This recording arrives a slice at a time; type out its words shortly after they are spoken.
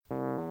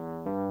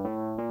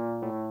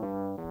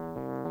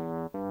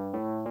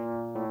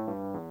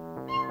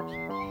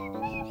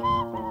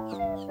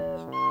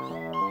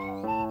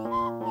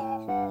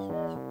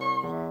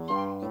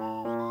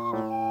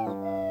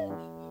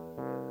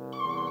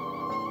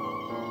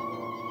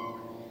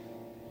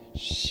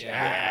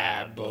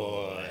Shy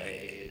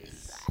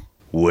boys.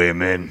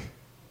 Women.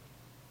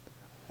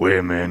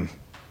 Women.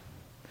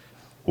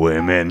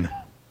 Women.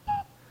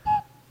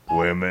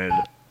 Women.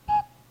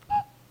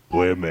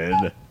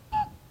 Women.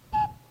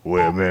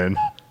 Women.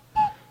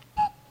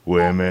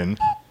 Women.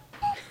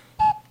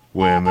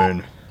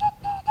 Women.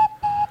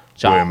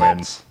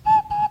 Chocolates.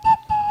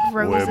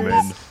 Roses.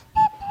 Women.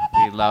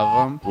 We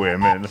love them.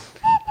 Women.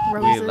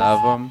 Roses. We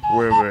love them.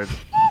 Women.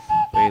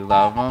 We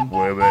love them.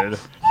 Women.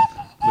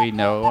 We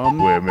know them.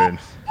 Women.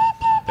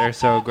 They're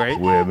so great.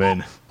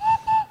 Women.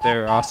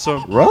 They're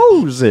awesome.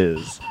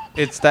 Roses.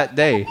 It's that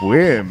day.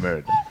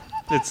 Women.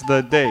 It's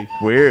the day.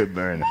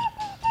 Women.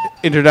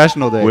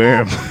 International Day.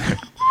 Women.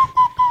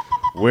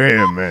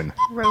 Women.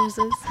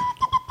 Roses.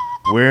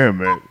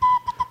 Women.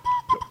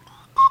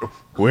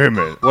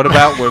 Women. What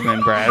about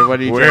women, Brad?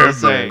 What are you trying to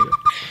say?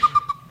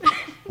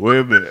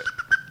 Women.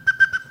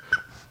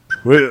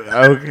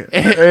 Okay.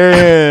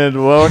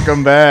 And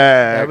welcome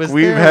back. That was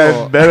We've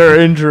terrible. had better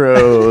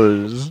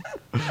intros.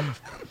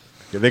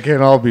 Yeah, they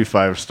can't all be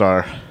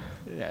 5-star.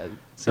 Yeah,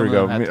 Here we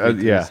go.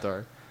 Yeah.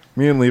 Star.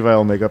 Me and Levi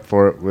will make up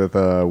for it with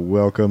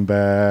welcome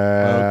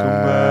back. Welcome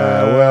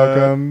back.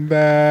 Welcome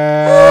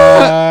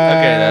back.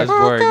 Okay, that was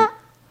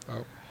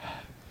boring.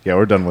 Yeah,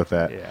 we're done with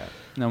that. Yeah,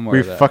 no more We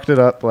of that. fucked it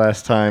up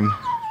last time.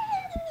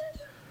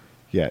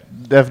 Yeah,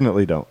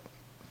 definitely don't.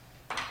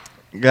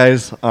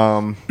 Guys,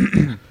 I'll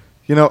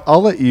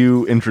let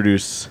you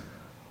introduce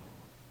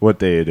what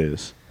day it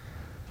is.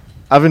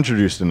 I've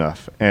introduced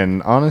enough,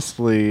 and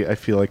honestly, I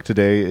feel like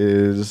today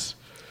is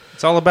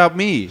It's all about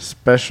me.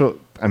 special.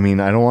 I mean,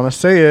 I don't want to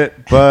say it,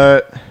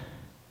 but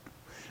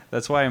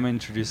That's why I'm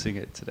introducing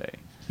it today.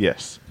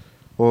 yes.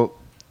 Well,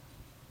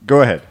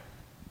 go ahead.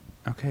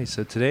 Okay,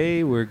 so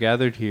today we're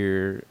gathered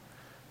here.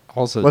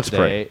 Also, Let's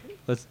today,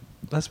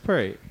 let's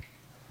pray.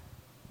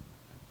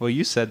 Well,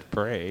 you said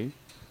pray.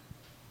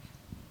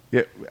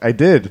 Yeah, I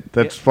did.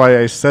 That's why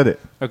I said it.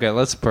 Okay,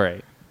 let's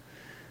pray.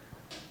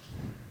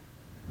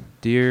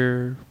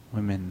 Dear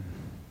women,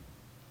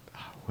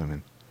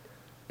 Women,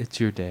 it's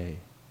your day.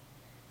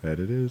 that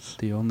it is.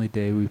 The only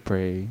day we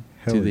pray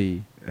Hell to yeah.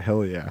 thee.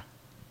 Hell yeah.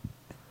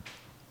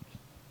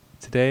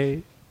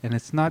 Today, and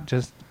it's not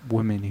just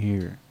women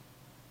here.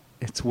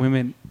 It's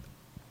women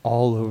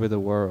all over the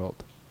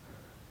world.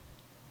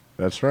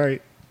 That's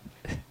right.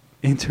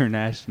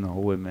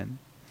 International women.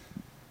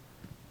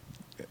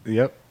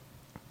 Yep.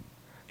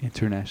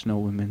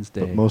 International Women's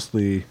Day. But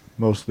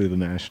mostly the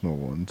national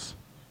ones.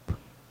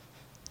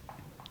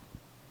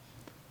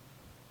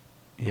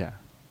 Yeah.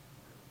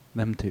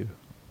 Them too.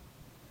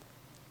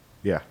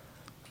 Yeah.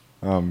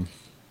 Amen.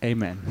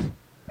 Amen.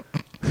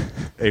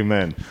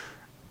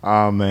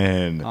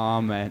 Amen.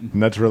 Amen.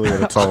 And that's really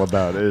what it's all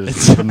about, is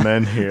It's- the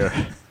men here.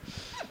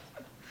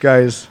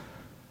 Guys,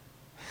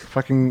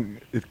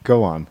 fucking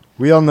go on.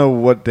 We all know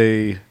what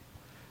day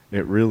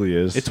it really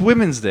is. It's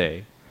Women's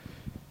Day.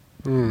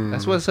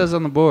 That's what it says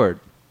on the board.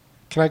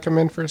 Can I come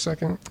in for a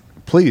second?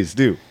 Please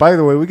do. By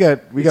the way, we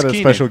got It's a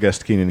Keenan. special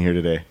guest, Keenan, here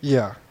today.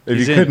 Yeah.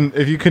 He's in.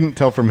 If you couldn't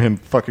tell from him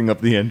fucking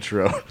up the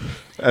intro,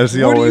 as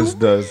he What do you always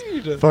does,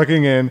 mean?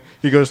 fucking in,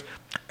 he goes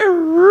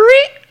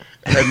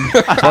and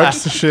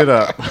fucks the shit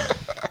up.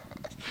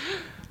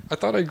 I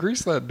thought I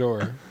greased that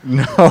door.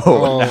 No.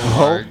 Oh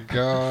my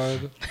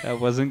god. That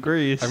wasn't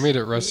grease. I made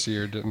it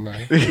rustier, didn't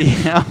I?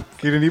 Yeah.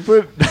 Keenan, you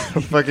put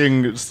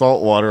fucking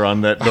salt water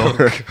on that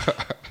door.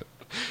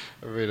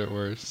 I made it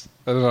worse.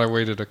 And then I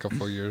waited a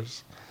couple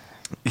years.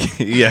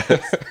 Yes.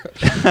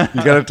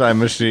 You got a time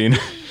machine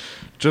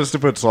just to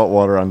put salt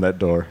water on that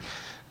door.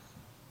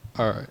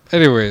 Alright.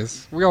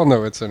 Anyways, we all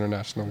know it's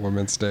International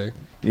Women's Day.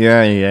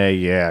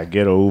 Yeah.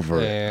 Get over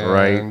it,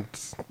 right? And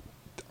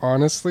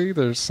honestly,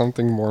 there's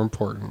something more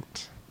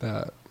important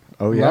that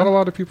Oh, yeah? not a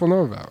lot of people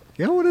know about.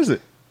 Yeah, what is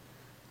it?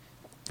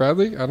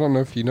 Bradley, I don't know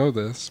if you know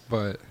this,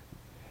 but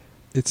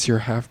it's your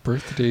half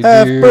birthday,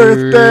 Half dude.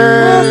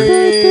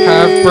 birthday!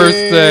 Half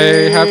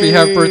birthday. Happy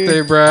half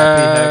birthday, Brad.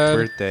 Happy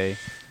birthday.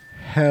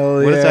 Hell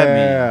What yeah. does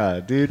that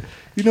mean? Dude,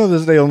 you know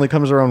this day only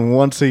comes around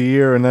once a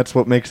year, and that's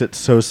what makes it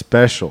so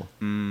special.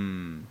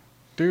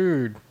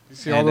 Dude, you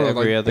see And all the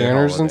every other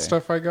banners holiday. and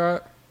stuff I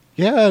got?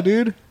 Yeah,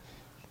 dude.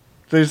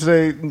 They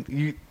say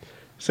you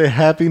say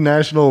Happy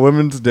National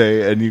Women's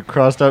Day, and you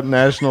crossed out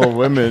National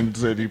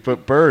Women's, and you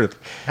put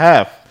birth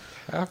half.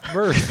 Half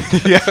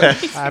birth.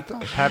 Yes.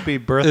 Happy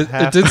birth. it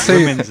half did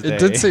say Women's Day. it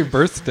did say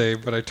birthday,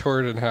 but I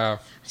tore it in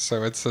half,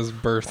 so it says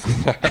birth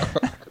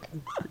now.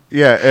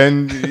 Yeah,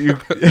 and you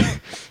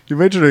you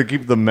made sure to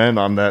keep the men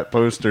on that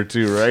poster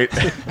too, right?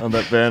 On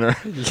that banner.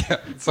 Yeah,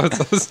 so it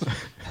says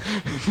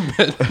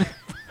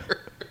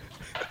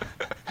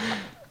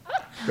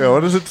Yeah,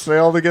 what does it say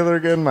all together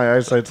again? My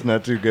eyesight's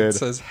not too it good.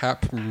 says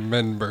hap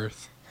men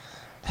birth.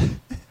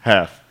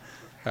 Half.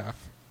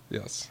 Half.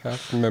 Yes,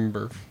 half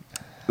member.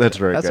 That's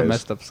right, That's guys. a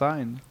messed up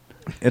sign.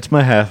 It's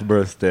my half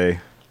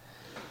birthday.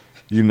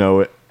 You know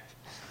it.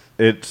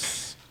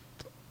 It's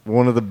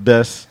one of the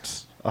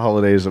best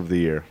holidays of the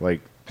year.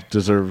 Like,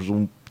 deserves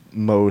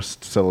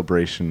most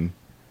celebration.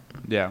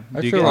 Yeah.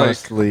 I Do you feel get- like-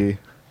 Honestly,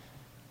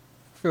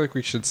 feel like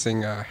we should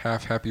sing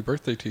half happy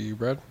birthday to you,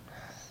 Brad.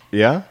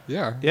 Yeah?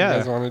 Yeah. Yeah. You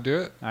guys want to do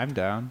it? I'm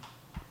down.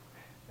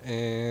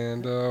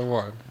 And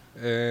 1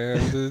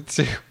 and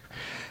 2.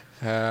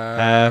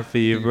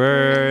 Happy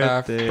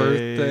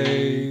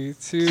birthday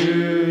to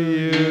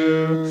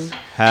you.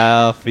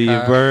 Happy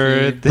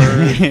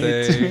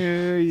birthday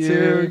to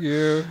to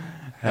you.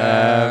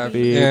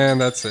 Happy- And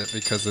that's it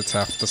because it's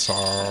half the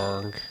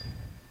song.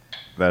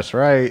 That's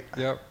right.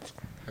 Yep.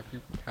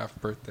 Half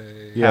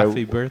birthday. Yeah.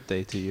 Happy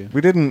birthday to you.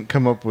 We didn't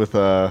come up with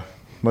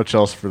much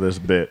else for this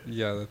bit.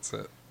 Yeah, that's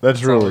it.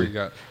 That's all really... we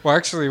got. Well,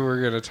 actually, we're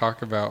going to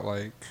talk about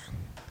like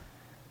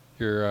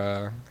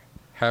your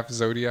half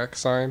zodiac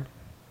sign.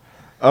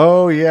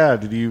 Oh, yeah.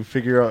 Did you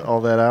figure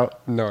all that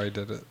out? No, I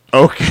didn't.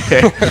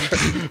 Okay.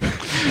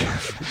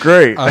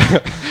 Great.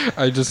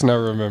 I just now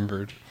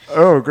remembered.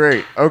 Oh,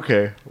 great.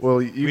 Okay.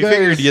 Well, you We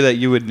guys... figured that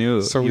you would know.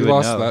 So you we would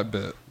lost know. that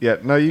bit. Yeah,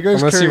 no, you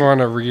guys Unless carry... you want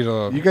to read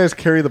a... You guys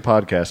carry the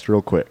podcast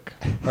real quick.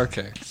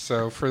 Okay,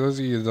 so for those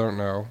of you who don't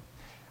know,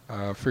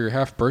 for your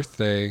half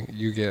birthday,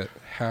 you get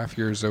half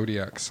your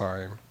zodiac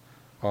sign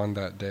on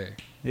that day.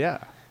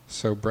 Yeah.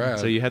 So Brad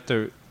So you have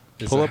to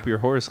is pull a- up your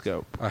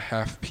horoscope. a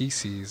half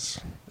Pisces,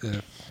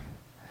 if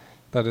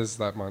that is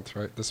that month,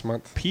 right? This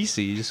month?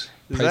 Pisces.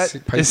 Is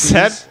Pisces?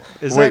 that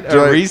Wait, do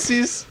a I-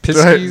 Reese's?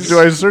 Pisces? Do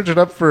I search it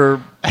up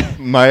for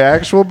my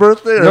actual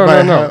birthday? Or No,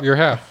 my no, no. You're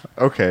half.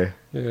 Okay.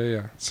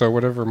 Yeah. So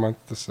whatever month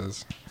this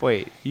is.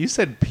 Wait, you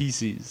said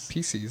Pisces.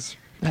 Pisces.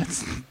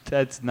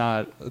 That's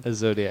not a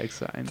zodiac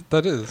sign.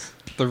 That is.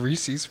 The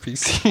Reese's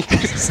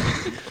Pisces.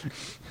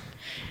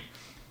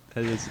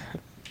 That is.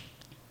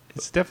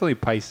 It's definitely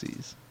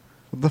Pisces.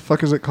 What the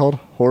fuck is it called?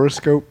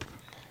 Horoscope?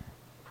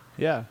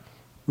 Yeah.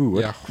 Ooh,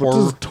 what, Yeah, what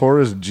does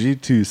Taurus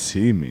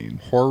G2C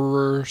mean?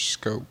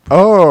 Horoscope.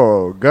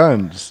 Oh,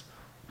 guns.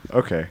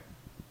 Okay.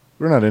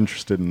 We're not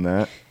interested in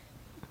that.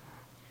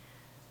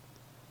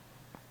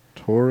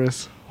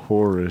 Taurus,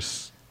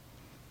 Horus.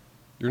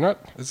 You're not...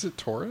 Is it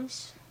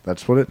Taurus?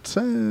 That's what it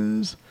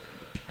says.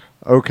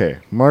 Okay,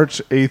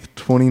 March 8th,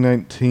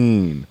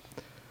 2019.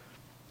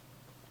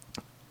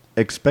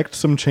 Expect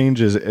some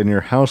changes in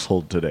your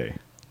household today,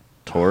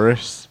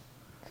 Taurus.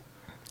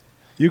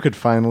 You could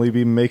finally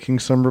be making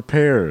some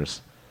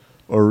repairs,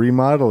 or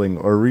remodeling,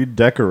 or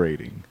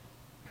redecorating.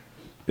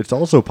 It's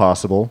also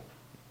possible.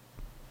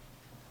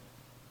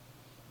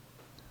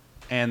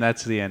 And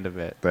that's the end of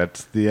it.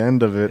 That's the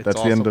end of it. It's That's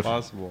also the end of.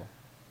 possible.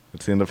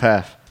 That's the end of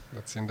half.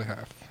 That's into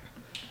half.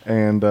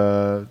 And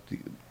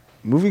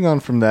moving on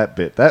from that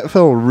bit, that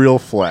fell real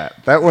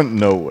flat. That went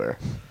nowhere.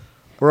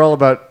 We're all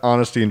about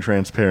honesty and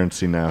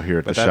transparency now here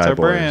at But the that's Shy our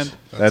Boys. brand.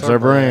 That's our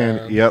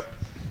brand. Yep.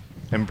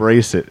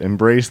 Embrace it.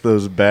 Embrace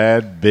those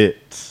bad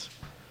bits.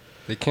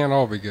 They can't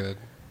all be good.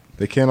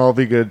 They can't all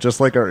be good, just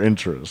like our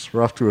intros.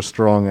 We're off to a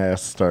strong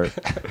ass start.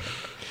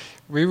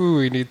 Maybe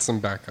we need some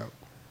backup.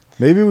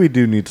 Maybe we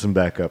do need some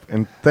backup.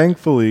 And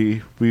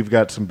thankfully, we've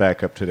got some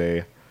backup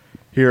today.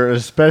 Here,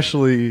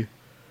 especially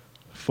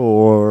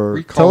for...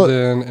 We called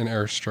in an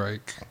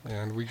airstrike,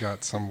 and we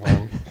got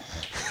someone.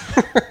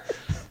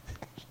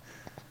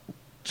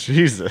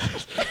 Jesus.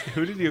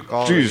 Who did you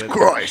call? Jesus it?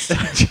 Christ.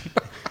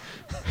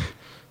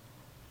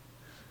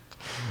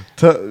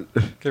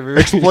 Okay, we-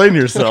 Explain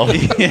yourself.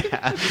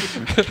 Yeah.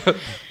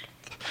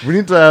 We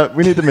need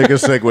to make a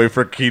segue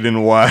for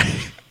Keaton why,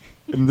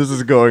 and this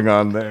is going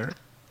on there.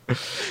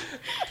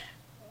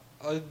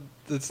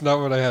 It's not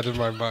what I had in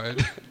my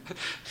mind.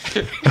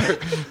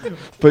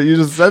 But you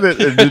just said it,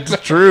 and it's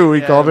true.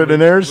 We Yeah, called it an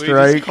We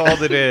airstrike. just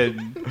called it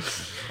in.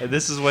 And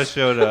this is what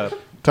showed up.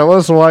 Tell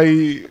us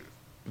why,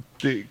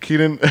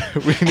 Keaton.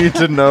 We need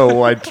to know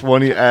why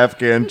 20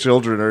 Afghan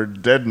children are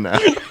dead now.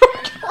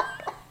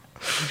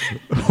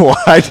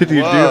 Why did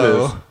you do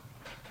Whoa.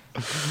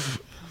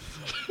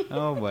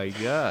 Oh my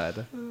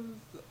god.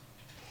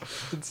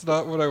 It's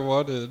not what I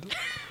wanted.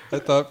 I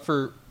thought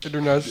for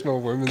International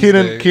Women's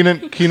this?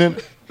 Day. Keaton,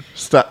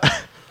 stop.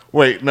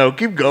 Wait, no,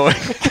 keep going.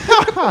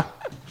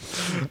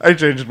 I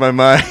changed my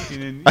mind.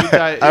 You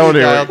I you wanna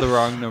hear dialed it. the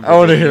wrong number. I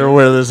want to didn't hear you?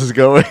 where this is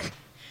going.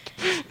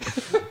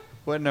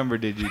 What number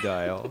did you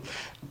dial?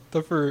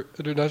 Thought for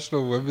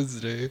International Women's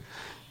Day,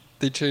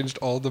 they changed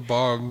all the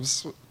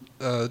bombs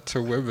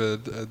to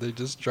women, and they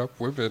just dropped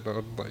women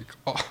on like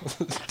all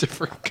the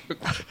different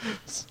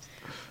countries.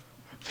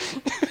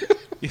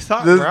 You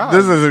thought This wrong.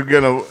 isn't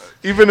gonna.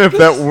 Even if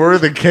that were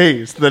the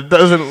case, that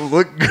doesn't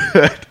look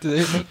good.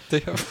 They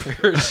have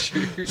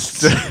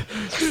parachutes.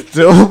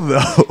 Still,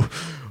 though,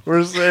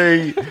 we're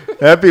saying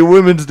Happy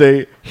Women's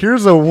Day.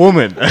 Here's a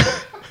woman.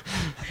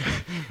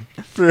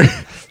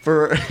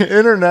 For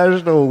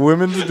International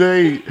Women's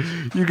Day,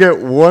 you get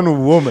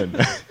one woman.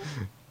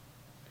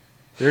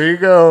 There you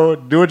go.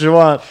 Do what you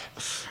want.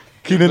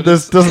 Keenan, But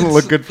this doesn't it's-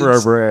 look good for our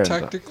it's brand.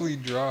 Tactically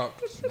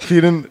dropped.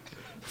 Keenan,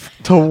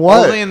 to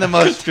what? Only in the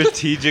most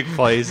strategic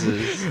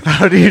places.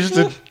 How do you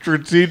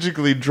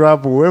strategically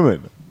drop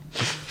women?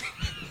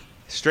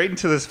 Straight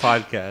into this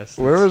podcast.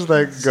 Where was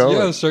that going?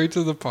 Yeah, straight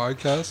to the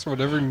podcast.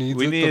 Whatever needs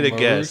We it needed the a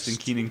guest, and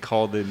most. Keenan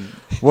called in.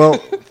 Well,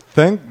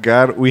 thank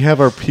God we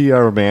have our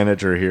PR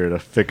manager here to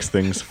fix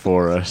things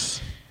for us.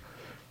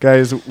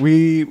 Guys,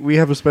 we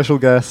have a special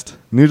guest,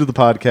 new to the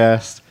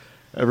podcast.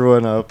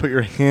 Everyone, put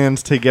your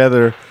hands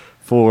together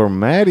for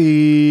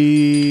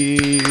Maddie.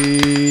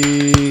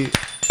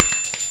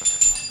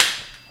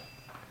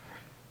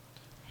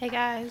 Hey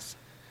guys,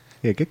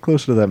 Yeah, get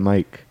closer to that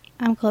mic.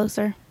 I'm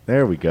closer.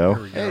 There we go.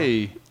 There we go.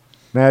 Hey.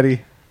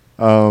 Maddie,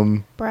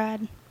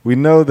 Brad. we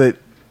know that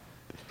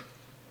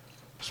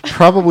this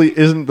probably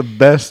isn't the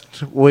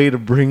best way to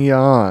bring you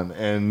on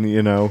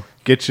and,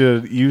 get you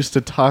used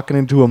to talking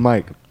into a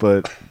mic,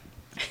 but,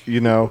 we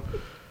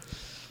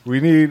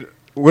need...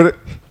 What?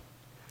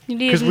 You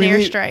need 'Cause an we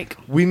need- airstrike.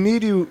 We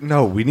need you...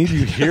 No, we need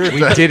you here. We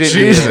to, didn't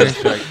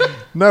Jesus.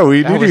 No,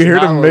 we That need you was here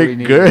not to what we make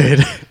needed.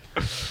 good.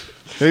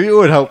 Maybe it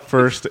would help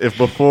first if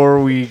before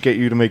we get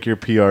you to make your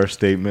PR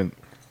statement,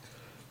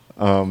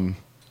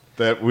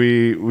 that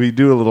we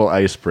do a little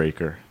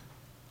icebreaker.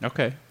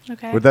 Okay.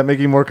 Okay. Would that make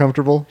you more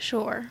comfortable?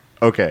 Sure.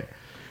 Okay.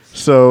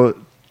 So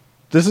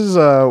this is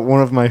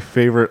one of my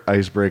favorite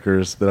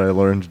icebreakers that I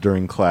learned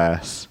during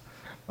class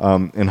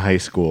in high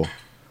school.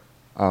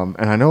 And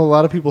I know a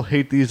lot of people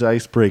hate these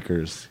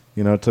icebreakers.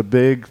 It's a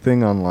big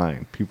thing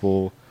online.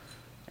 People,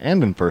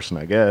 and in person,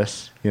 I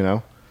guess,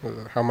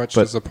 How much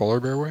But- does a polar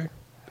bear weigh?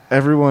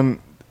 Everyone,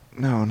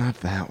 no, not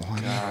that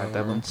one. God,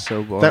 that one's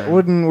so boring. That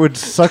would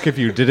suck if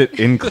you did it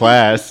in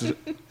class.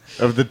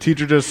 If the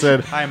teacher just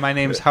said, Hi, my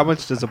name's How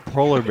much does a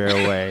polar bear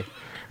weigh?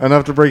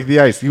 enough to break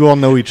the ice. You all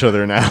know each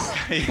other now.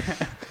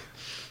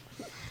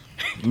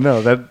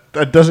 No,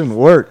 that doesn't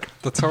work.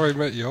 That's how I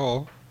met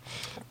y'all.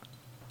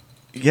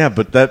 Yeah,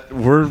 but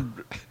we're...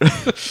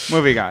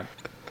 Moving on.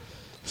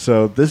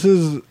 So this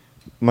is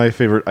my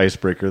favorite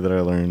icebreaker that I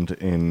learned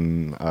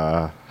in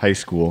high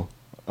school.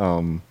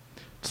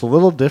 It's a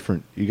little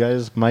different. You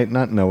guys might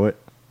not know it,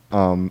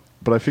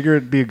 but I figure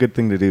it'd be a good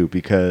thing to do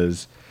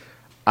because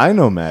I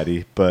know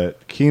Maddie,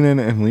 but Keenan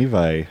and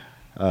Levi,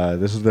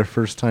 this is their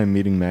first time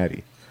meeting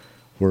Maddie.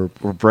 We're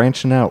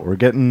branching out. We're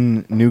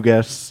getting new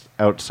guests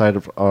outside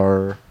of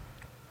our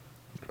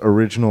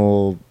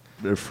original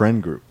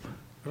friend group.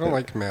 I don't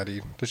like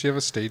Maddie. Does she have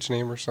a stage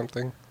name or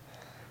something?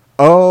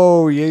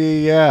 Oh,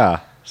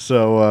 yeah.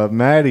 So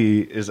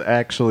Maddie is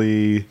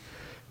actually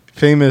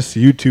famous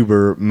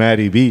YouTuber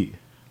Maddie B,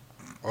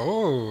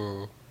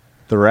 Oh,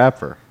 the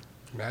rapper.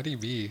 Maddie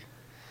B.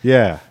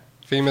 Yeah.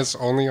 Famous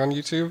only on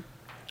YouTube?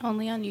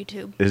 Only on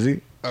YouTube. Is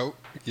he? Oh,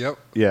 yep.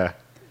 Yeah.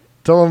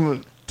 Tell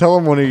him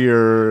one of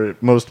your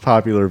most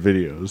popular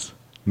videos,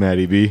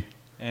 Maddie B,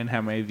 And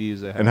how many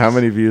views it has. and how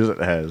many views it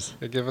has.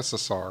 Hey, give us a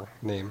song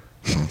name.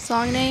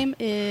 Song name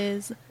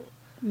is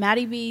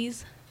Maddie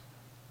B's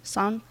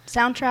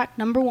soundtrack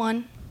number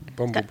 1.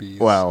 Bumblebees.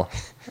 Wow.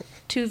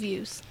 2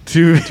 views.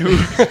 Two.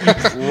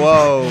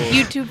 Whoa.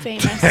 YouTube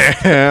famous.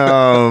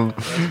 Damn.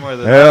 That's more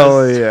than Hell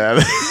us.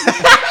 yeah.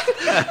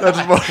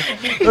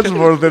 That's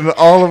more than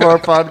all of our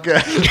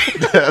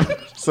podcast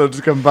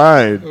episodes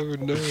combined. Oh,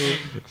 no.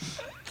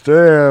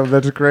 Damn,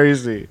 that's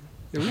crazy.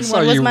 Yeah, we And saw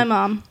one was you, my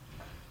mom.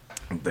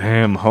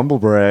 Damn, humble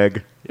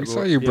brag. we Yeah, saw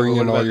but- you yeah, bring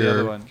but in what all about the other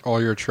your one?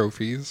 all your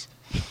trophies.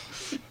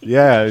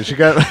 Yeah, she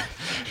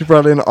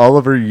brought in all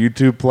of her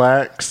YouTube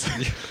plaques.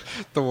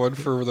 The one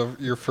for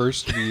your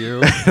first view. You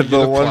The get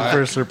a one plaque.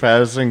 for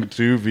surpassing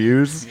 2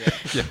 views.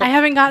 I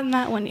haven't gotten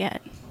that one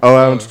yet. Oh,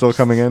 that one's still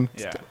coming in?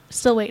 Yeah.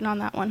 Still waiting on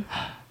that one.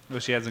 Well,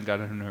 she hasn't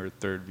gotten her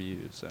third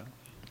view, so.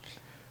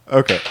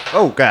 Okay.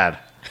 Oh, God.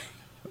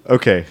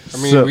 Okay. I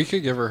mean, so we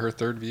could give her her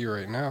third view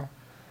right now.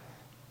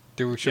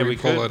 Should Yeah, we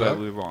pull could, it but up?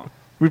 we won't.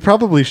 we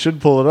probably should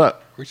pull it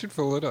up. We should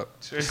pull it up.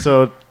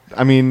 So,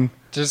 I mean,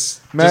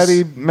 Just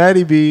Maddie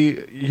B,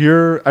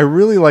 I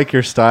really like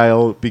your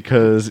style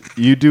because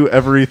you do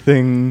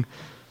everything.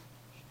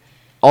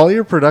 All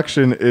your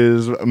production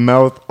is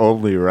mouth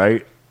only,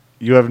 right?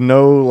 You have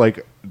no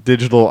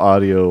digital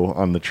audio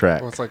on the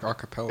track. Well, it's like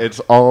acapella.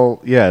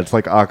 It's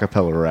like a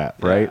cappella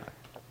rap, right?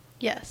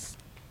 Yes.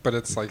 but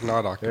it's like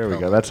not acapella. There we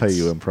go. That's how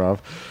you improv.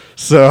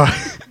 So,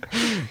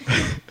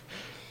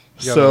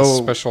 You got a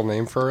special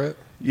name for it?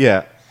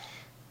 yeah.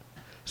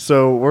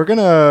 So we're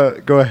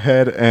gonna go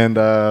ahead and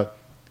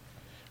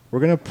we're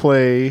gonna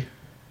play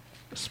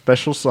a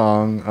special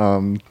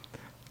song.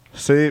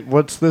 Say,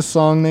 what's this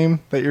song name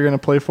that you're gonna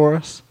play for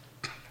us?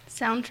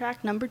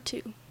 Soundtrack number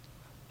 2.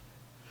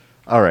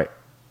 All right.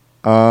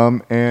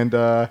 And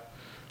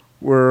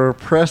we're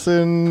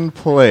pressing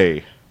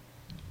play.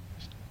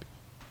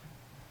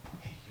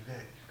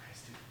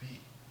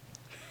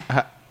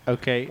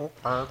 Okay.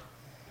 Wow,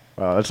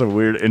 that's a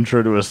weird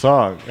intro to a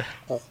song.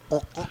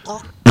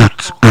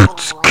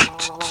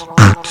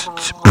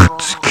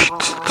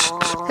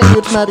 Hey,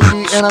 it's Matty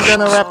B, and I'm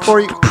gonna rap for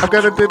you. I'm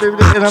gonna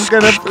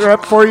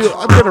rap for you.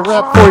 I'm gonna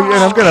rap for you,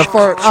 and I'm gonna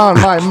fart on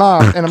my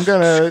mom, and I'm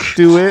gonna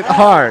do it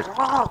hard.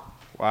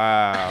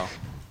 Wow.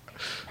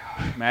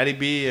 Maddie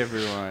B,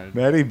 everyone.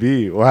 Matty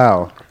B,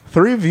 wow,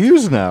 3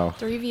 views now.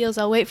 3 views.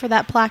 I'll wait for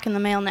that plaque in the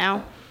mail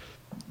now.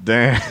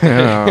 Damn,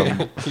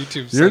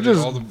 YouTube you're sending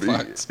just all the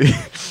plaques.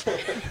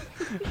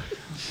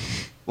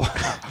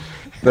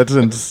 That's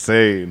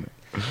insane.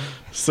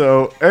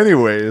 So,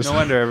 anyways, No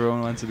wonder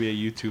everyone wants to be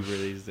a YouTuber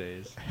these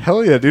days.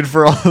 hell yeah, dude,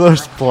 for all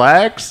those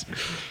plaques.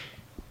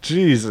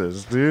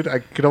 Jesus, dude, I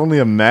could only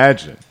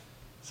imagine.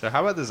 So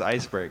how about this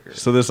icebreaker?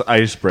 So this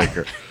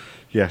icebreaker.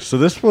 Yeah, so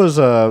this was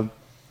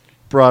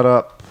brought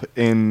up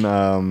in,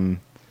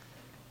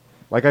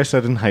 like I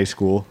said, in high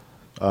school.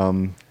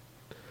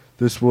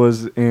 This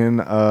was in,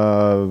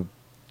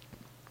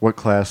 what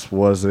class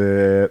was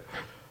it?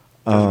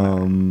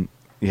 Yeah,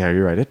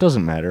 you're right. It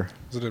doesn't matter.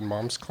 Is it in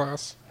mom's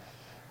class?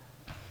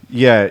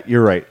 Yeah,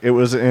 you're right. It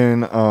was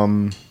in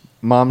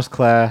mom's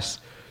class.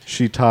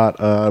 She taught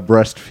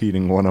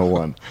breastfeeding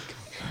 101.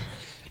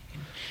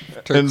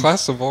 To a And-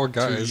 class of all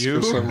guys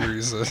you? for some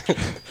reason.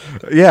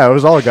 Yeah, it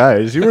was all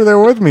guys. You were there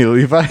with me,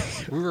 Levi.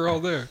 We were all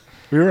there.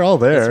 We were all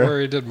That's there.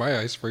 where I did my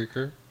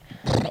icebreaker.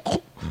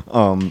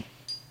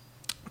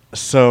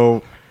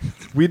 So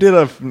we did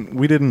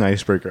an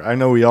icebreaker. I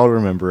know we all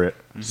remember it.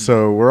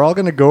 So we're all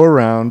gonna go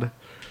around.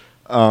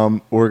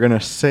 We're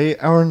gonna say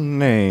our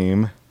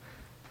name,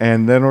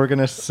 and then we're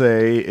gonna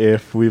say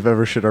if we've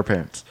ever shit our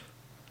pants.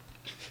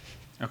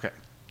 Okay.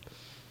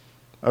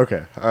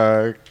 Okay.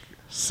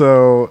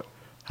 So,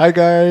 hi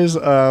guys.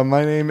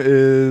 My name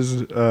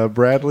is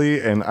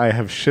Bradley, and I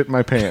have shit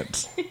my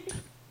pants.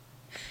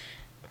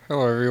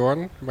 Hello,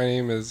 everyone. My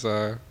name is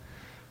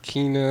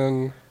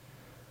Keenan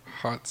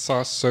Hot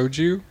Sauce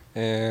Soju,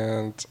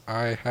 and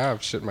I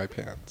have shit my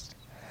pants.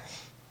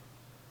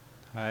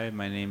 Hi,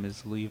 my name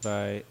is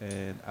Levi,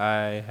 and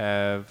I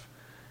have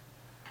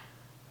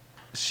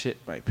shit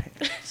my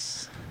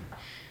pants.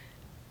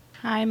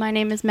 Hi, my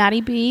name is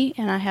Maddie B,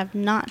 and I have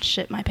not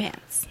shit my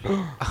pants.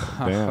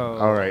 Damn. Oh.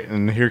 All right,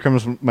 and here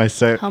comes my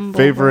Humble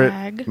favorite,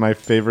 brag. my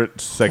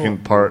favorite second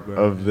Humble part brag.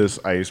 of this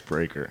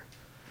icebreaker.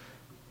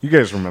 You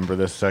guys remember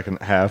this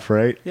second half,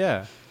 right?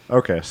 Yeah.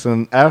 Okay, so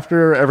then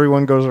after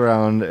everyone goes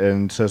around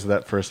and says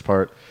that first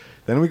part,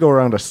 then we go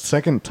around a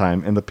second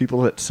time, and the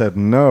people that said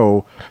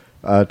no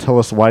tell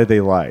us why they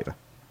lied.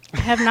 I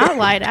have not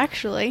lied,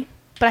 actually,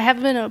 but I have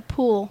been in a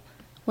pool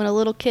when a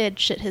little kid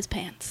shit his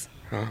pants.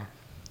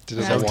 Did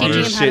I it was have teaching water?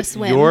 him how to Shit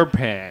swim. your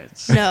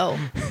pants. No.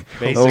 A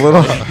Basically.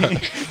 little,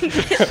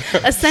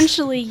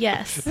 Essentially,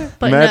 yes,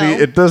 but Maddie,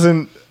 no.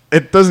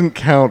 it doesn't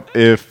count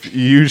if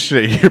you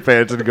shit your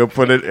pants and go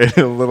put it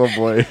in a little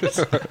boy's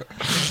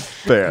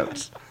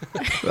pants.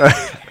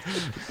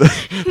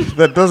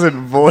 That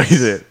doesn't void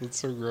it. That's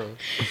so gross.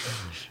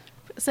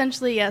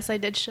 Essentially, yes, I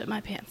did shit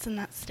my pants in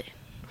that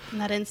in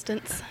that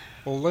instance.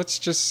 Well, let's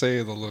just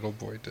say the little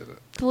boy did it.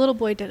 The little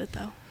boy did it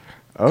though.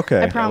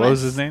 Okay. I promise. What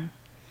was his name?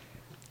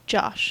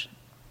 Josh.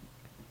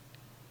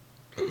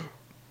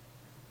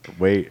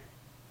 Wait,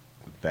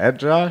 that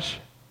Josh?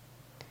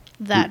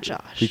 That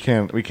Josh. We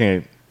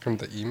can't. From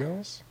the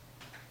emails?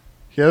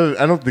 Yeah,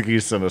 I don't think he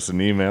sent us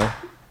an email.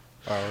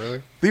 Oh,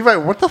 really? Levi,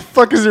 what the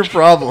fuck is your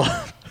problem?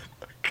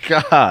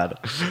 God,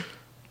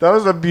 that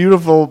was a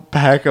beautiful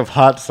pack of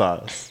hot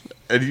sauce,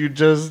 and you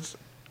just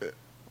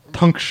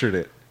punctured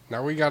it.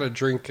 Now we gotta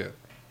drink it.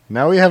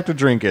 Now we have to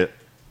drink it.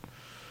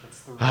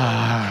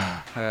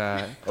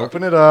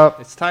 Open it up.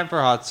 It's time for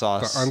hot The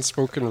sauce.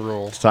 unspoken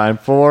rule. It's time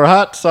for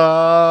hot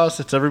sauce.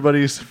 It's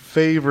everybody's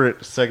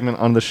favorite segment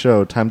on the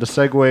show. Time to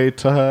segue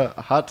to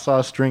hot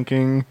sauce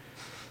drinking.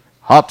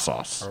 Hot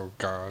sauce. Oh,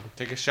 God.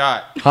 Take a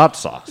shot. Hot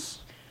sauce.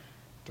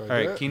 Do I All do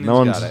right, it? Keenan's No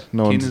one's got it.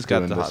 no one's Keenan's got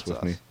doing the this hot with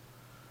sauce. me.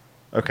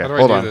 Okay, How do I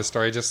hold do on. this? Do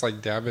I just,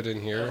 like, dab it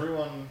in here?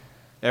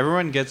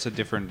 Everyone gets a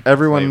different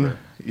Everyone, flavor.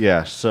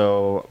 yeah.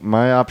 So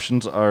my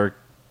options are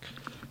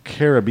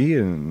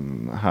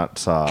Caribbean hot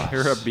sauce,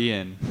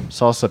 Caribbean.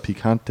 salsa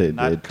picante de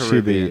Not chile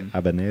Caribbean.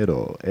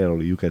 habanero el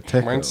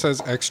yucateco. Mine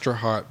says extra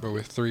hot, but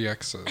with 3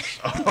 X's.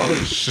 "Oh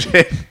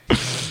shit."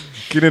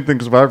 Keenan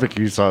thinks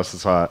barbecue sauce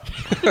is hot.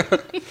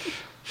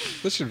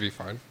 This should be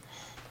fine.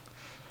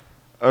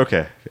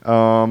 Okay,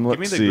 let's Give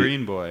me the see.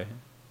 green boy.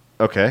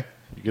 Okay,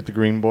 you get the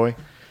green boy.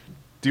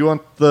 Do you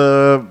want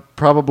the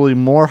probably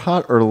more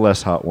hot or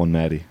less hot one,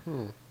 Maddie?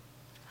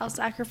 I'll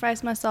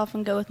sacrifice myself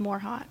and go with more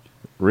hot.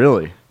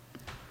 Really?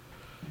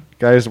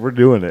 Guys, we're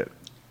doing it.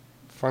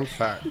 Fun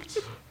fact.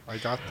 I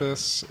got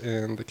this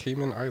in the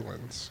Cayman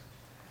Islands.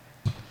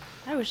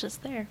 I was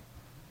just there.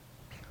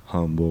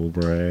 Humble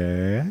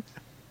brag.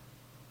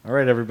 All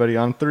right, everybody,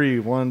 on 3,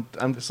 1.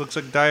 This looks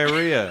like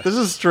diarrhea. This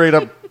is straight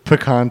up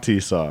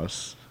picante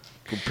sauce.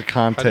 How do you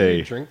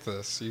Picante. drink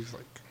this? You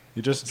like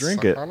You just drink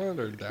suck it. on it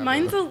or dab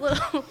Mine's it? a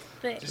little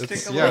thick. Just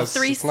It's, take a yeah, little- it's,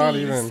 Three it's not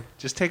Cs. even.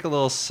 Just take a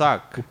little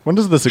suck. When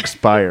does this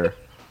expire?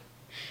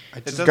 I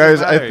It just, doesn't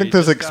Guys, I matter, think you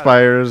this just got it.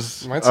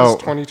 expires. mine says oh,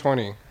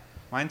 2020.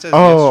 Mine says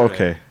oh,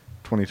 yesterday. okay.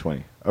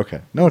 2020.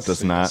 Okay. No, it does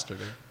Say not.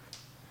 yesterday.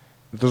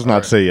 It does All not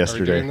right, say Are we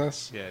yesterday. doing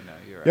this? Yeah, no,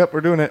 you're right. Yep,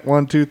 we're doing it.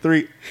 1, 2,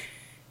 3.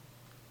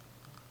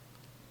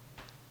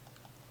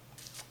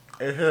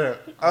 It hit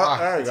it. Oh,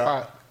 there you it's go.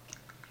 hot.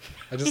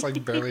 I just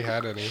like barely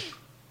had any.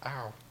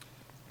 Ow.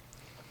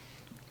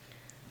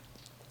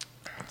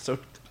 So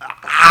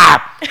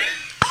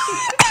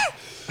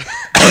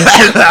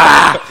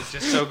It's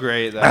just so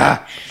great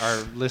that our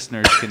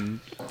listeners can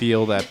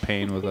feel that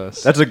pain with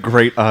us. that's a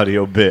great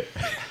audio bit.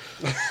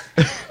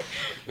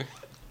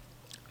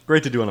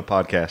 Great to do on a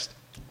podcast.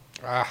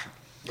 Ah.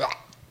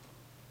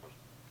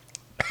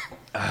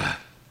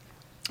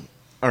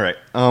 All right.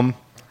 Now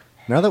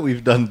that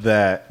we've done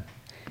that,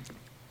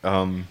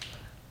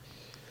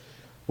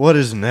 what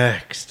is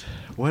next?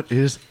 What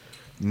is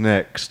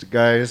next,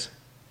 guys?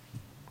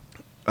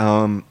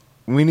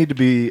 We need to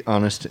be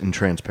honest and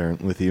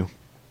transparent with you.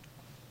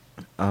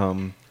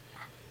 That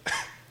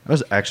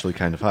was actually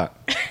kind of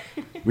hot.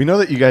 We know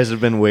that you guys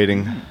have been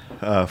waiting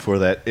for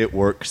that It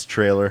Works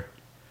trailer.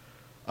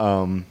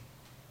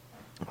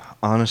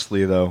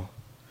 Honestly, though,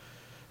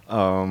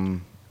 Our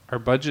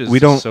budget is we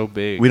don't so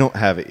big. We don't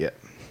have it yet.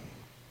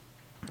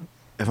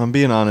 If I'm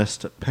being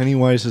honest,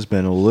 Pennywise has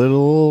been a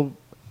little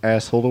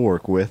asshole to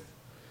work with.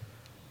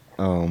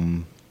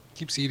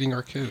 Keeps eating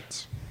our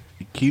kids.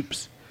 He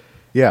keeps,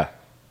 yeah.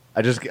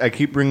 I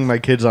keep bringing my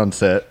kids on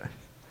set,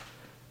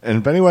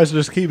 and Pennywise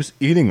just keeps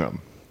eating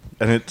them,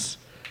 and it's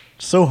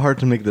so hard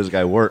to make this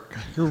guy work.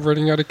 You're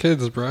running out of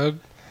kids, Brad.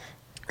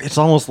 It's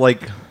almost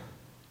like,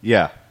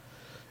 yeah.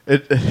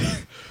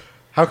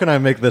 How can I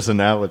make this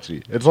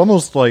analogy? It's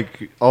almost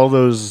like all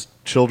those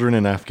children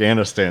in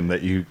Afghanistan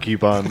that you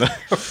keep on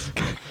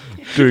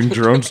doing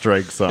drone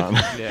strikes on.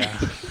 Yeah.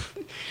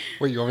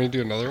 Wait, you want me to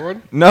do another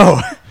one? No.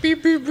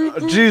 Beep, beep, boop,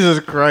 boop. Jesus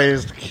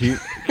Christ.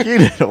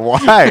 Keenan,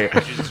 why?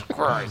 Jesus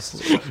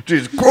Christ.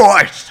 Jesus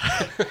Christ.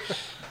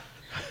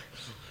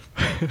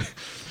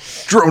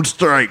 Drone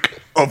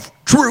strike of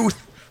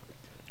truth.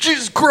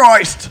 Jesus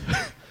Christ.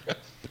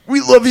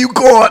 We love you,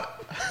 God.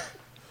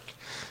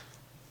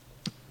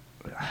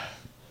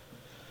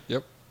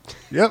 Yep.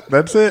 Yep,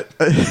 that's it.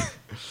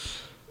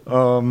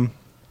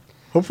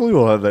 Hopefully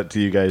we'll have that to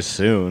you guys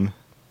soon.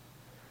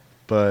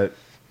 But,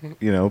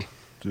 you know,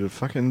 the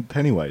fucking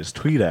Pennywise,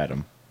 tweet at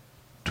him.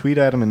 Tweet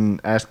at him and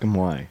ask him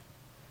why.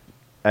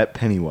 At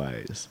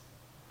Pennywise.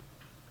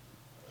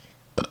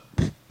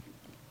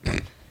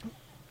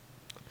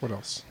 What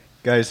else?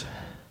 Guys,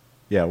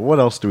 yeah, what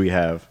else do we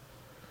have?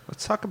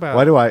 Let's talk about.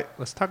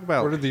 Let's talk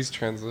about. What are these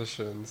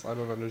transitions? I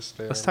don't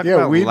understand. Let's talk Yeah,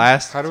 about we-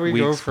 last How do we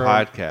week's go from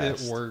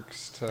podcast. It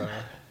Works to...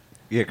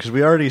 Yeah, because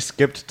we already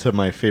skipped to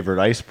my favorite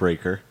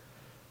icebreaker.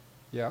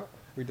 Yeah,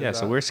 we did Yeah, that.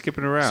 so we're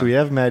skipping around. So we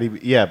have Maddie.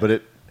 Yeah, but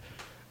it.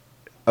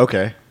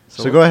 Okay.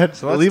 So, So go ahead.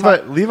 so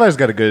let's Levi's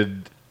got a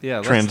good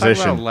let's transition.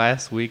 talk about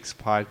last week's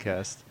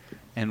podcast.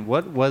 And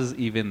what was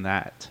even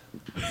that?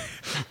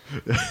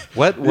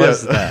 What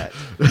was that?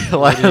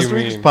 Last do you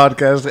week's mean?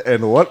 podcast,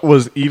 and what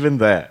was even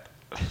that?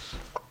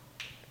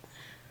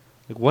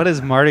 Like, what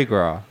is Mardi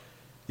Gras?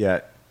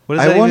 Yeah. What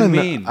does that wanna even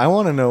kn- mean? I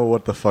want to know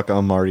what the fuck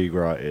a Mardi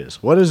Gras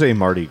is. What is a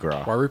Mardi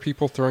Gras? Why were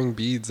people throwing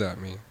beads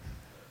at me?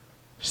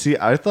 See,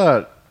 I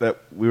thought that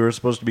we were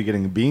supposed to be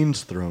getting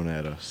beans thrown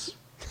at us.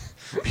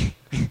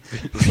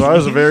 So I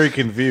was very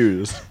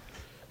confused.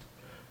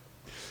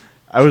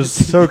 I was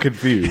so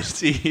confused.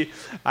 See,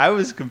 I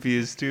was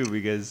confused too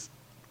because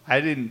I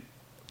didn't.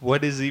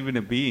 What is even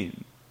a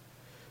bean?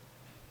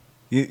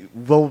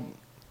 Well,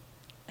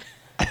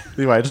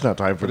 Levi, it's not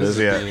time for What this is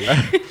a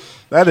yet.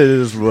 That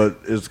is what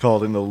is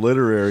called in the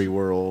literary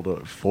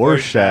world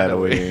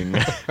foreshadowing.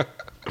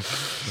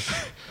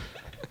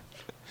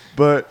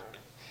 But,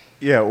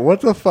 yeah,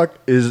 what the fuck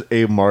is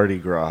a Mardi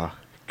Gras?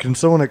 Can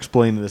someone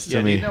explain this to Yeah,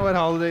 do me? you know what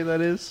holiday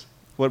that is?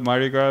 What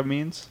Mardi Gras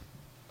means?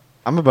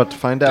 I'm about to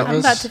find out. I'm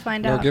about to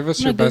find out. Give us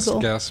I'm your gonna best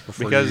Google. guess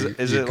before Because you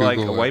is you it like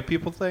a Google white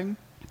people thing?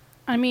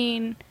 I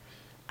mean,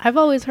 I've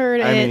always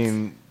heard I it's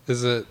mean,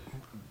 Is it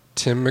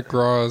Tim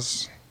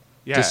McGraw's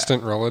Yeah.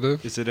 distant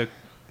relative? Is it a?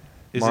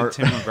 Is Mar- it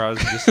Tim McGraw's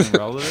distant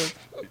relative?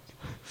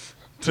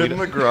 Tim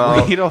We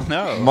McGraw, don't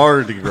know.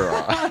 Mardi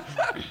Gras.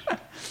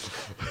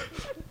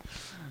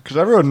 Because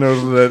everyone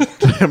knows that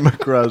Tim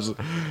McGraw's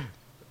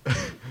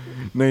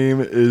name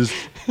is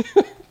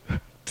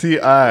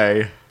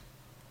T.I.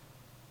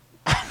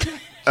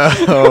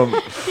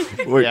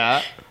 Wait,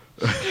 Yeah.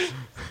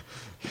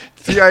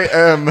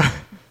 T.I.M.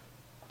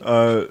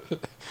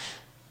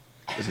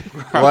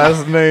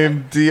 Last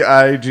name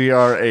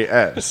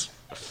D.I.G.R.A.S.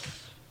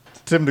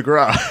 Tim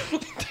DeGraw.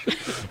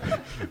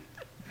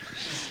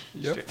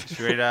 Yep.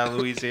 Straight out of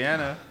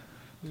Louisiana.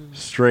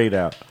 Straight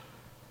out.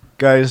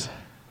 Guys,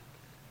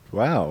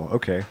 wow,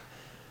 okay.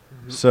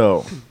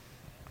 So,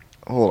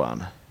 hold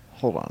on.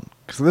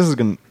 Because this is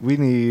going to, we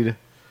need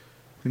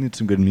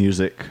some good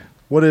music.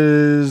 What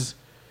is,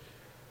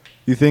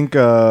 you think,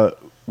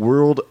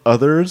 World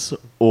Others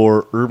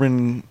or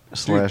Urban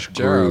 / Groove?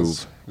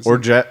 jazz. Or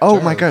Isn't jazz?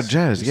 Oh my god,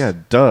 jazz? jazz. Yeah,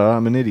 duh,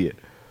 I'm an idiot.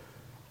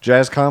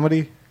 Jazz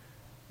comedy?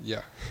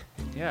 Yeah.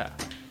 Yeah.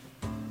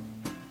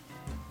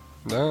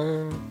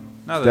 No.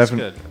 No, that's Defin-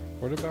 good.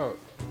 What about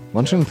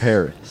Lunch in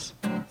Paris.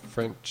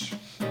 French?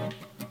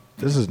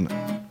 This is.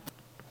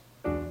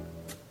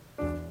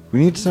 We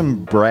need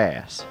some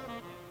brass.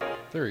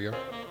 There you go.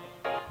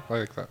 I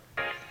like that.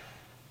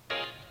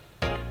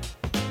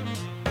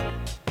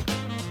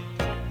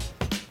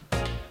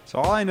 So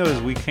all I know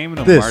is we came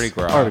into This Mardi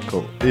Gras.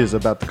 article is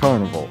about the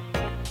carnival.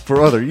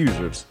 For other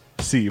users,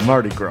 see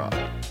Mardi Gras.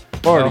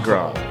 Mardi Oh.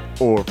 Gras,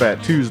 or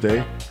Fat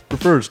Tuesday,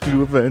 refers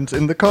to events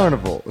in the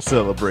carnival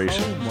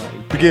celebration, Oh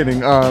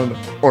beginning on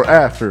or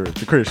after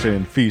the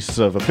Christian feasts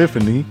of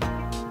Epiphany,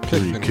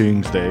 Three Epiphany.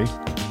 Kings Day,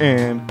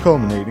 and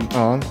culminating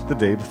on the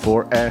day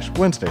before Ash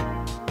Wednesday,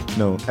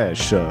 known as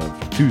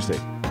Shove Tuesday.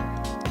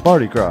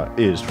 Mardi Gras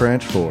is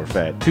French for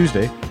Fat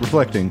Tuesday,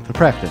 reflecting the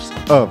practice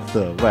of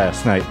the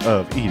last night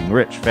of eating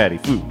rich, fatty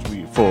foods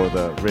before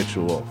the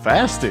ritual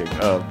fasting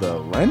of the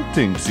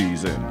Lenten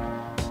season.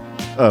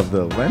 Of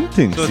the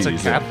Lenten So it's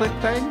season. a Catholic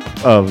thing?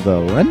 Of the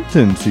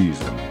Lenten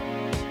season.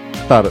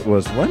 Thought it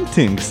was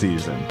Lenting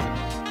season,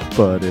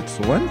 but it's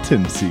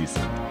Lenten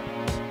season.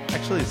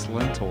 Actually, it's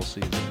lentil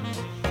season.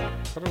 I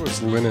thought it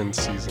was linen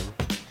season.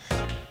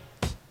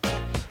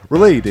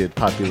 Related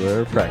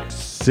popular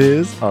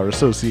practices are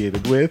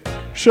associated with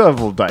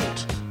shovel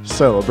dite,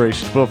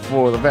 celebrations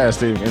before the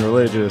fasting and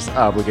religious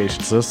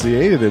obligations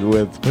associated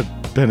with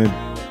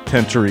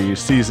penitentiary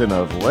season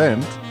of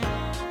Lent.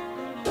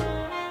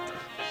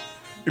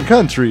 In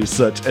countries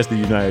such as the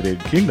United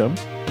Kingdom,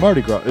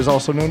 Mardi Gras is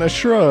also known as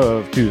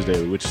Shrove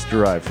Tuesday, which is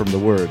derived from the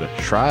word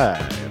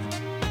shrive.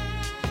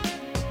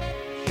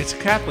 It's a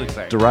Catholic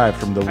thing. Derived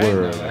from the I didn't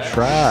word know that.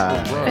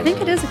 shrive. I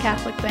think it is a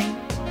Catholic thing.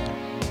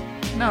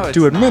 No, it's To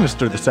not.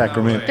 administer the There's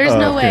sacrament No way. There's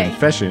no of way.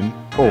 confession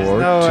or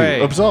no to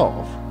way.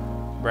 absolve.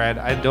 Brad,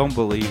 I don't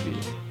believe you.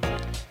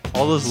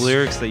 All those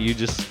lyrics that you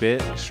just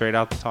spit straight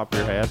out the top of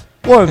your head,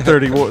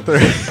 130,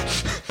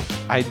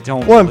 I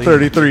don't believe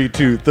 133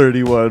 to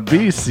 31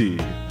 BC.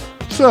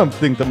 Some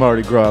think the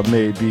Mardi Gras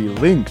may be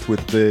linked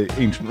with the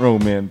ancient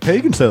Roman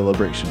pagan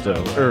celebrations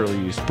of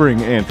early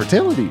spring and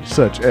fertility,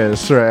 such as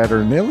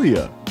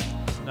Saturnalia,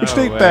 which No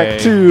date way. back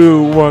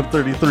to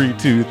 133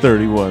 to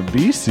 31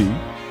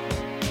 BC.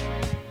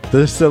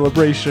 The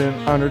celebration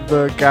honored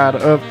the god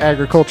of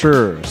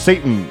agriculture,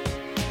 Satan.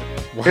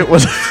 What? It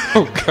was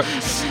Oh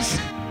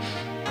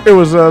god. it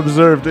was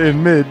observed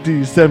in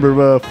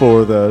mid-December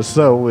before the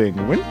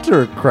sowing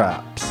winter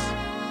crops.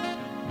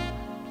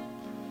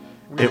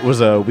 It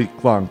was a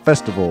week-long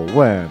festival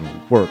when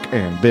work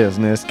and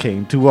business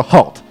came to a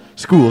halt.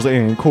 Schools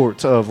and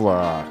courts of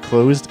law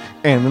closed,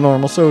 and the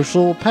normal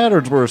social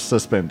patterns were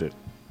suspended.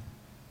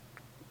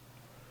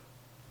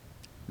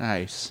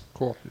 Nice.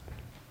 Cool.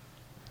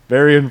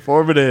 Very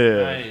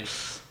informative.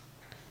 Nice.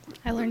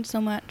 I learned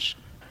so much.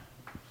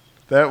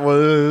 That I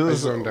was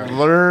zoned out.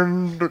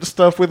 Learned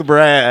Stuff with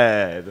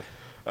Brad,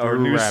 our We're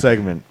new rapping.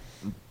 segment.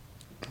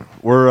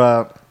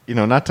 We're,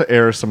 not to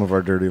air some of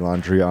our dirty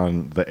laundry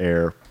on the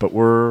air, but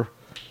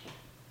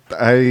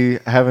I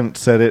haven't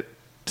said it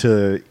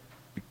to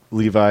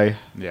Levi,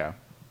 Yeah.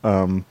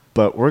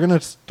 but we're going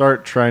to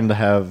start trying to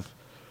have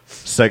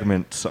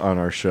segments on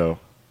our show.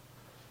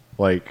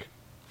 Like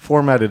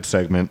formatted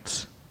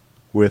segments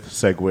with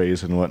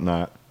segues and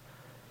whatnot.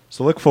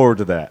 So look forward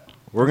to that.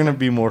 We're going to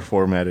be more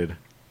formatted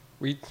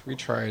We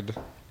tried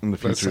in the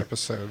this future.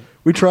 episode.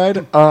 We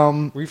tried.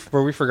 But we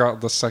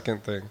forgot the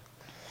second thing.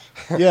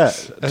 Yeah,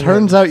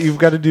 turns out you've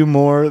got to do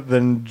more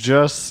than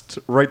just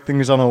write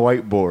things on a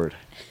whiteboard.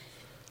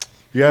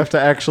 You have to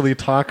actually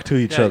talk to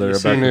each Yeah, other you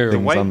about see, the new. the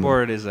things on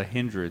whiteboard is a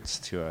hindrance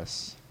to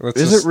us. Let's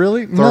Is just it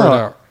really? throw it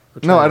out.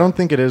 We're No, trying- I don't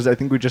think it is. I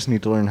think we just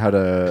need to learn how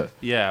to.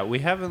 Yeah, we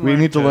haven't. We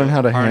learned need to learn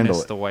how to handle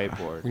harness it. the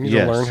whiteboard. We need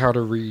Yes. to learn how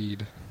to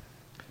read.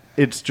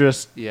 It's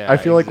just. Yeah, I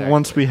feel like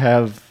once exactly. we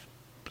have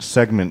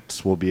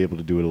segments, we'll be able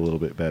to do it a little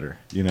bit better.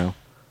 You know?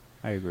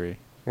 I agree.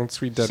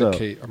 Once we So-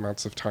 dedicate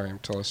amounts of time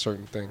to a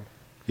certain thing.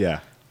 Yeah.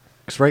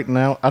 Because right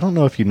now, I don't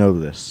know if you know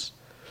this,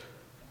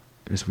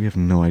 because we have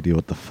no idea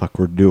what the fuck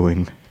we're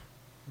doing.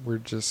 We're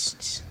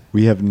just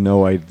We have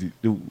no idea.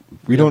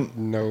 We don't. have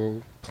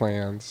no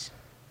plans.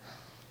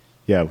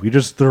 Yeah, we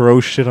just throw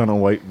shit on a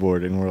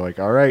whiteboard and we're like,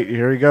 all right,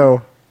 here we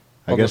go.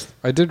 I Although, guess.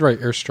 I did write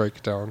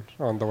airstrike down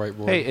on the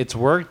whiteboard. Hey, it's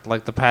worked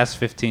like the past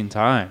 15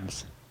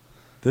 times.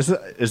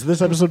 Is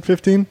this episode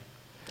 15?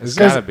 It's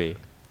Guys- gotta be.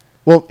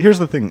 Well, here's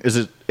the thing: is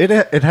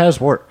it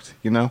has worked?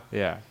 You know,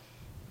 Yeah.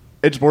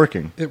 it's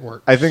working. It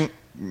works. I think,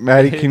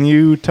 Maddie, can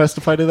you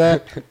testify to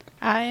that?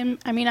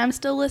 I'm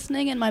still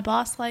listening, and my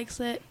boss likes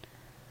it.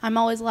 I'm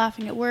always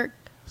laughing at work,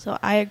 so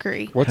I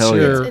agree. What's Hell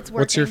yeah. your It's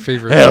What's your working.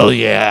 favorite? Hell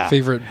yeah.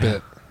 Favorite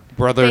bit.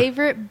 Brother.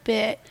 Favorite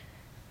bit,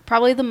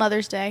 probably the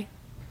Mother's Day,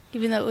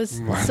 even though it was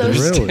so.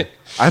 Mother's Really?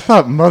 I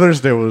thought Mother's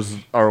Day was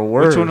our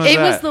worst. one was It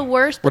was that? the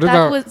worst, What but that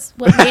about- was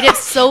what made it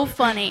so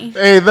funny.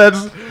 Hey, that's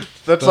our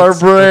That's our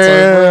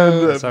brand.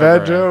 brand. That's our Bad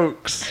brand.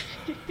 jokes.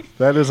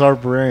 That is our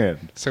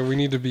brand. So we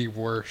need to be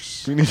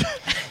worse. We need.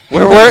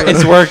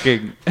 It's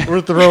working.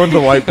 We're throwing the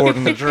whiteboard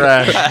in the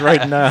trash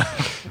right now.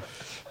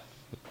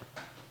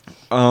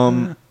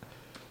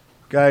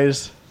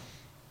 Guys.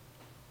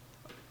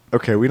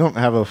 Okay, we don't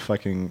have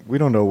we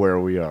don't know where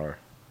we are.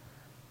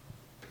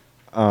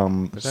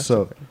 that's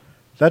So okay.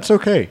 that's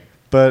okay.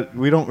 But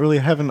we don't really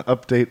have an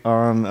update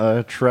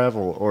on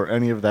travel or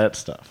any of that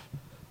stuff.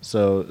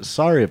 So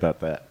sorry about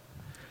that.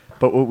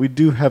 But what we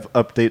do have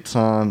updates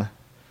on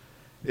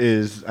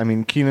is,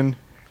 Keenan,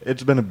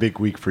 it's been a big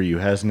week for you,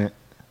 hasn't it?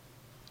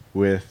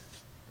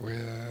 With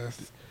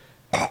With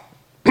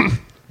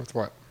with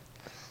what?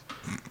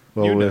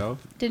 Well, you with know.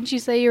 Didn't you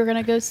say you were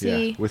gonna go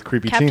see with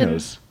Creepy Captain-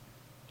 Chinos.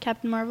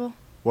 Captain Marvel?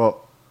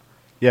 Well,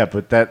 yeah,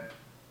 but that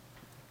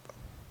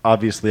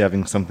obviously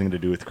having something to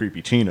do with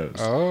Creepy Chinos.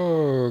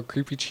 Oh,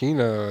 Creepy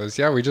Chinos.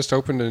 Yeah, we just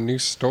opened a new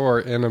store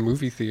and a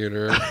movie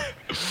theater.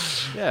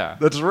 Yeah.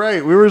 That's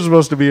right. We were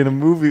supposed to be in a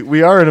movie.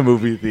 We are in a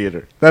movie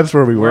theater. That's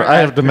where we were. We're I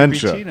at have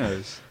dementia. Creepy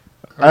Chinos.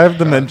 I have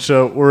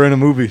dementia. We're in a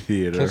movie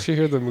theater. Can't you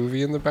hear the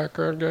movie in the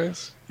background,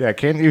 guys? Yeah,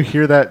 can't you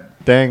hear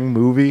that dang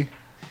movie?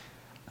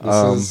 This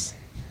Um, is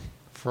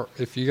for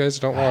if you guys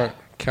don't want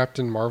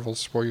Captain Marvel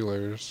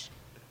spoilers.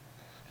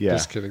 Yeah.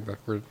 Just kidding.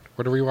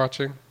 What are we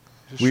watching?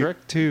 We- Shrek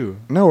 2.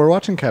 No, we're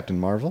watching Captain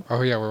Marvel.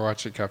 Oh yeah, we're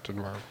watching Captain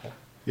Marvel.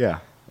 Yeah.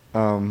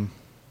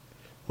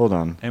 Hold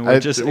on. And we're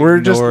just we're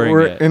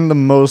ignoring it. in the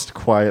most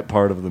quiet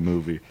part of the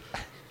movie.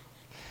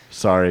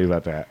 Sorry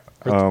about that.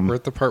 We're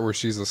at the part where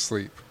she's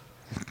asleep.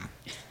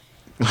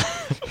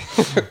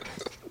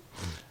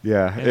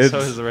 Yeah, And it's so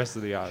is the rest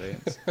of the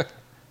audience.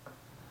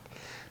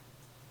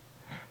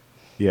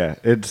 yeah,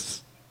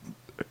 it's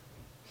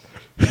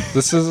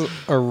This is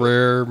a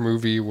rare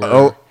movie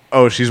where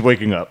oh, she's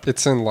waking up.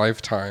 it's in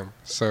Lifetime.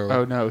 So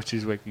Oh no,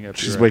 she's waking up.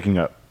 She's You're right. waking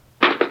up.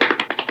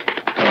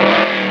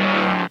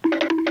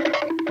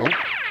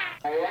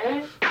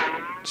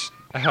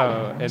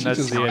 Oh, and She that's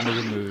just the end of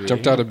the movie.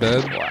 jumped out of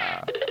bed.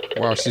 Wow.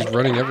 Wow, she's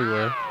running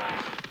everywhere.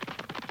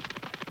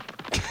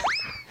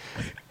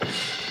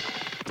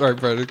 All right,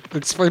 Brad,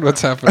 explain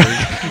what's happening.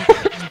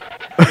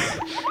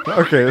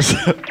 Okay,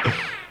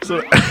 so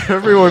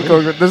everyone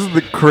go. This is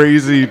the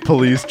crazy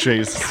police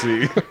chase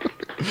scene.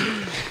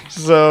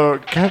 So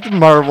Captain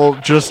Marvel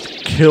just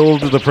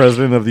killed the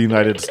president of the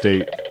United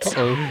States,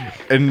 Oh,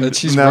 and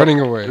she's now running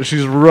away.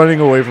 She's running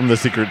away from the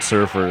Secret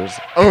Surfers.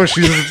 Oh,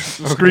 she's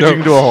screeching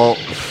no. to a halt.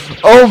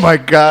 Oh my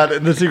God!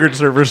 And the Secret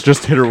Surfers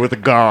just hit her with a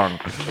gong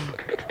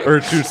or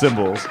two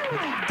cymbals.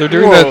 they're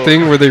doing Whoa. that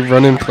thing where they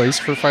run in place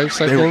for 5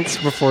 seconds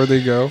before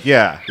they go.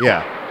 Yeah,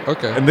 yeah.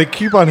 Okay. And they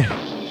keep on.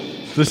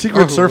 The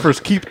Secret Oh.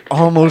 Surfers keep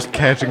almost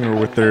catching her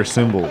with their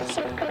cymbals.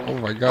 Oh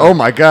my god. Oh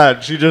my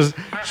God! She just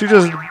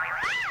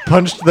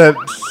punched that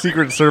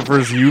Secret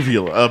Surfer's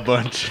uvula a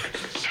bunch,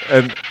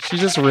 and She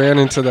just ran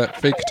into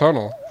that fake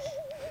tunnel.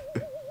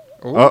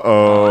 Oh,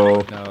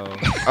 oh, No.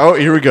 oh,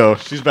 here we go.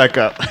 She's back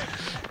up.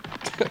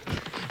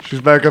 She's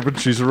back up and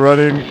she's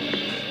running.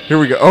 Here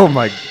we go. Oh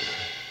my!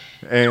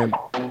 And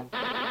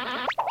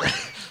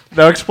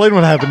now explain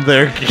what happened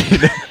there.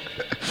 Keith.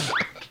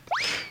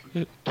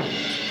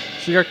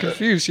 she got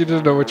confused. She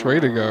didn't know which way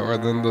to go,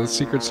 and then the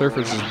Secret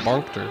Surfers just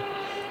bonked her.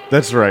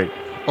 That's right.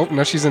 Oh,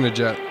 now she's in a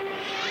jet.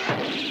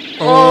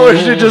 Oh,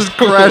 she just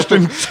crashed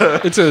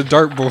into. It's a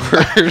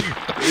dartboard.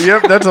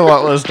 Yep, that's a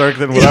lot less dark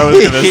than what I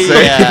was gonna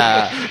say.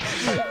 Yeah.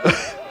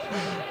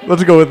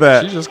 Let's go with She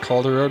that. just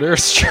called her own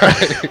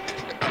airstrike.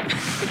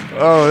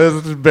 Oh,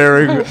 this is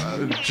bearing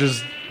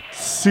just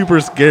super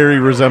scary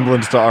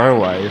resemblance to our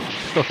life.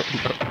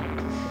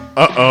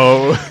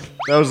 Uh-oh.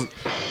 That was...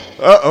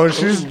 Uh-oh,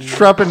 she's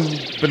dropping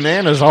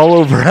bananas all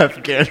over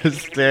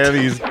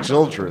Afghanistan's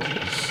children.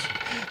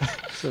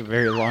 It's a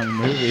very long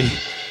movie.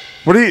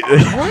 What do you...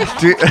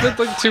 do you- It's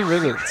been like 2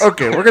 minutes.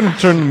 okay, we're going to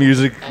turn the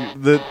music,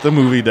 the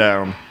movie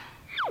down.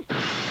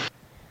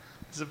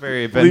 It's a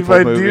very eventful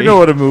Levi, movie. do you know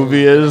what a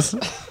movie is?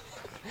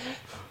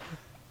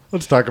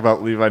 Let's talk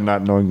about Levi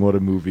not knowing what a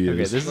movie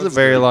Okay, is. this is a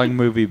very long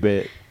movie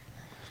bit.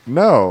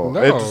 No,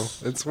 No,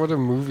 it's what a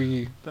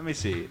movie. Let me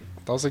see.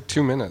 That was like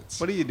 2 minutes.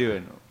 What are you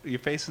doing? You're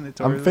facing it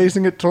towards I'm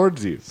facing it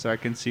towards you. so I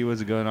can see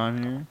what's going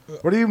on here.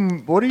 What are you...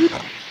 Why'd you-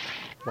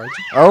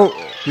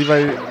 Oh,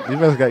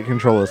 Levi's got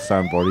control of the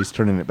soundboard. He's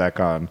turning it back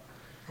on.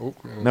 Oh,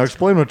 Now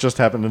explain what just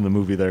happened in the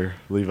movie there,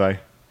 Levi.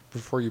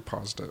 before you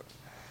paused it.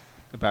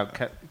 About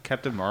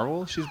Captain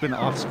Marvel? She's been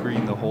off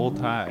screen the whole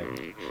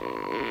time.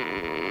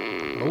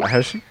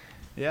 Has she?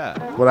 Yeah.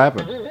 What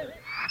happened?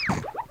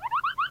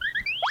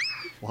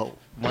 Well,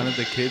 one of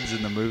the kids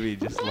in the movie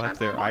just left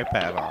their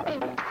iPad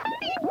on.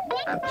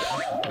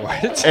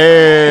 What?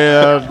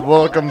 And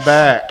welcome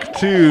back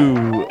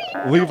to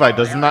Levi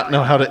Does Not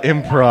Know How to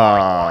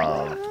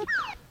Improv.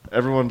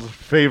 Everyone's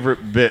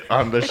favorite bit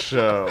on the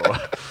show.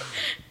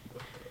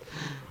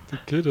 The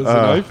kid has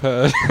an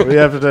iPad. We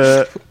have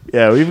to,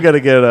 yeah, we've got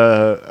to get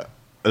a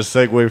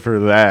segue for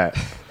that.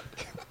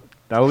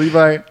 Now,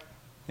 Levi,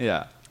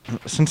 Yeah.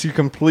 since you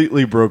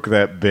completely broke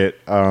that bit,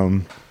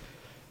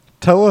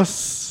 tell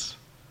us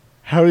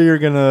how you're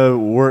going to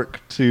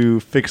work to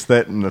fix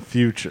that in the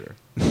future.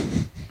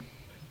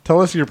 Tell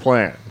us your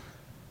plan.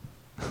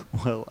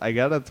 Well, I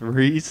got a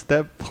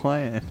 3-step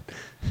plan.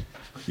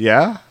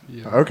 Yeah?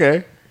 Yeah.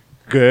 Okay.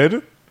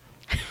 Good.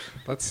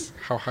 That's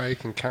how high I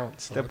can count.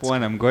 So Step that's-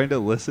 1, I'm going to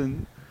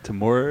listen to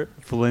more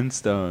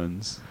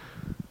Flintstones.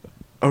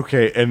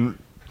 Okay, and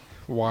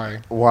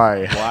Why?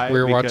 why? Why?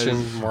 We're Because-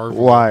 watching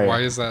Marvel. Why? Why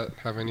does that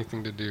have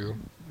anything to do?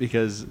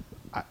 Because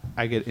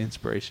I get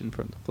inspiration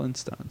from the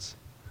Flintstones.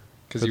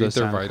 Because For you eat those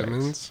their sound effects.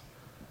 vitamins.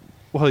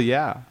 Well,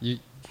 yeah. You're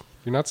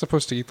not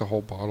supposed to eat the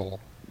whole bottle.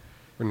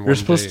 In You're one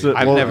supposed day. to-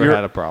 I've Well, never you're-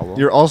 had a problem.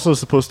 You're also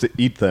supposed to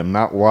eat them,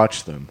 not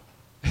watch them.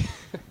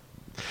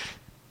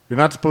 You're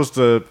not supposed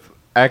to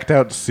act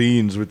out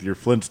scenes with your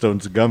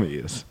Flintstones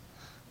gummies.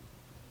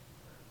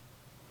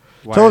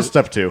 Why Tell us is-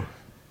 step 2.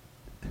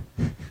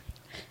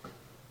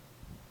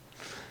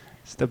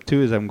 Step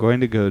 2 is I'm going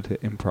to go to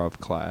improv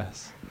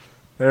class.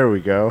 There we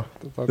go.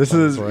 That This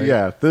sounds is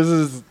right. this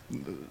is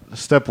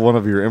step 1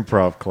 of your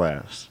improv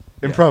class.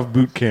 Yeah. Improv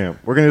boot camp.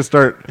 We're gonna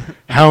start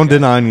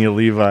hounding on you,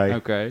 Levi.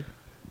 Okay.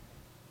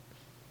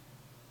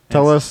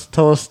 Tell us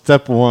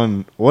step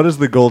 1. What is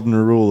the golden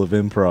rule of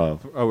improv?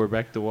 Oh, we're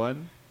back to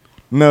 1?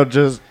 No,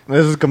 just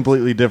this is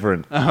completely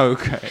different. Oh,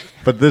 okay.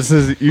 But this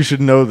is you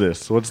should know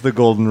this. What's the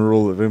golden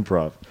rule of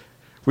improv?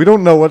 We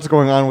don't know what's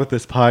going on with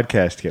this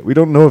podcast yet. We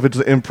don't know if it's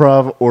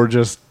improv or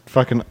just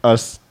fucking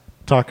us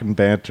talking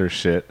banter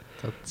shit.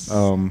 That's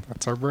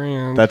That's our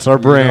brand. that's our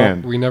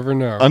brand. We never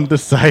know.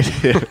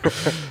 Undecided.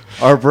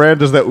 Our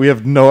brand is that we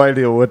have no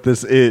idea what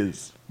this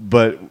is,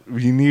 but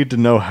we need to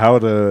know how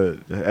to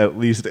at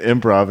least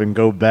improv and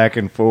go back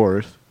and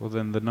forth. Well,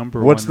 then the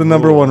number What's the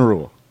number one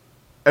rule?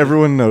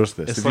 Everyone knows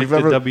this. It's If like you've the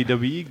ever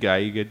WWE guy.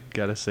 You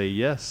gotta say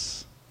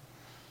yes,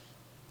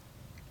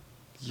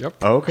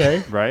 Yep.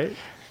 okay, right?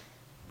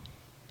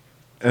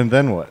 and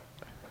then what?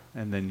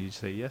 And then you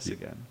say yes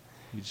again.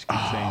 You just keep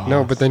saying No,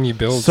 yes. but then you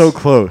build. So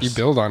close. You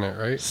build on it,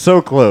 right?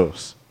 So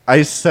close.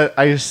 I said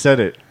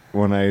it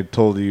when I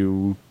told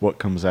you what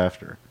comes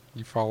after.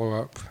 You follow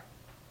up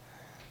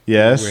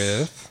Yes.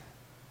 with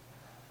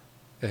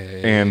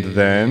a. And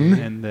then?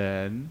 And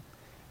then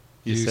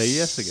you say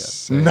yes again.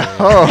 say-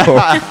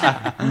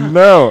 No.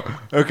 No.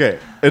 Okay.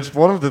 It's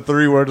one of the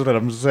 3 words that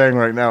I'm saying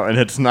right now, and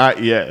it's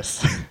not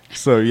yes.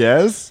 So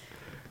yes,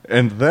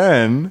 and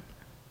then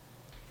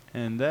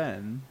And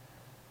then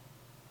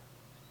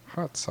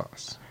Hot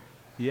sauce.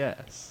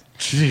 yes.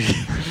 gee.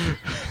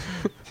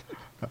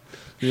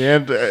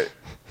 And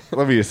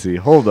let me see.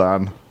 Hold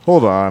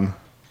on.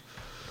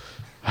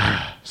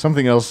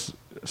 Something else.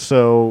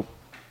 So,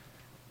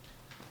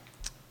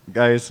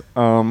 guys,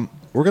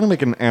 we're gonna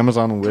make an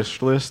Amazon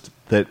wish list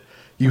that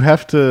you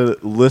have to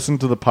listen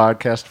to the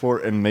podcast for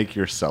and make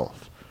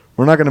yourself.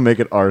 We're not gonna make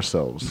it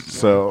ourselves.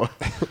 So,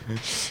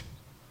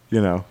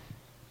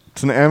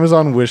 it's an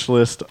Amazon wish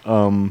list.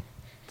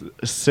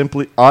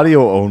 Simply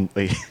audio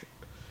only.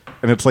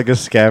 And it's like a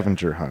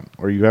scavenger hunt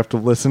where you have to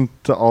listen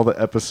to all the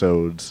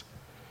episodes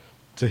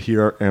to hear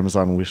our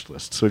Amazon wish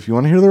list. So if you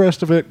want to hear the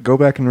rest of it, go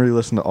back and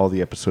re-listen to all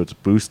the episodes.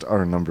 Boost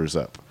our numbers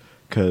up.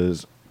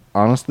 Because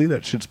honestly,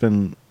 that shit's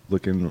been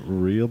looking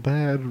real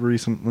bad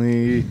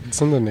recently.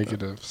 It's in the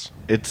negatives.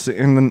 It's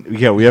in the...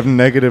 Yeah, we have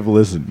negative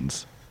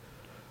listens.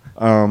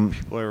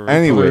 People are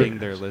Anyway. recording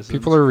their listens.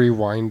 People are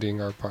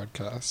rewinding our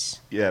podcasts.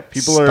 Yeah,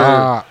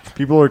 Stop.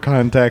 people are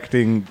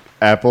contacting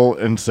Apple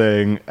and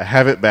saying,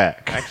 have it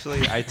back.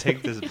 Actually, I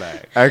take this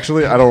back.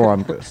 Actually, I don't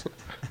want this.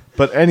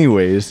 But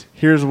anyways,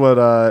 here's what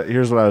I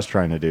was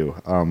trying to do.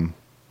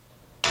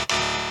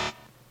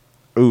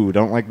 Ooh,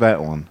 don't like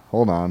that one.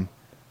 Hold on.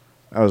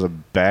 That was a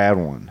bad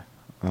one.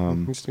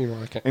 Used to be more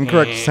like an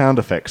Incorrect sound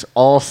effects.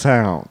 All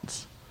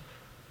sounds.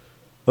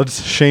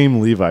 Let's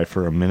shame Levi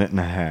for a minute and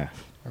a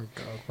half. Oh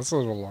god, that's a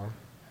little long.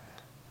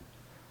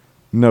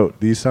 Note,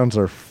 these sounds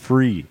are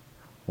free.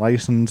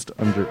 Licensed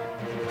under...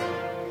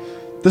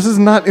 This is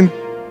not in...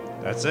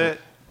 That's it.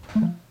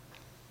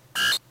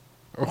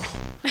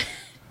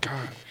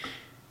 God.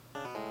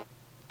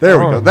 There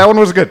we Oh. go. That one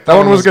was good. That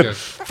one was good.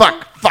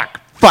 Fuck.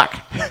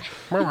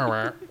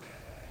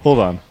 Hold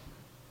on.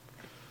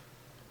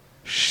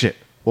 Shit.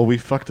 Well, we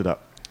fucked it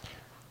up.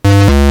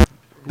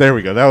 There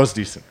we go. That was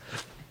decent.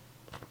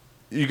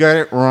 You got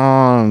it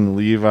wrong,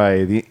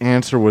 Levi. The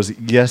answer was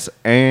yes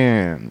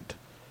and.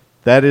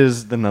 That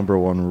is the number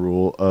one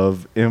rule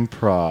of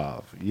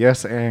improv.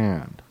 Yes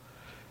and.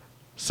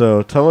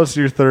 So tell us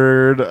your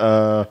third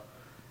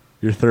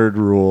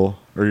rule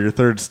or your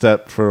third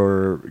step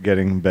for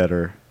getting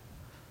better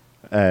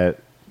at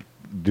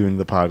doing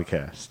the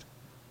podcast.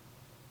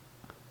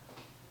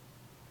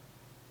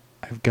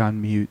 I've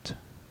gone mute.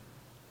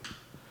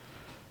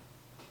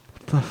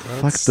 What the fuck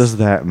That's- does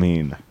that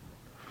mean?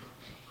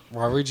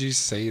 Why would you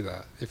say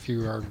that if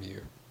you are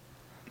mute?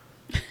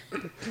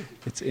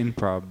 It's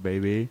improv,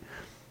 baby.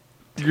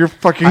 You're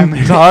fucking I'm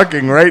an-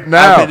 talking right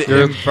now. I'm an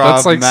improv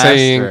That's like master.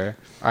 saying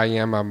I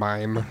am a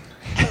mime.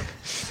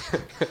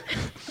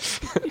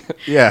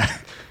 Yeah.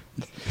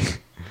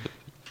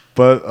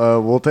 But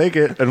we'll take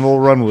it and we'll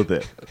run with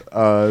it.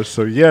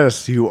 So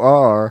yes, you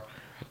are,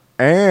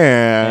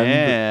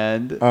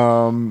 and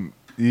And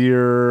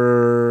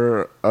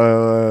you're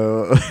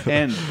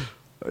and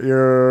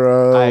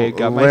you're I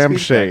got my speech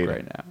lampshade. back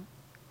right now.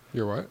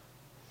 You're what?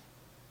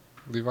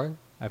 Levi?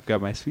 I've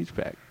got my speech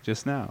back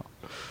just now.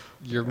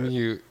 You're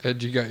mute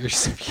and you got your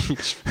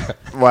speech back.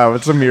 Wow,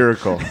 it's a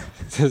miracle.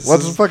 This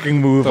Let's is fucking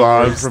move the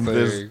on worst from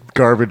this thing.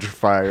 garbage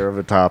fire of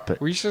a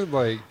topic. We should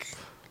like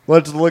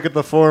Let's look at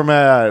the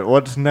format.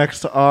 What's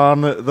next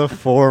on the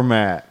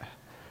format?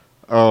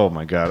 Oh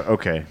my god.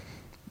 Okay.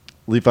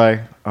 Levi,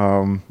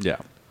 Yeah.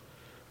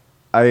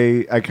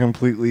 I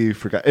completely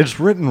forgot. It's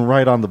written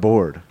right on the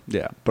board.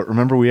 Yeah. But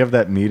remember we have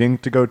that meeting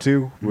to go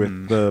to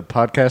with the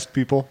podcast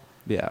people?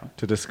 Yeah.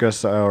 to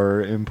discuss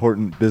our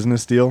important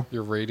business deal.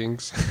 Your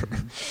ratings.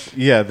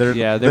 Yeah,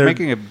 They're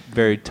making a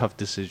very tough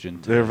decision.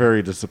 They're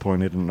very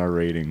disappointed in our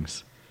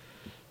ratings.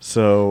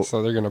 So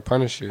So they're gonna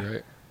punish you,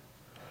 right?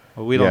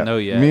 Well, we don't know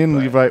yet. Me and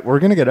but- Levi, we're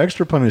gonna get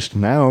extra punished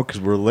now because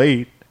we're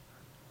late.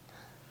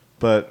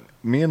 But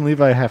me and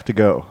Levi have to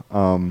go.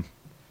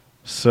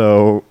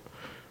 So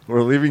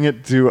we're leaving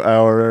it to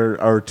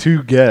our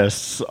two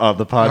guests on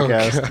the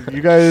podcast.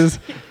 You guys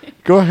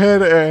go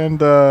ahead and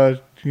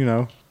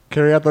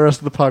carry out the rest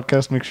of the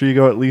podcast. Make sure you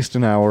go at least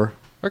an hour.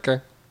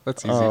 Okay,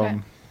 that's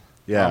easy.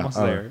 Yeah, Almost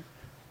there.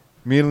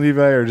 me and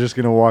Levi are just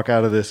gonna walk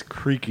out of this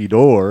creaky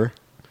door.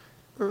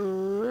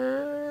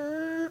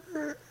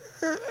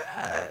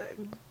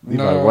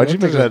 Levi, No, why'd you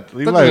make that? That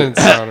didn't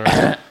sound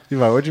right.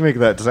 Levi, why'd you make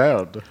that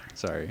sound?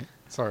 Sorry.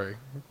 Sorry.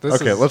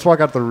 Okay, let's walk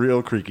out the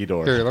real creaky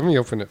door. Here, let me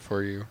open it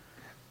for you.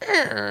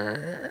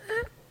 There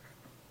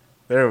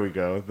we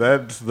go.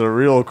 That's the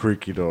real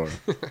creaky door.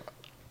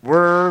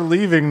 We're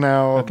leaving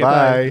now. Okay,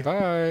 bye.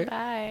 Bye.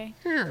 Bye.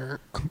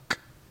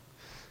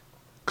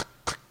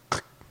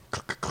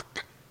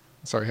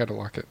 Sorry, I had to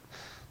lock it.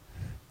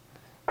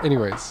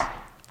 Anyways.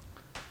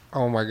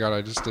 Oh my god,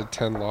 I just did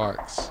 10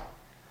 locks.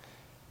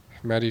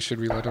 Maddie, should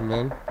we let him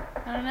in?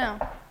 I don't know.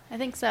 I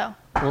think so.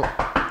 Well,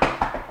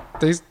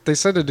 they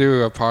said to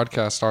do a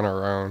podcast on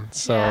our own,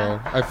 so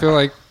Yeah. I feel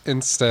like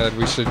instead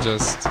we should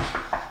just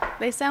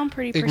They sound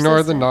pretty ignore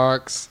the persistent.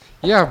 knocks.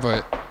 Yeah,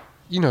 but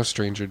you know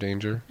stranger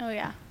danger. Oh,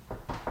 yeah.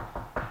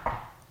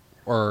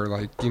 Or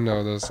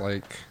those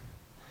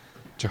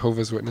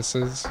Jehovah's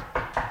Witnesses.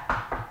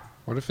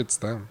 What if it's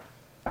them?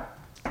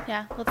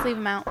 Yeah, let's leave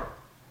them out.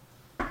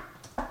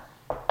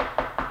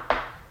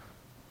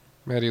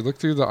 Maddie, look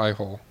through the eye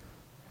hole.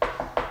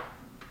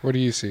 What do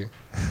you see?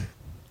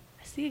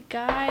 I see a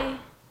guy. I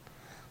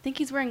think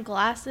he's wearing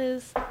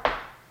glasses.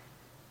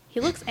 He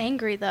looks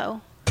angry,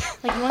 though.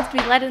 Like he wants to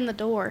be let in the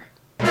door.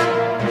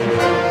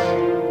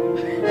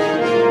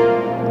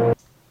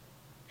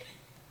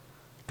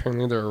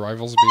 Apparently their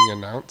arrival's being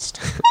announced.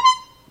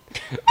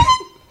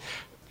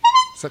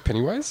 Is that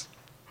Pennywise?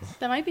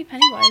 That might be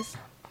Pennywise.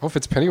 Oh, if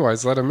it's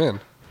Pennywise, let him in.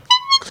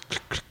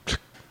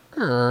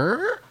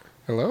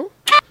 Hello?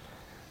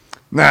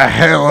 Now,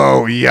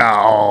 hello,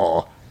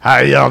 y'all. How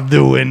y'all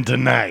doing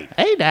tonight?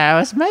 Hey, now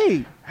it's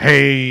me.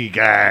 Hey,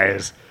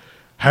 guys.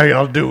 How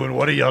y'all doing?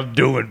 What are y'all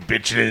doing,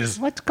 bitches?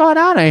 What's going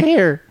on in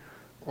here?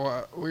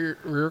 Well, we're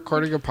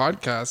recording a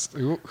podcast.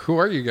 Who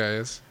are you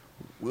guys?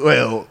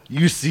 Well,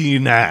 you see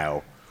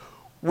now,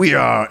 we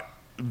are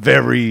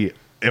very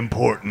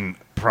important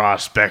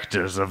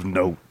prospectors of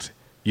note.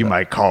 You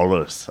might call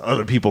us.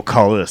 Other people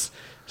call us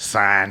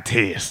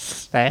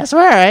scientists. That's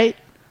right.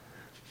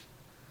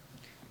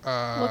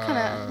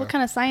 What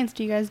kind of science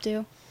do you guys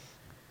do?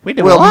 We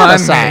do a lot of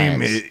science.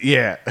 name is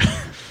yeah.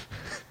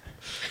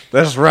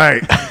 That's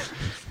right.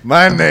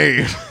 My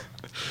name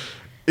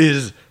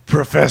is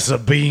Professor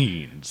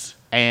Beans.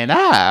 And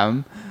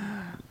I'm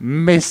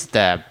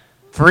Mr.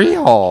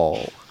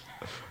 Freehole.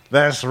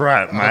 That's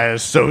right. My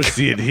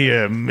associate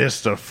here,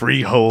 Mr.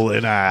 Freehole,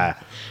 and I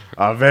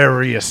are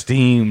very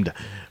esteemed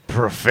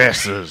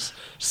professors,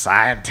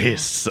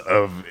 scientists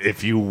of,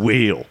 if you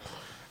will.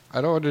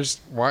 I don't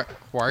understand. Why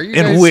are you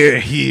And guys... we're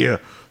here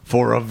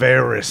for a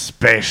very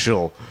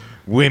special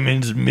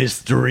Women's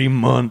Mystery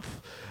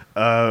Month.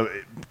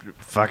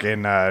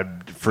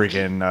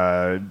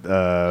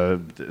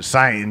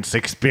 Science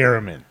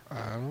experiment.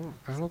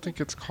 I don't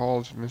think it's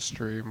called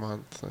Mystery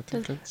Month. I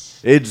think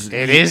it's... It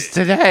is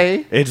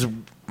today. It's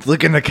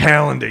look in the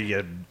calendar,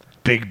 you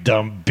big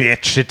dumb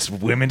bitch. It's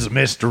Women's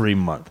Mystery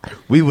Month.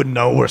 We would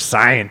know we're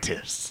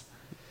scientists.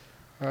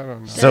 I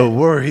don't know. So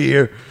we're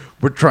here.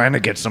 We're trying to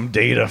get some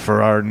data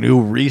for our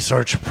new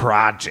research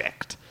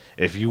project.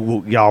 If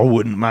y'all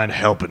wouldn't mind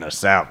helping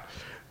us out.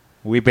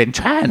 We've been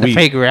trying to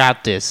figure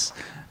out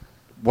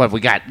what we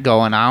got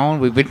going on.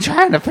 We've been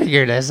trying to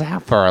figure this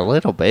out for a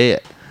little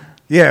bit.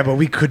 Yeah, but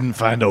we couldn't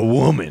find a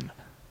woman.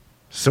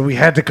 So we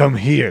had to come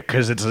here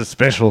because it's a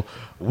special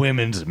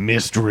Women's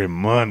Mystery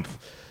Month.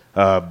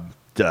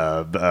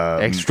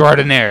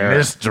 Extraordinary.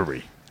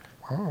 Mystery.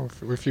 Oh,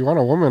 if you want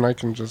a woman, I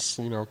can just,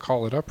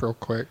 call it up real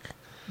quick.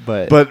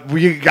 But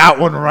we got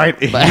one right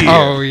here.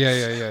 Oh,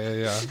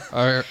 yeah.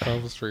 I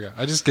almost forgot.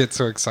 I just get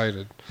so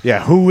excited.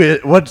 Yeah,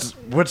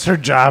 what's her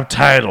job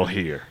title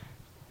here?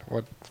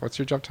 What's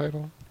your job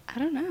title? I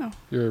don't know.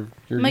 You're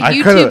I'm a I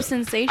YouTube coulda-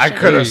 sensation. I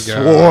could have There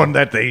you go. sworn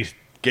that they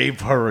gave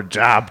her a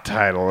job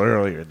title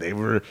earlier. They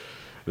were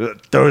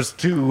those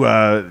two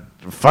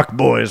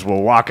fuckboys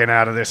were walking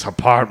out of this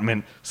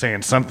apartment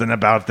saying something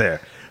about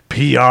their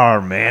PR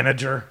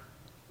manager.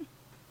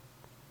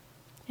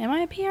 Am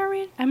I a PR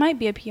man? I might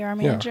be a PR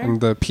manager. Yeah, and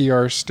the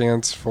PR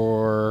stands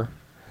for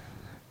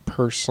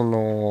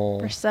personal...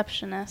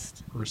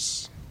 Receptionist.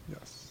 Yes.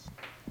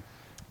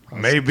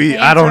 Maybe To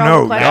I don't answer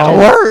all know. the Y'all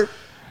questions.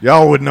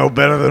 y'all would know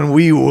better than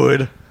we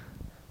would.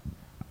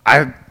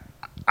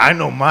 I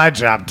know my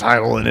job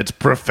title and it's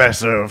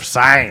Professor of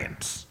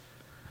Science.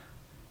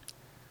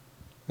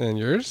 And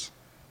yours?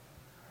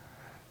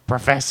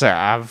 Professor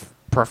of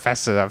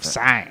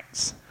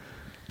Science.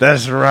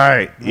 That's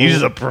right.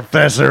 He's a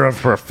professor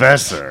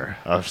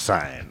of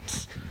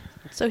science.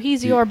 So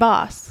he's your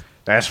boss.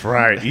 That's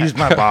right. He's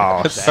my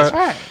boss. That's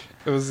right.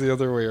 It was the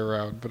other way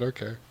around, but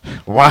okay.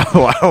 Why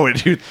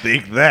would you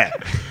think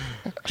that?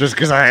 Just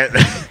because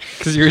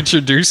Because you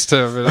introduced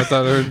him, and I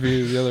thought it would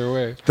be the other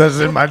way. that's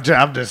in my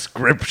job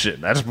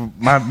description. That's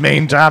my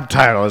main job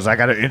title is I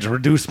got to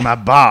introduce my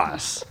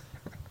boss.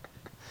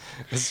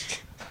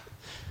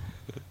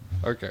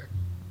 Okay.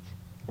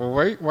 Well,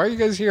 why are you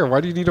guys here?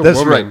 Why do you need a That's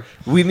woman?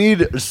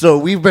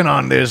 right. We've been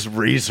on this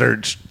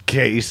research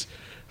case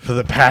for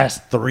the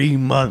past 3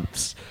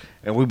 months,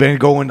 and we've been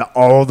going to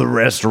all the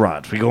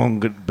restaurants. Been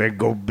going to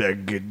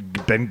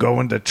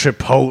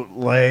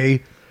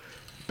Chipotle,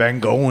 been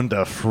going to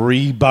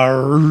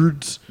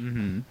Freebirds.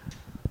 Mm-hmm.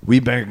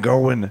 We've been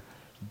going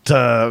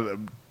to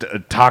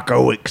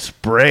Taco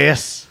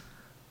Express.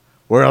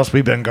 Where else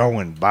we been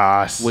going,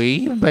 boss?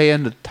 We've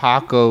been to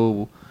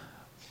Taco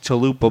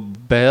Chalupa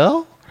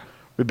Bell.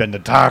 We've been to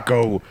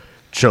Taco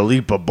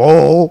Chalupa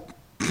Bowl.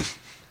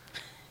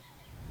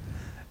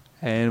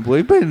 And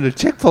we've been to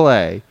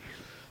Chick-fil-A.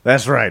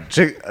 That's right.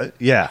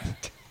 Yeah.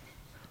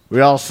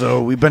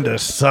 We've been to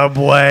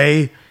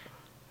Subway.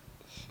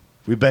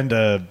 We've been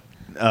to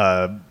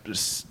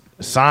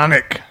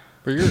Sonic.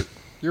 But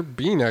you're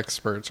bean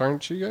experts,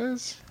 aren't you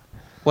guys?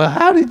 Well,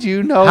 how did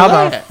you know How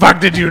that? the fuck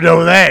did you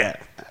know that?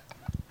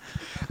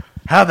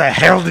 How the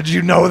hell did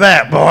you know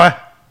that, boy?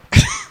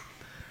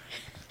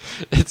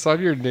 It's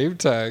on your name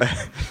tag.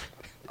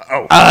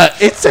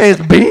 It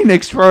says bean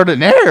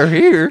extraordinaire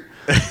here.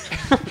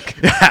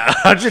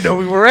 How'd you know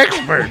we were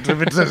experts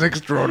if it says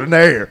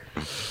extraordinaire?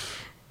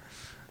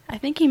 I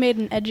think he made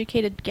an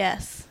educated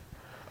guess.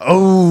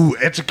 Oh,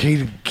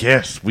 educated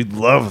guess. We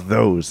love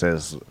those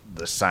as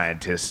the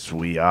scientists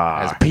we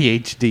are. As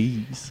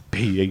PhDs.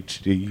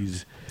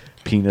 PhDs.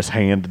 Penis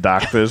hand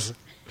doctors.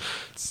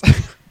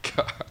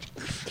 God.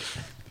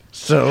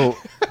 So,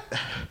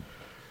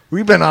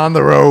 we've been on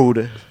the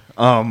road.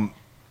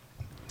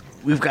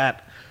 We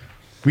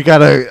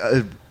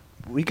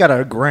got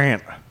a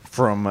grant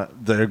from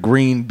the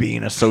Green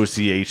Bean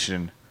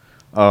Association.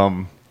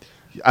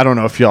 I don't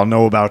know if y'all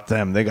know about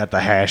them. They got the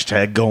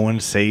hashtag going.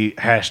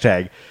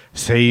 Hashtag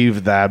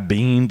save the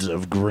beans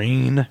of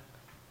green.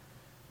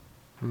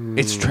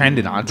 It's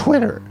trending on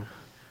Twitter.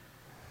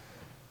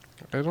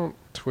 I don't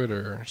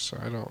Twitter, so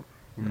I don't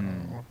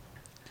know.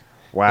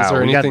 Wow. Is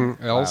there we got- anything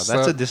Wow, else?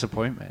 that's a that,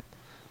 disappointment.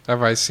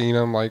 have I seen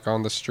them like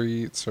on the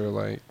streets or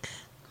like?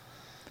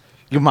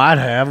 You might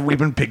have. We've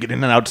been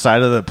picketing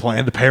outside of the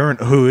Planned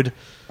Parenthood.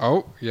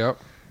 Oh, yep.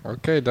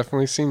 Okay,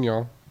 definitely seen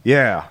y'all.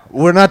 Yeah,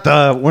 we're not the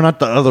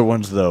other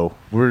ones though.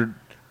 You're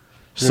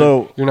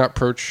not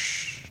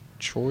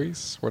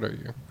pro-choice. What are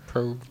you?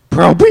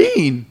 Pro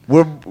bean.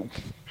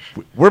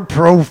 we're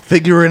pro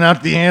figuring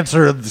out the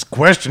answer of this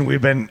question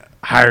we've been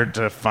hired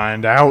to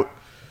find out.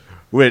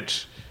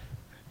 Which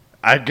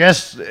I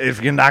guess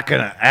if you're not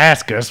gonna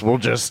ask us, we'll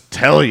just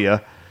tell you.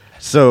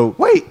 So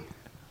Wait,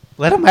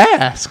 let him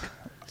ask.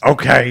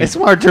 okay, It's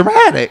more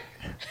dramatic.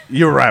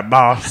 you're right,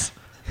 boss.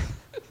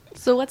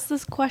 So what's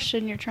this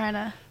question you're trying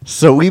to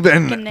So we've get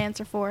been an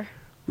answer for?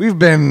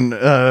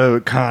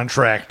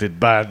 contracted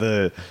by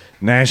the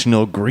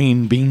National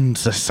Green Bean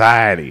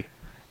Society,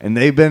 and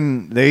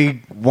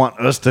they want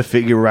us to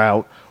figure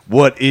out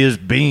what is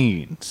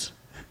beans.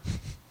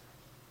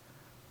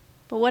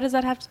 But what does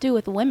that have to do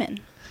with women?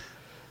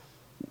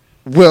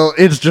 Well,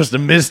 it's just a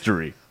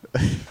mystery.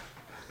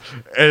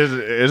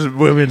 It's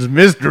Women's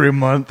Mystery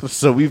Month,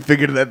 so we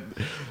figured that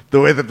the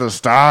way that the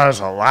stars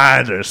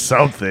aligned or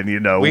something, We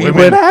women,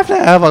 would have to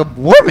have a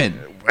woman.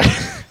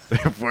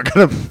 if we're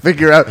gonna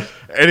figure out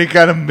any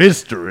kind of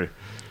mystery,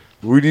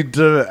 we need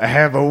to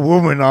have a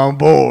woman on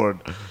board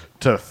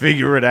to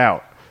figure it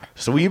out.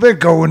 So we've been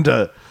going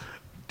to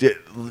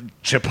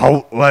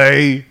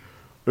Chipotle,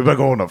 we've been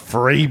going to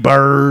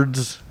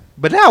Freebirds.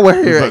 But now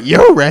we're here at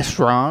your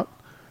restaurant.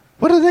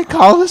 What do they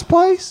call this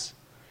place?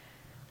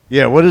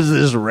 Yeah, what is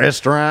this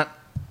restaurant?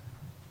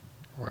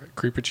 What?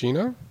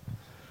 Creepuccino?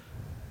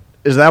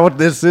 Is that what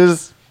this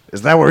is?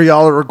 Is that where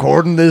y'all are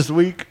recording this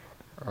week?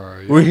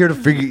 Yeah. We're here to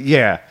figure.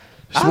 Yeah,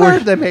 I So we're-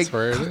 heard they make That's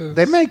where it is.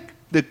 they make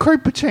the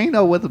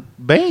crepeccino with a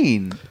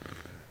bean.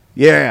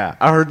 Yeah,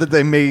 I heard that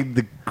they made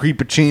the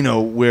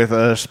crepeccino with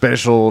a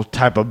special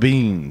type of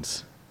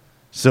beans.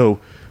 So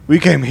we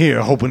came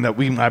here hoping that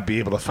we might be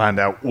able to find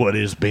out what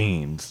is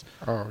beans.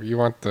 Oh, you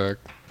want the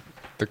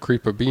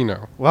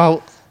creepabino?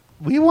 Well,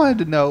 we wanted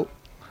to know,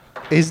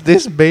 is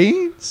this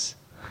beans?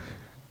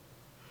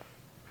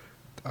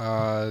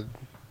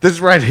 This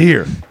right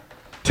here.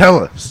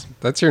 Tell us.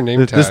 That's your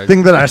name tag. This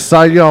thing that I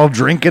saw y'all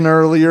drinking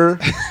earlier,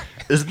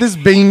 is this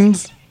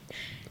beans?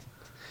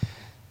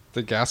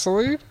 The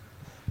gasoline?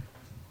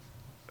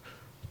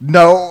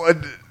 No,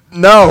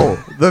 no.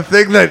 The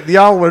thing that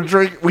y'all were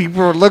drinking, we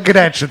were looking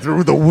at you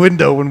through the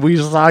window and we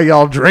saw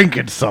y'all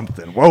drinking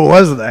something. What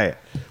was that?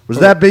 Was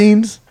that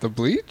beans? The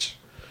bleach?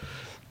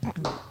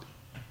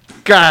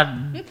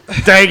 God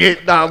dang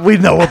it. Nah, we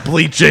know what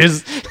bleach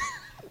is.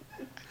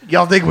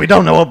 Y'all think we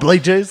don't know what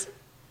bleach is?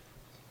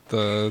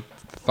 The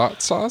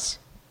Thought sauce?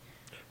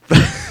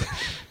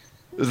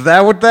 Is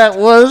that what that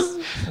was?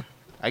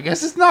 I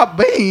guess it's not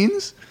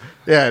beans.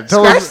 Yeah,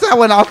 tell Scratch us. that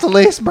one off the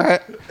list,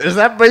 but Is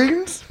that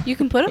beans? You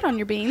can put it on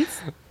your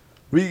beans.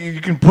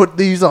 You can put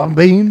these on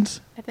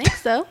beans? I think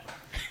so.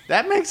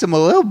 that makes them a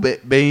little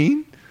bit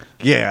bean.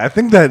 Yeah, I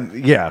think that.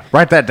 Yeah,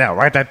 write that down.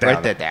 Write that down.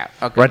 Write that down.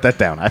 Okay. Write that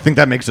down. I think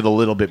that makes it a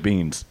little bit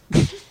beans.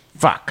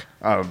 Fuck.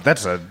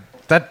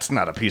 That's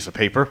not a piece of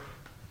paper.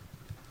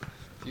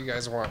 If you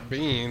guys want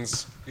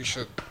beans, you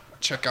should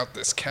check out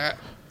this cat.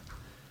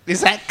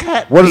 Is that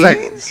cat What is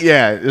beans? that?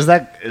 Yeah,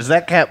 is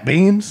that cat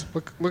beans?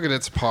 Look at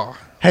its paw.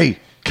 Hey,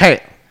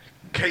 cat.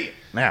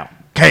 Now,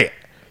 cat.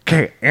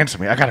 Answer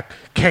me. I got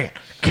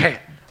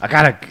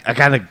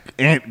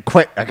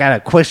a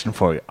question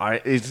for you. All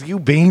right, is you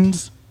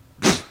beans?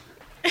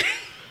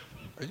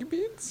 Are you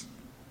beans?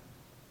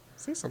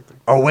 Say something.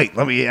 Oh wait,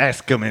 let me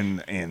ask him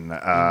in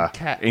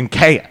cat. in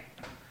cat.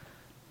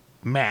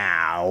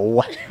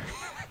 Meow.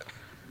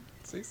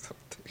 Say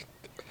something.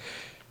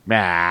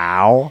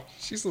 Meow.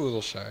 She's a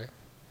little shy.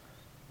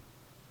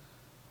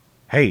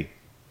 Hey.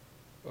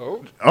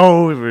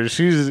 Oh,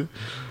 She's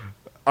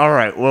all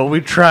right. Well,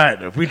 we tried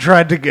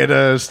to get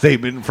a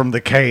statement from the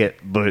cat,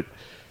 but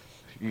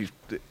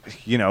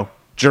you know,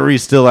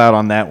 jury's still out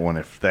on that one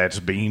if that's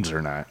beans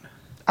or not.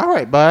 All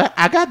right, but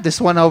I got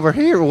this one over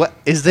here. What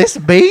is this?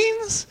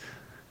 Beans?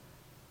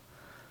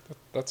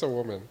 that's a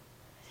woman.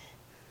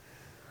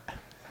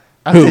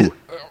 Who?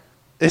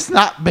 It's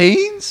not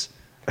beans.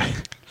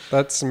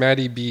 That's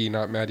Maddie B,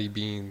 not Maddie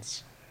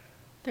Beans.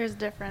 There's a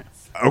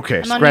difference.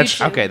 Okay, I'm on scratch.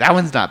 YouTube. Okay, that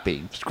one's not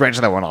beans. Scratch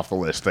that one off the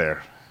list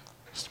there.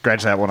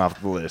 Scratch that one off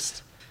the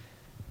list.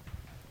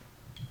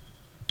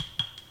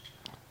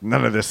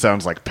 None of this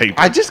sounds like paper.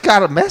 I just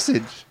got a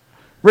message.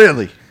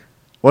 Really?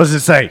 What does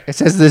it say? It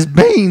says there's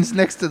beans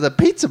next to the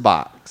pizza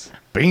box.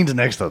 Beans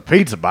next to the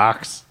pizza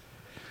box.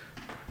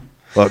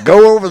 Well,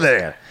 go over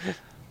there,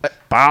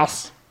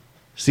 boss.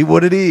 See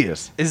what it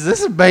is. Is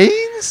this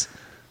beans?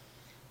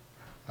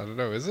 I don't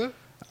know, is it?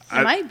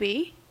 It might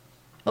be.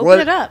 What- Open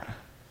it up.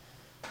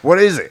 What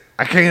is it?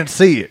 I can't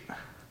see it.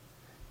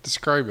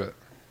 Describe it.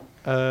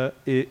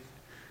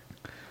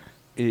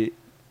 It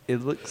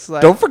looks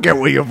like. Don't forget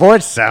what your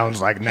voice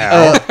sounds like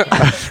now.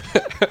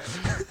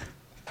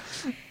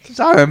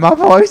 Sorry, my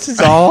voice is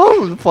all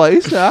over the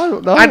place. I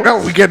don't know. I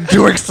know we get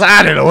too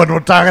excited when we're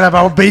talking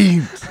about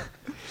beans.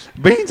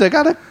 Beans. I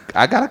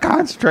gotta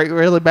concentrate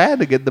really bad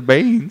to get the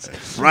beans.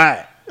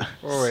 Right.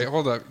 Oh, wait,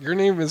 hold up. Your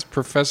name is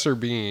Professor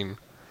Bean,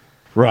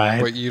 Right.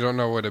 but you don't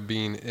know what a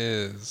bean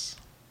is.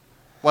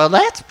 Well,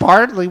 that's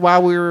partly why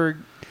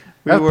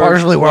That's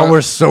partially why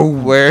we're so.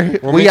 where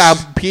What we makes-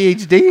 got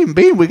PhD in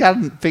bean. We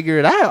gotta figure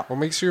it out. What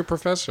makes you a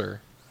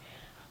professor?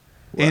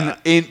 In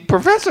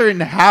professor, in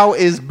how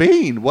is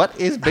bean? What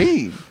is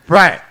bean?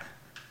 Right.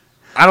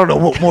 I don't know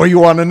what more you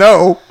want to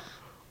know.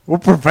 We're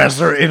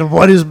professor in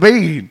what is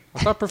bean.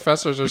 I thought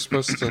professors are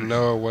supposed to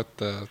know what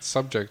the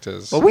subject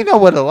is. Well, we know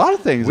what a lot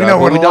of things We are, know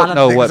but what we a lot don't of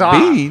know things what are.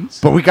 beans.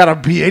 But we got a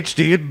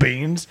PhD in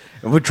beans,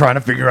 and we're trying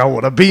to figure out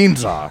what a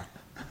beans are.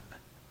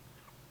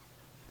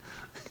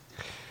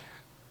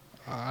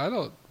 I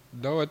don't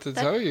know what to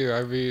tell you.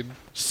 I mean,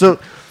 So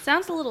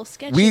Sounds a little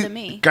sketchy we to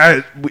me.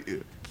 guys,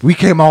 we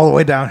came all the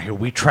way down here.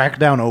 We tracked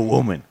down a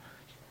woman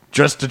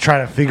just to try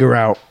to figure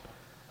out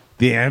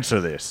the answer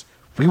to this.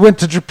 We went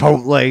to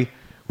Chipotle.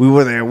 We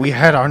were there. We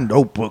had our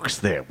notebooks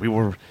there. We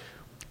were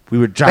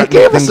They jotting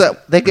gave things-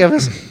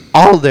 us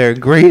all their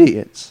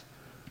ingredients.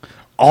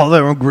 all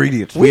their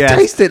ingredients. We asked-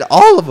 tasted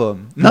all of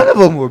them. None of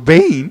them were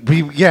bean.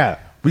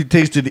 We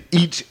tasted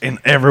each and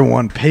every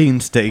one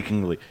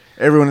painstakingly.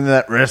 Everyone in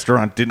that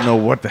restaurant didn't know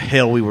what the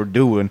hell we were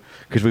doing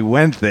because we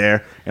went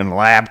there in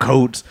lab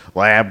coats,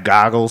 lab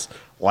goggles,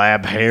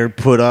 lab hair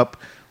put up,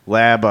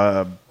 lab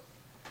lab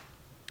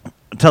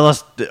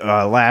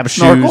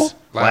Snorkel? shoes,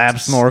 lab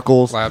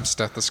snorkels, lab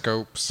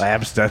stethoscopes.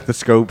 lab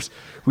stethoscopes.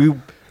 We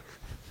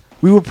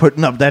were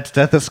putting up that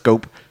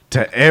stethoscope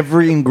to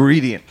every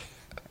ingredient,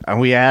 and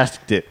we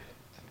asked it,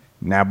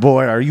 "Now,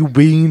 boy, are you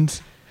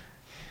beans?"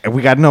 And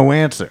we got no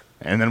answer.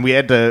 And then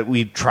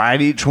we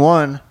tried each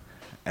one,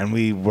 and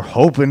we were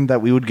hoping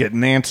that we would get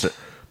an answer.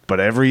 But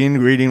every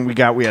ingredient we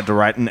got, we had to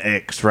write an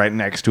X right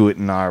next to it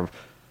in our.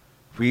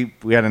 We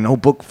had a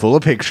notebook full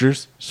of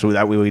pictures, so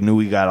that way we knew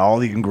we got all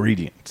the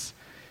ingredients.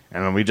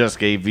 And then we just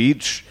gave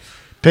each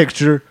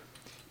picture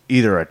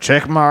either a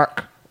check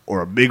mark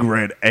or a big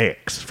red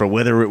X for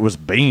whether it was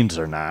beans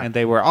or not. And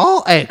they were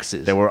all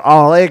X's. They were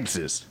all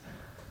X's.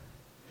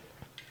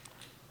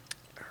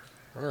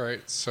 All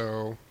right,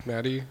 so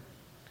Maddie,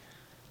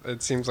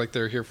 it seems like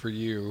they're here for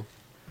you.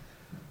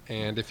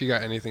 And if you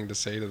got anything to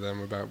say to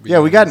them about beans, Yeah,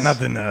 we got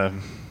nothing.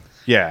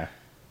 Yeah.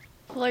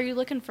 Well, are you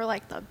looking for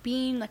like the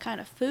bean, the kind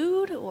of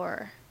food,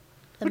 or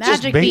the Which is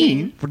magic bean.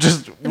 bean? We're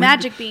just The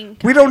magic bean.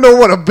 We don't know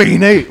what a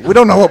bean is. We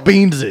don't know what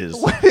beans is.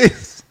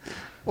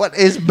 What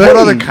is bean? What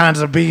other kinds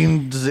of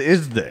beans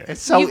is there?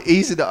 It's so You-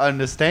 easy to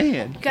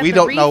understand. You got We the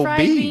don't know refried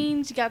bean.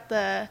 beans. You got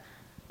the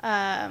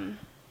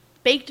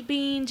baked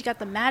beans. You got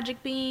the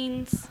magic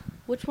beans.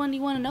 Which one do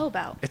you want to know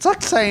about? It's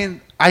like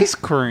saying ice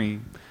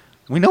cream.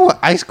 We know what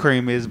ice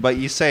cream is, but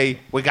you say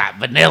we got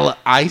vanilla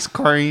ice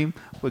cream,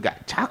 we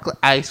got chocolate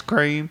ice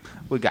cream,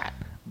 we got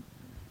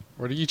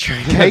What are you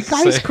trying to cake say?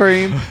 ice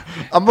cream.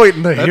 I'm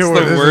waiting to That's hear the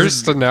what this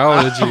worst is.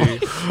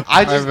 analogy.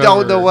 I just I've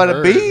don't know ever what a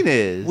heard. bean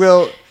is.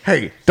 Well,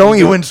 hey, don't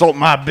you insult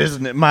my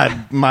business,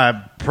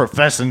 my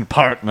professing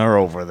partner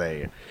over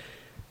there.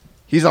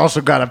 He's also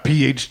got a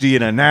PhD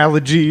in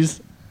analogies,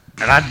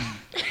 and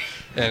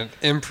And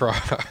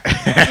improv.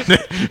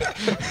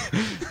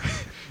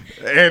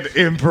 and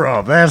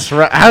improv. That's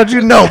right. How'd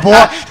you know,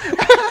 boy?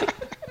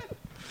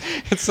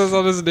 It says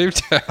on his name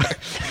tag.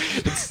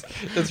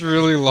 It's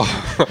really long.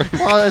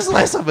 well, it's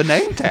less of a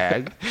name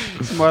tag.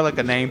 It's more like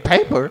a name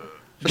paper.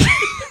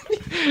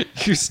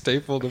 You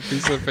stapled a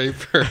piece of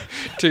paper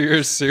to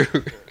your suit.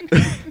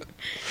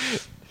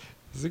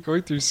 Is it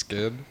going through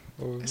skin?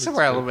 Oh, It's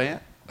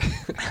irrelevant.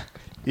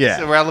 Yeah,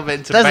 It's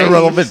irrelevant to that's beans.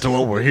 irrelevant to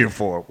what we're here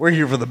for. We're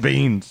here for the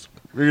beans.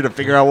 We're here to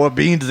figure out what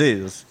beans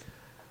is.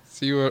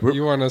 So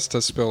you want us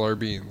to spill our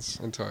beans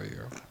and tell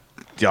you?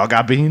 Y'all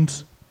got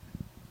beans?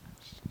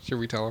 Should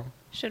we tell them?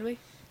 Should we?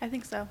 I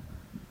think so.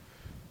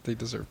 They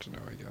deserve to know,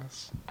 I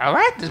guess. All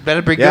right, this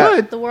better be Yeah.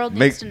 good. The world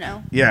Make- needs to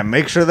know. Yeah,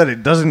 make sure that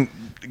it doesn't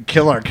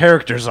kill our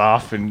characters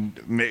off, and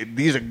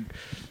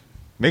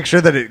make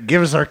sure that it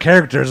gives our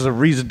characters a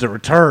reason to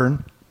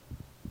return.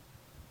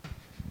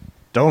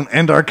 Don't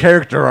end our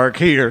character arc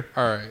here.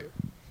 All right.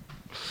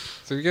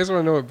 So you guys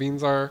want to know what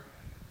beans are?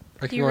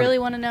 Do you really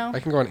want to know? I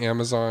can go on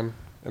Amazon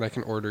and I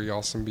can order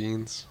y'all some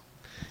beans.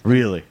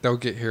 Really? They'll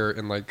get here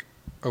in like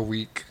a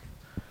week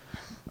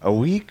A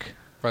week?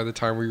 by the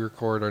time we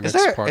record our Is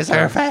next podcast.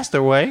 there a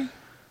faster way?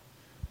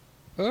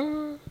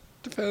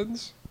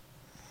 Depends.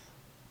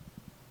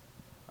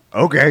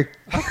 Okay.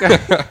 You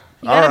gotta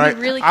Alright.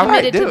 be really All right,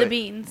 committed do to the it.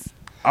 beans.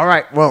 All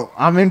right. Well,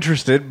 I'm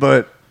interested,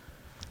 but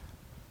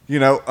You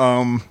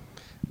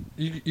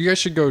guys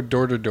should go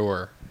door to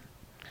door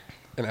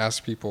and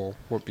ask people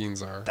what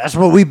beans are. that's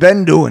what we've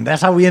been doing.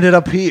 That's how we ended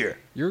up here.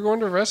 You're going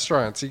to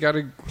restaurants. You got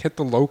to hit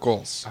the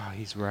locals. Oh,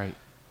 he's right.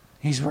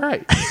 He's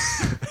right.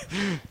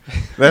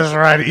 That's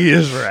right. He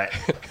is right.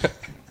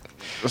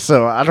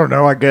 So I don't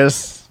know. I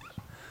guess.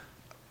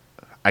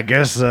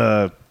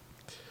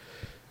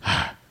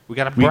 we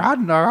got to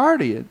broaden our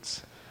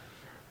audience.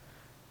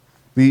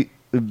 the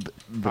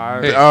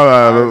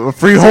Our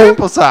Freehold.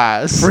 sample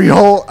size.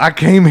 Freehold. I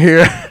came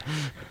here.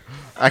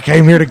 I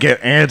came here to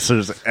get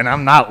answers, and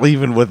I'm not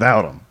leaving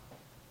without them.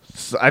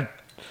 So I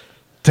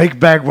take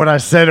back what I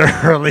said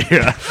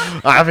earlier.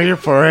 I'm here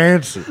for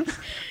answers.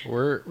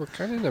 We're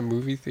kind of in a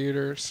movie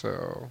theater,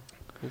 so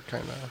we're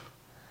kind of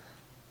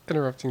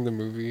interrupting the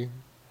movie.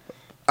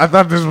 I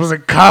thought this was a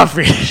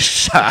coffee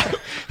shop.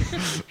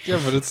 Yeah,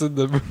 but it's in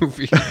the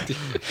movie.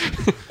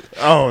 Theater.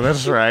 Oh,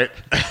 that's right.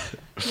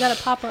 You got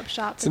a pop-up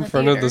shop It's in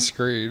front of the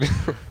screen.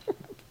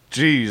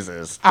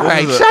 Jesus. All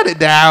right, This is shut it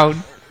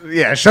down.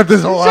 Yeah, shut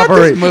this whole Shut this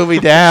operation. movie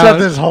down. Shut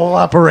this whole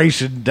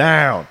operation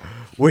down.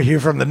 We're here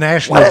from the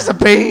national. What is a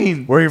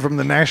bean? We're here from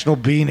the National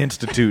Bean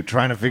Institute,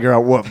 trying to figure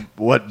out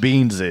what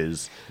beans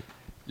is.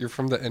 You're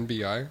from the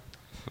NBI?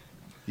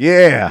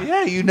 Yeah.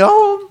 Yeah, you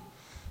know him.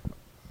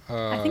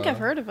 I think I've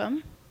heard of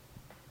them.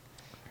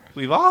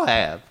 We've all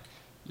have.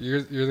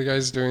 You're the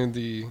guys doing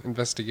the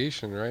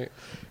investigation, right?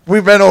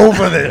 We've been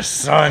over this,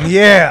 son.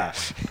 Yeah.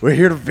 We're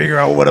here to figure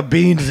out what a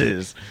beans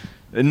is.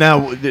 And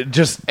now,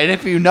 just, And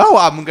if you know,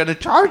 I'm going to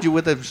charge you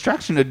with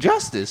obstruction of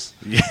justice.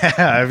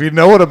 yeah, if you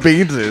know what a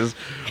beans is,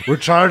 we're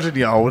charging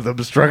y'all with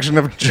obstruction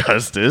of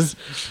justice.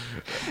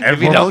 And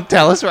If you don't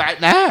tell us right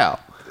now.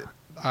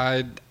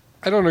 I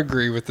don't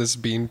agree with this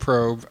bean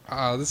probe.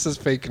 This is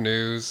fake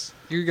news.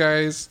 You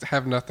guys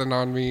have nothing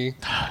on me.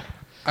 I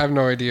have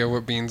no idea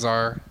what beans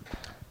are.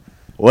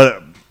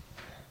 What,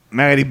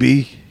 Maddie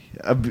B,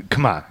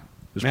 come on.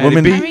 It's Maddie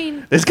women. B? I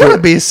mean, It's got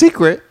to be a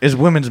secret. It's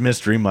Women's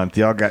Mystery Month.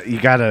 You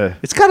gotta.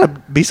 It's got to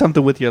be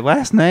something with your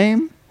last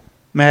name,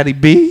 Maddie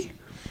B.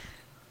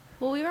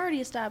 well, we've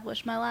already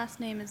established my last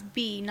name is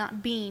B,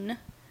 not Bean.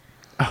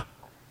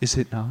 Is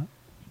it not?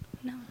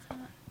 No, it's not.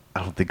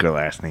 I don't think her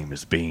last name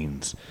is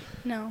Beans.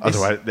 No.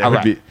 Otherwise, that All would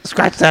right. be.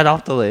 Scratch that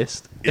off the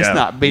list. It's Yeah,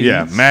 not beans.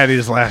 Yeah,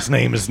 Maddie's last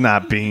name is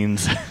not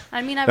Beans.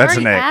 I mean, I've That's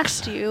already an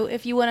X. asked you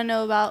if you want to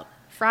know about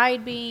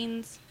fried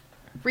beans,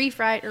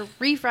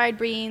 refried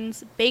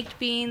beans, baked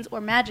beans,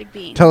 or magic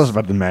beans. Tell us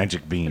about the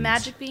magic beans. The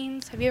magic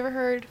beans. Have you ever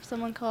heard of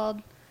someone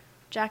called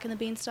Jack and the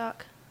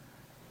Beanstalk?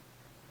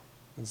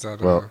 Is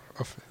that Well,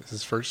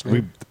 his first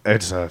name?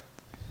 It's a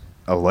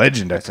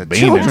legend. That's It's a a Bean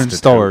children's Institute.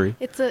 story.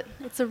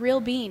 It's a real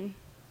bean.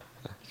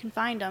 You can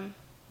find them.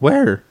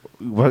 Where?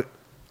 What?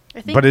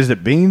 I think But is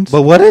it beans?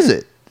 But what is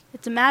it?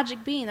 it's a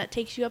magic bean that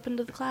takes you up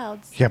into the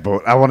clouds. Yeah,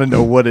 but I want to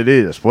know what it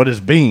is. What is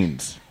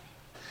beans?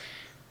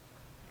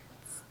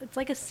 It's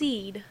like a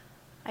seed,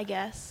 I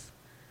guess.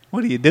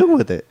 What do you do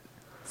with it?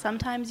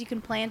 Sometimes you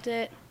can plant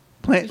it. You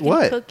Plant can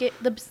what? cook it.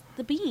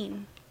 The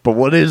bean. But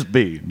what is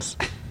beans?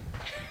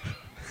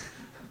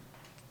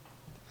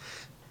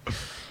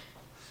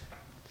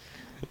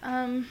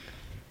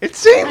 It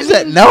seems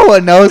that no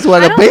one knows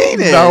what I a don't-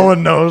 bean is. No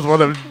one knows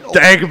what a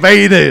dang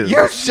bean is.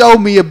 You show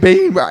me a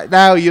bean right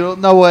now. You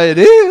don't know what it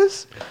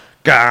is.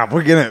 God,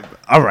 we're gonna.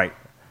 All right.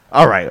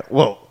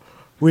 Well,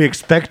 we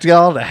expect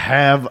y'all to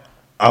have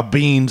a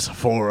beans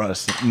for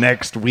us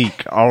next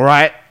week. All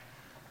right.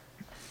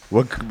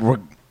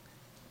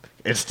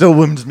 It's still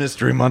Women's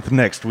Mystery Month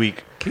next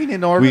week.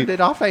 Keenan ordered it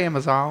off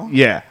Amazon.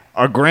 Yeah,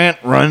 our Grant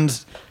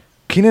runs.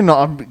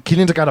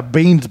 Keenan's got a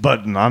beans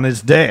button on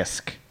his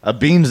desk. A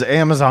beans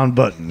Amazon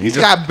button. He's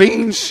got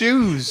bean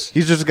shoes.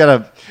 He's just got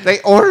a. They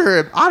order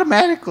it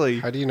automatically.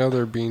 How do you know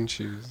they're bean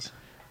shoes?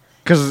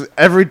 Because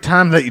every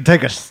time that you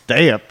take a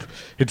step,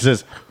 it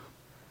says,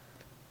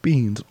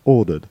 beans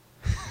ordered.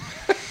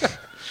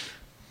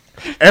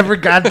 Every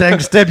goddamn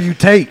step you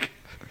take,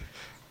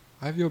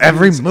 Have your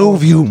every beans move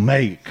ordered. you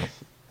make,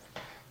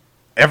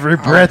 every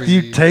breath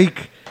you be-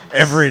 take,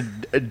 every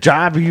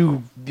job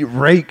you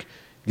rake,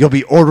 you'll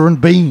be ordering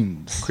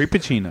beans.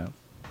 Creepachino.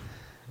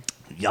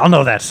 Y'all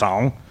know that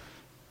song.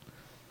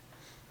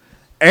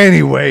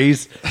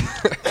 Anyways,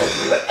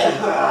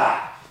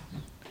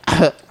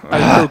 Are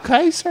you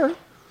okay, sir?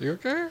 You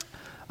okay?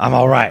 I'm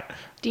all right.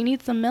 Do you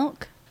need some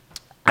milk?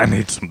 I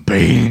need some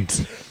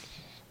beans.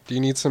 Do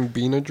you need some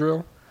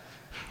Benadryl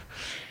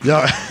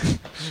Yo,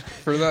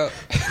 for that?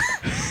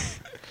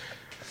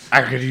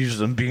 I could use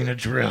some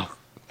Benadryl.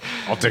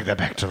 I'll take that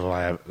back to the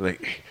lab.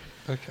 Like,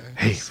 Okay.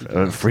 hey,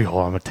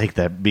 Freehold, I'm gonna take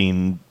that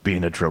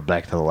Benadryl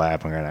back to the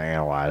lab. I'm gonna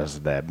analyze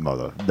that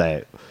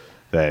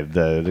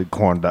the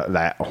corn dog,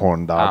 that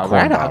horn dog. All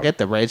corn right, dog. I'll get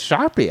the red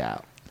Sharpie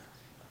out.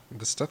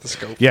 The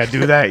stethoscope. Yeah,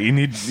 do that. You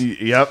need.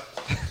 Yep.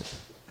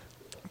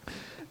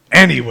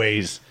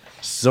 Anyways,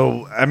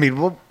 so I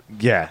mean,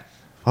 yeah.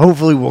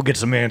 Hopefully, we'll get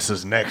some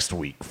answers next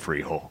week,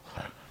 Freehold.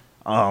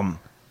 I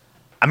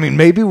mean,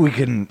 maybe we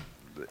can.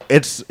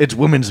 It's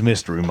Women's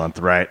Mystery Month,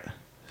 right?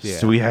 Yeah.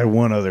 So we had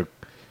one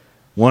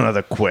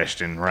other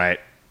question, right?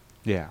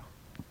 Yeah.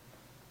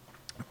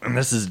 And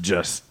this is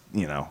just,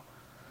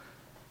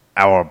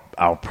 our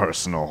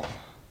personal.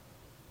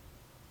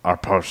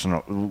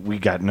 We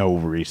got no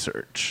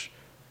research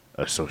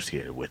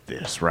associated with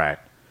this, right?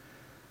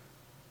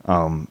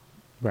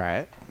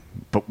 Right.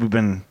 But we've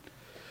been,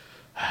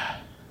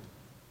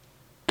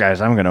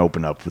 guys, I'm gonna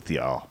open up with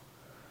y'all.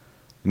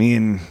 Me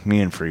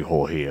and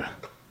Freehold here.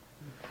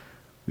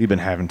 We've been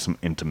having some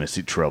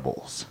intimacy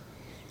troubles.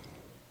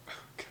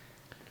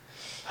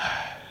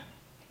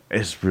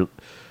 It's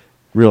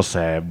real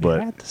sad, You but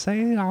have to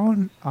say it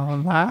on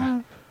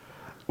live.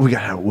 we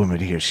got a woman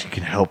here. She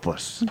can help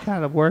us. You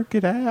gotta work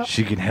it out.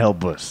 She can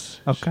help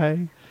us.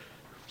 Okay.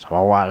 So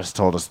our wives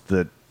told us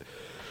that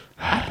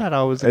I thought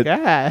I was a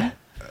guy.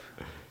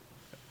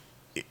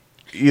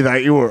 either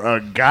you were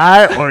a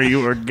guy or you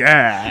were a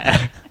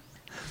guy.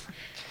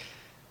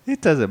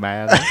 It doesn't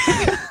matter.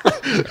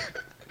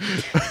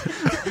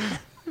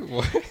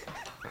 What?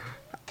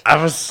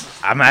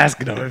 I'm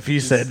asking him if he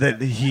said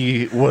that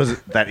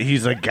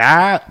he's a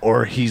guy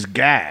or he's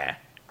guy.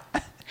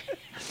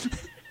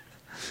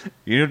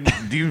 Do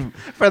you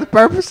For the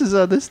purposes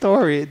of this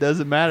story, it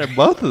doesn't matter.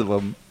 Both of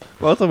them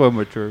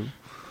are true.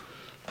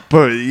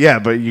 but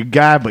you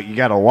guy, but you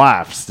got a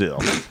wife still.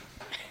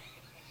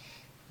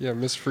 Yeah,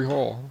 Miss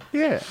Freehold.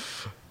 Yeah.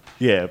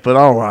 Yeah, but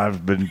our wives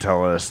been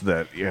telling us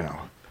that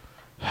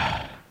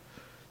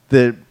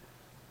that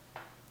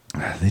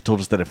they told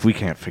us that if we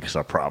can't fix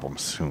our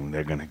problems soon,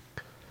 they're gonna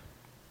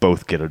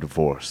both get a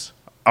divorce.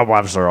 Our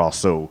wives are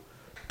also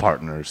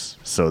partners,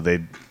 so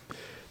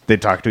they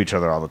talk to each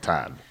other all the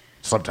time.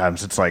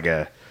 Sometimes it's like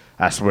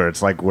I swear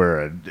it's like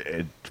we're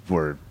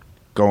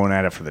going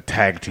at it for the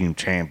tag team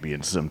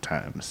champions.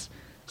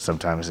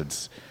 Sometimes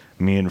it's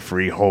me and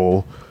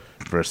Freehold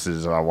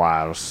versus our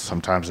wives.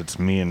 Sometimes it's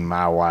me and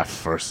my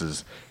wife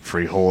versus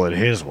Freehold and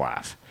his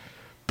wife.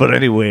 But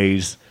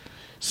anyways,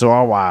 so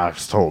our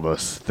wives told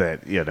us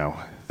that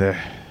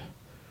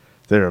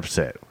they're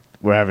upset.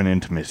 We're having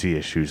intimacy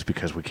issues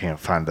because we can't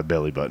find the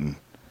belly button.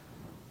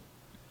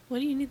 What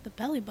do you need the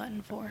belly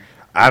button for?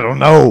 I don't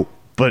know,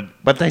 but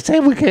But they say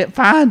we can't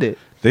find it.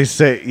 they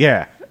say,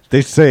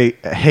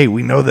 hey,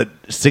 we know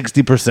that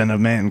 60% of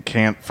men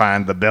can't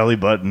find the belly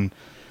button,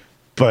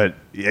 but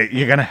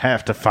you're going to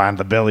have to find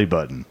the belly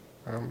button.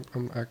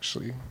 I'm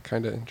actually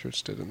kind of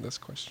interested in this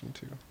question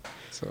too.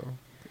 So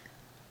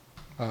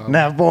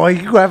Now, boy,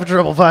 you having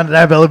trouble finding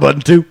that belly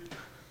button, too?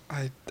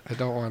 I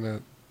don't want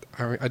to.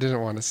 I didn't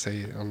want to say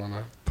it on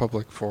a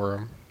public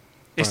forum.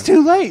 It's but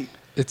too late.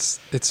 It's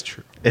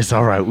true. It's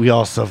all right. We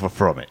all suffer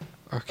from it.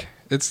 Okay.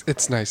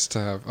 It's nice to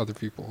have other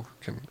people who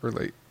can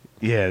relate.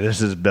 Yeah,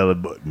 this is Belly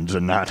Buttons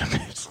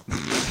Anonymous.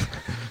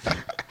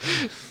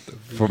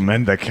 For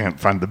men that can't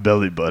find the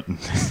belly button.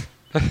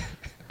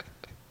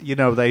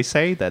 They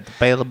say that the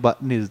belly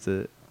button is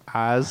the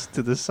eyes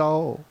to the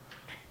soul.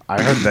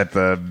 I heard that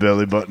the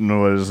belly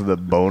button was the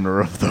boner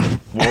of the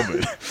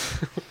woman.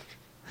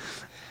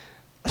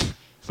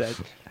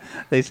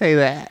 They say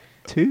that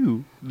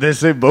too. They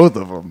say both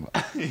of them.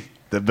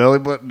 The belly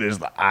button is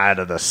the eye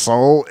to the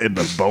soul and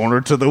the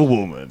boner to the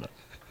woman.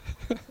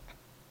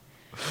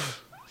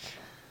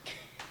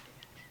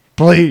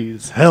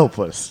 Please help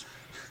us.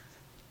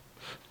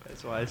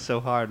 That's why it's so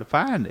hard to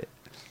find it.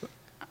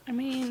 I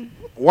mean,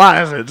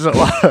 Why is it so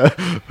hard?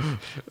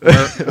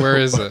 Where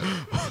is it?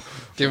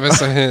 Give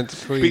us a hint,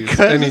 please. Because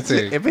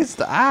Anything. if it's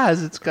the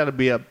eyes, it's got to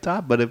be up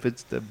top. But if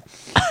it's the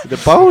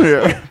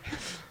boner,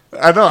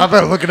 I know, I've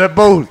been looking at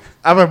both.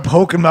 I've been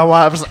poking my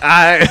wife's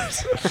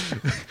eyes.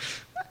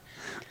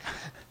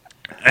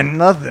 And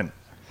nothing.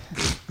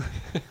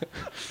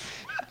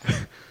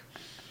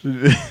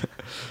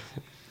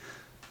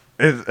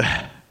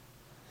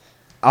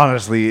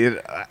 Honestly,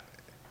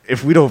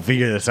 if we don't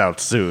figure this out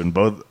soon,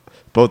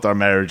 both our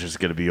marriage is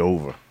going to be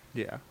over.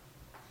 yeah.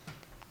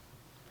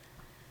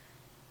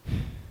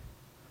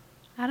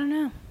 I don't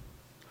know.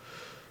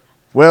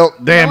 Well,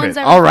 damn one's it.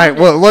 ever All right, found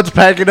it. well, let's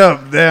pack it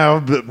up now.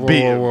 Whoa,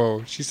 whoa,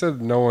 whoa. She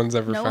said no one's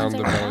ever No found one's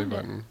the ever belly found it.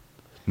 button.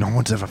 No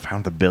one's ever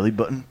found the belly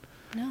button?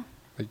 No.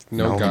 Like,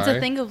 no No. guy. It's a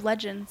thing of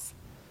legends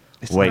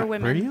It's Wait. for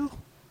women. real?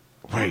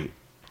 Wait,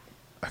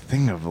 a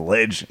thing of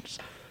legends.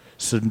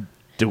 So,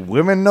 do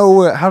women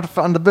know how to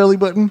find the belly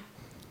button?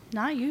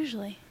 Not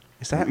usually.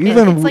 Is that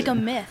Even It's we- like a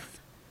myth.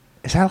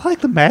 is that like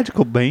the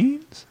magical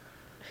beans?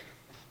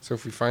 So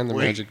if we find the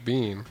Wait. magic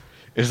bean,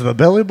 Is the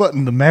belly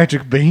button the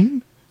magic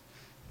bean?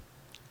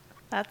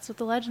 That's what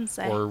the legends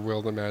say. or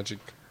will the magic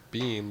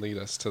bean lead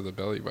us to the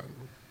belly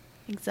button?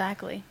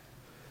 Exactly.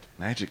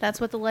 Magic.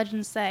 That's what the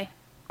legends say.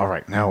 All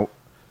right, now,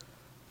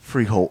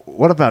 Freehold.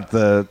 What about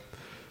the?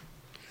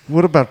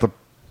 What about the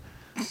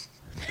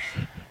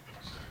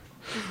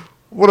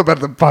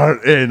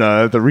part in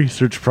the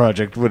research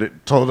project when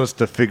it told us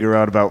to figure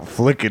out about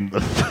flicking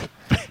the?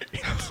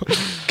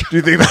 Do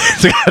you think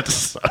that's got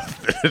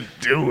something to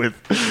do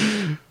with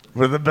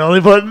the belly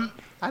button?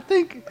 I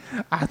think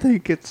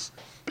it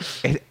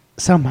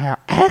somehow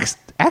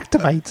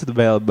activates the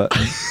belly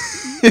button.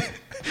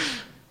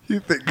 You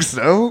think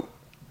so?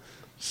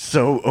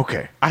 So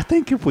okay. I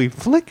think if we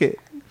flick it,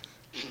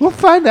 we'll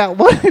find out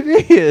what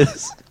it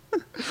is. I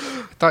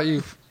thought you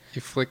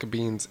flick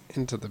beans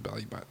into the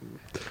belly button.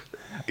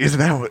 Is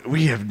that what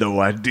we have no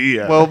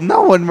idea? Well,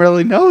 no one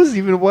really knows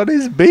even what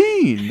is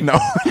bean. no.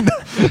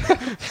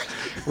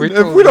 Wait If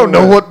till we don't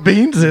know what what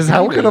beans is,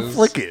 how bean can I is.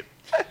 flick it?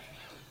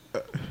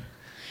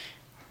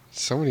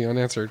 So many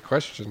unanswered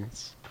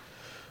questions.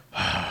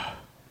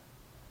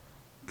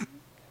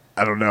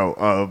 I don't know.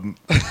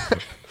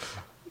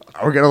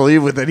 Are we gonna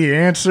leave with any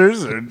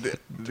answers, or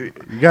you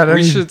got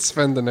any? We should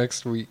spend the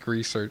next week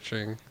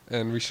researching,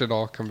 and we should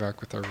all come back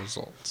with our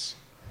results.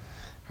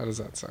 How does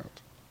that sound?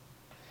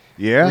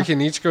 Yeah. We can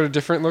each go to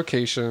different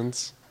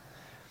locations,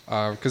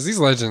 because these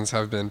legends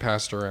have been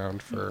passed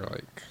around for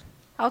like.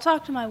 I'll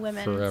talk to my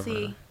women Forever. and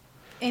see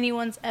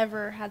anyone's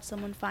ever had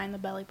someone find the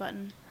belly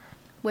button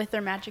with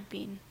their magic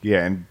bean.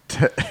 Yeah, and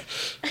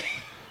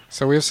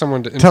So we have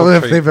someone to tell them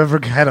if infiltrate. they've ever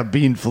had a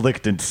bean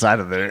flicked inside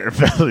of their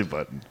belly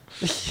button.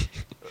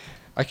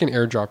 I can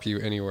airdrop you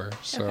anywhere,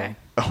 so Okay.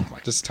 Oh my!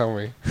 just tell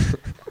me.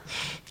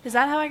 Is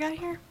that how I got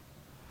here?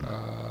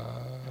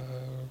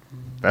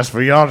 That's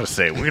for y'all to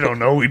say. We don't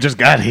know. We just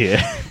got here.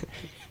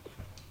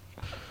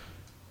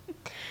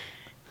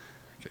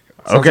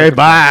 Sounds Okay, like a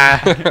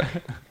bye.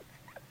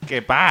 Okay,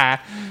 bye.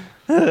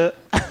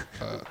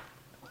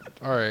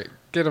 All right,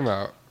 get them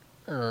out.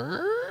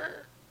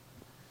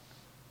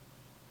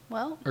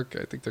 Well, Okay,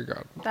 I think they're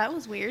gone. that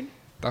was weird.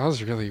 That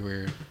was really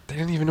weird. They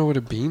didn't even know what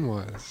a bean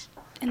was.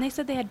 And they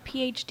said they had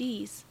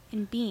PhDs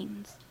in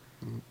beans.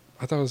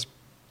 I thought it was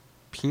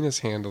penis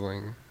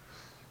handling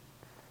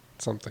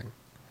something.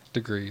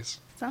 Degrees.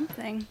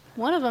 Something.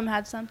 One of them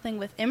had something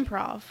with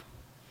improv.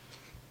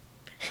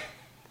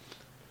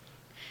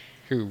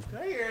 Who? Did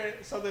I hear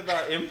something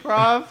about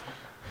improv?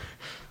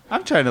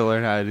 I'm trying to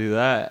learn how to do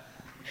that.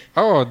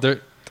 Oh,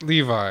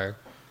 Levi.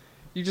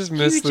 You just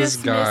missed this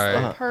just guy.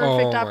 missed the perfect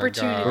Oh my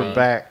opportunity. God. We're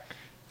back.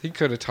 He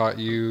could have taught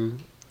you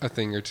a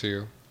thing or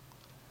two.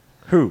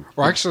 Who?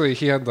 Or actually,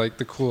 he had like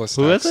the coolest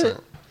Who is accent.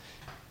 it?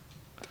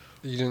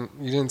 You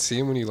didn't see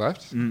him when you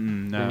left?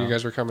 No. When you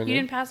guys were coming You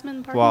in? didn't pass him in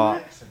the parking Well,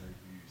 lot?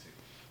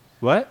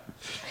 what?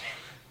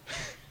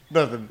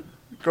 Nothing.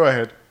 Go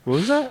ahead. What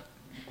was that?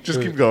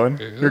 Just keep going.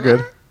 You're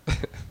good.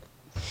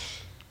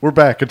 We're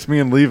back. It's me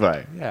and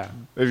Levi. Yeah.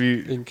 Have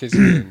you? In case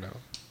you didn't know.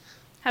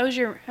 How was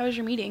your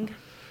meeting?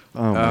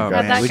 Oh my Oh, god.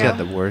 How'd that man, we go? got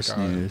the worst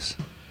God. news.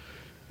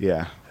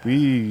 Yeah.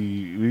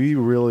 We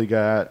really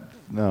got.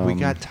 We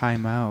got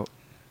timeout.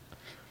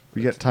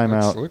 We got It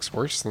timeout. looks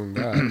worse than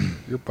that.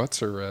 Your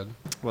butts are red.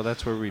 Well,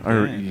 that's where we've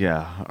Our, been.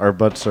 yeah, our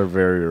butts are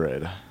very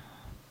red.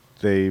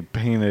 They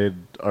painted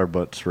our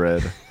butts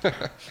red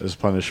as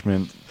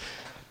punishment.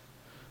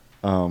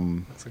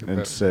 It's like a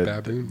And said,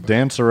 baboon butt.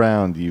 "Dance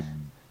around, you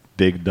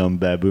big dumb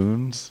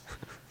baboons."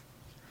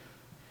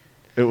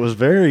 It was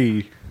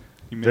very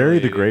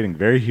Humiliating. degrading,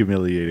 very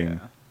humiliating.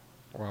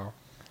 Yeah. Wow.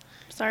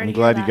 Sorry I'm to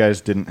glad hear you that.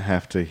 guys didn't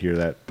have to hear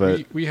that,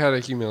 but we had a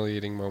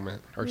humiliating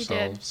moment We did.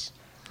 ourselves.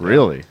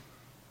 really,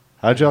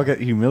 how'd y'all get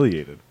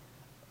humiliated?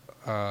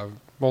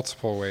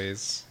 Multiple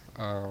ways.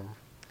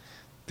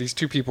 These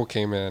two people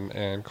came in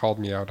and called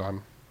me out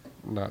on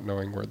not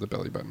knowing where the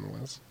belly button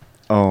was.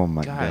 Oh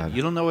my God, god.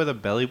 you don't know where the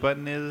belly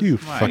button is? You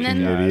My fucking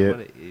God, idiot.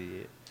 What an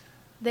idiot.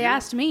 They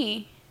asked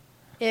me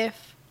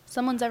if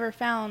someone's ever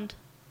found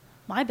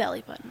my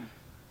belly button.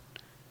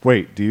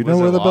 Wait, do you Was know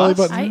where it the belly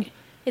lost? button?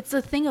 It's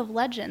a thing of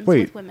legends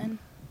Wait. with women.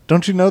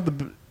 Don't you know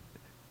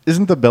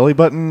isn't the belly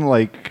button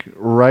like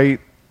right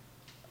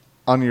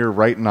on your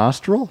right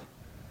nostril?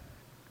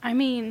 I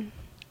mean,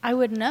 I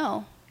would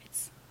know.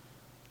 It's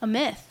a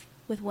myth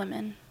with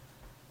women.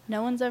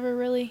 No one's ever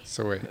really.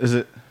 So wait. Is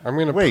it? I'm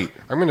gonna Wait.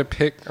 I'm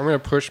gonna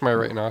push my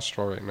right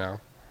nostril right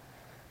now.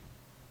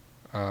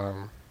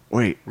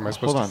 Wait. Am I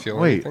supposed hold to on. feel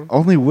Wait. anything?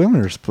 Only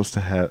women are supposed to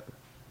have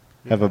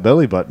a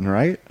belly button,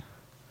 right?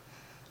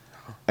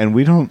 And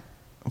we don't.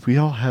 We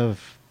all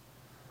have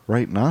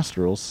right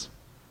nostrils.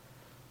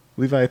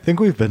 Levi, I think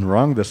we've been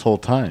wrong this whole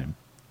time.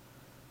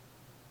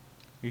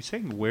 Are you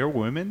saying we're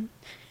women?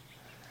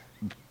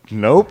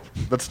 Nope,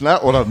 that's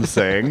not what I'm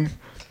saying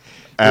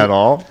at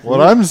all.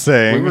 What I'm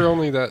saying, We were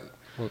only that.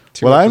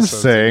 Two what I'm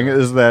episodes saying ago.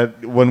 is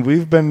that when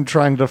we've been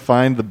trying to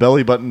find the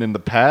belly button in the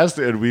past,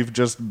 and we've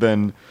just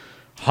been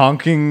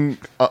honking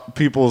up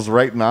people's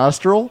right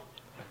nostril,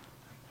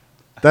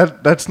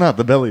 that's not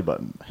the belly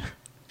button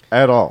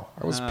at all.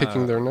 I was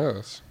picking their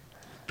nose.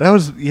 That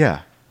was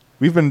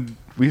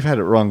we've had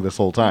it wrong this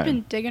whole I've time.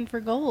 been digging for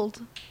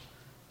gold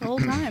the whole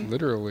time.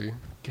 Literally.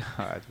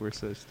 God, we're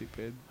so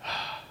stupid.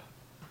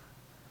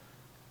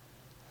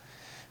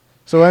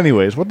 So,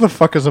 anyways, what the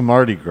fuck is a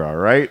Mardi Gras,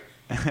 right?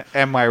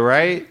 Am I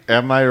right?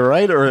 Am I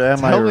right or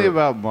am I? Tell me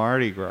about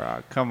Mardi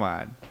Gras. Come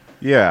on.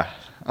 Yeah.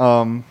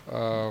 Um,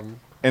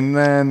 And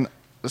then,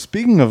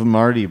 speaking of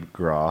Mardi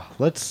Gras,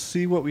 let's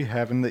see what we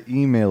have in the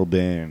email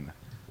bin.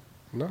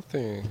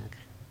 nothing.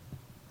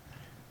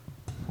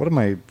 What am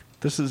I?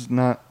 This is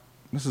not.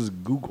 This is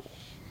Google.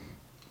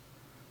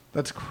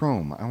 That's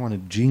Chrome. I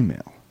wanted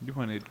Gmail. You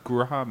wanted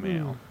Gras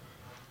mail.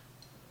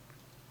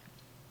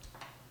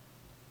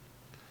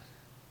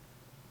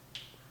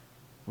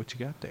 What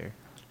you got there?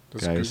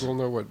 Does Guys. Google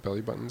know what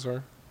belly buttons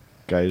are?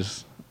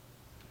 Guys.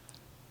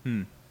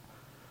 Hmm.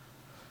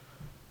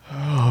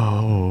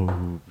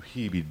 Oh,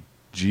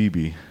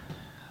 heebie-jeebie.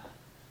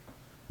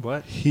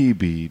 What?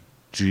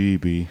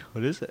 Heebie-jeebie.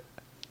 What is it?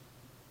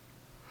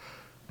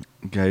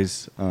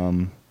 Guys,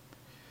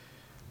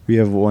 we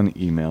have one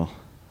email.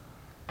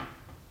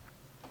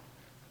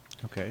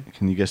 Okay.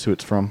 Can you guess who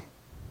it's from?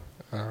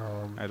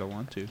 I don't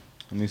want to.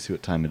 Let me see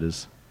what time it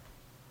is.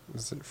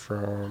 Is it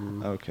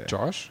from Okay.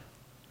 Josh?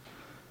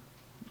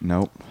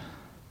 Nope.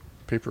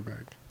 Paper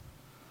bag.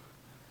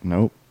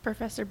 Nope.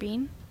 Professor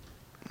Bean.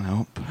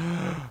 Nope.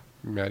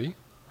 Maddie?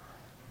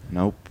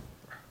 Nope.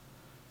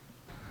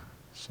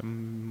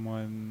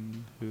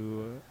 Someone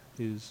who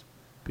is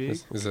big.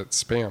 Is it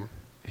spam?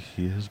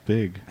 He is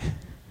big.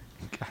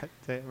 God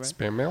damn it.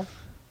 Spam mail?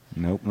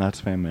 Nope, not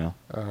spam mail.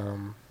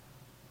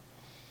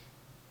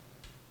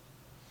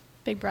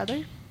 Big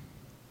Brother.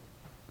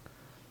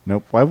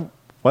 Nope.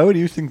 Why would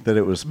you think that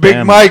it was Big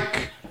spam?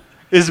 Mike.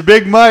 Is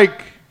Big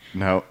Mike.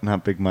 No,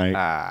 not Big Mike.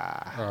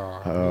 Ah.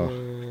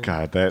 Oh,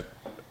 God, that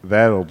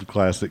old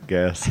classic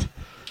guest.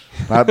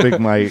 Not Big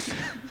Mike.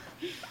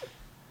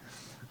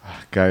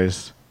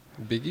 Guys,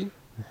 Biggie?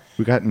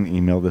 we got an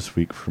email this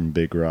week from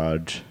Big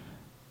Raj.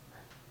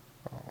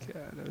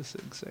 God, I was so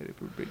excited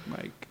for Big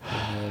Mike.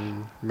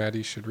 And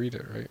Maddie should read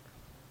it, right?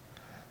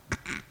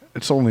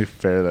 It's only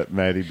fair that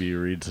Maddie B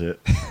reads it.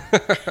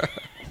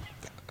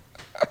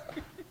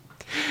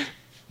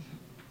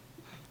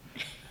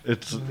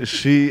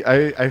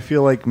 I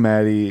feel like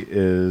Maddie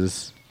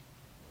is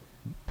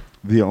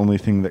the only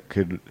thing that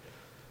could,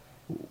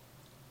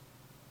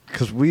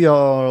 because we're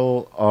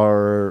all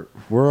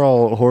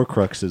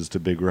Horcruxes to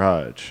Big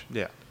Raj.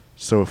 Yeah.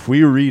 So if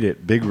we read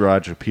it, Big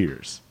Raj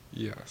appears.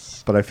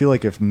 Yes. But I feel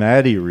like if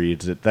Maddie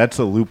reads it, that's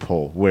a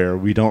loophole where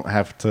we don't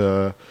have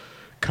to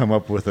come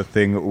up with a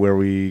thing where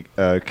we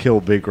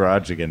kill Big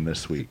Raj again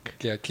this week.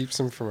 Yeah, it keeps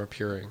him from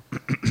appearing.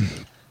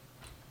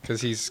 Because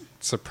he's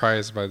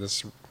surprised by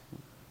this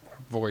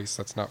voice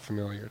that's not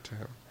familiar to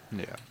him.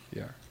 Yeah.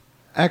 Yeah.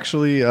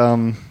 Actually,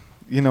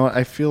 you know what?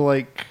 I feel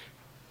like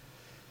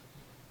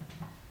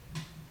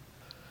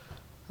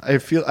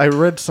I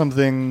read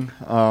something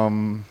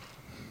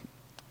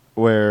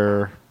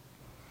where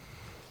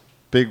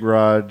Big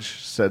Raj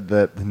said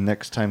that the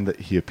next time that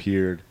he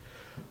appeared,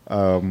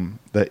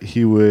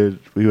 that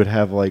we would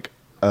have like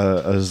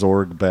a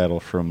Zorg battle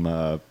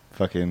from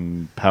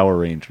fucking Power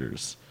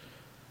Rangers.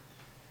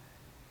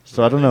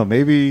 So I don't know.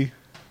 Maybe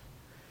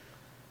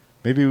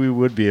we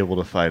would be able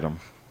to fight him,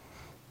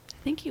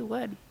 I think you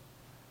would.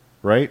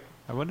 right?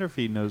 I wonder if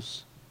he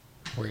knows.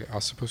 Wait, I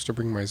was supposed to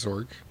bring my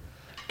Zorg?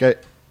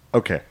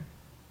 Okay,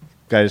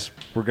 guys,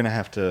 we're gonna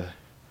have to.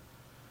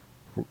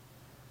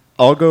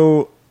 I'll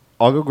go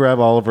grab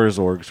all of our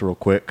Zorgs real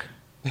quick.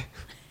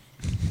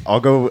 I'll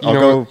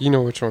go. You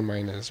know which one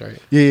mine is, right?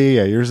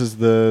 Yeah. Yours is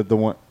the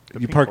one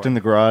The you pink parked in one.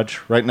 the garage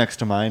right next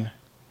to mine.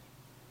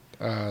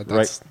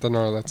 That's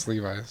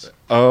Levi's.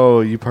 Oh,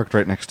 you parked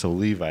right next to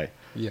Levi.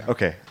 Yeah.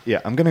 Okay, yeah,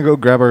 I'm gonna go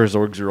grab our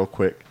Zorgs real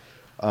quick.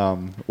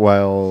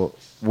 while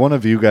one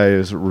of you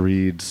guys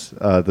reads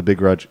the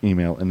Big Raj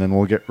email, and then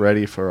we'll get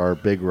ready for our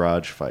Big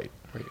Raj fight.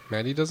 Wait,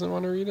 Maddie doesn't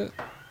want to read it?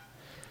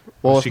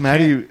 Well, she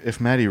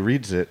if Maddie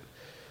reads it,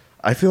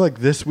 I feel like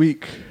this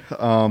week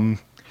we'll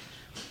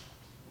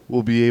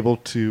be able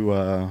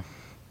to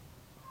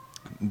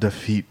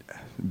defeat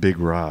Big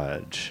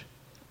Raj.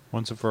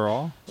 Once and for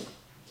all?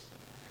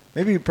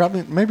 Maybe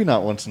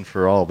not once and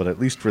for all, but at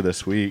least for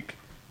this week.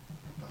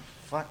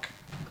 Fuck.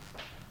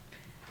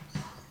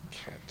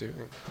 Can't do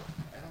it.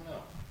 I don't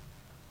know.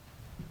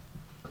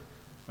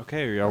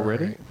 Okay, are y'all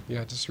ready? Alright.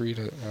 Yeah, just read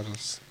it.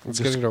 Let's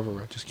Just- get it over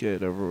with. Just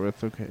get it over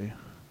with, okay.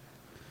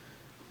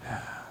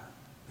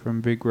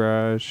 From Big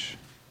Raj.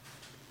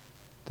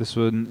 This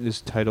one is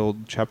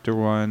titled Chapter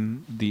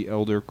 1, The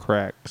Elder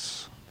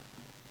Cracks.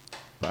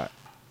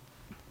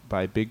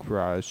 By Big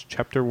Raj.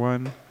 Chapter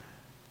 1.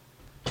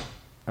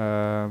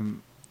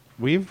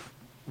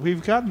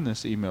 We've gotten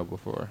this email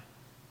before.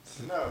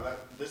 No,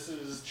 this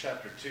is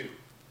chapter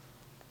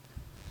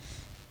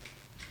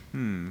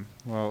 2.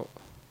 Well,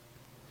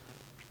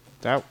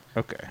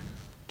 okay.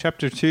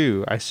 Chapter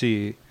 2, I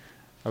see.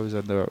 I was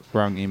on the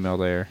wrong email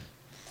there.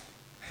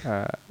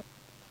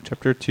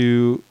 Chapter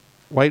 2,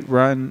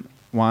 Whiterun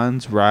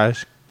Wands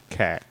Raj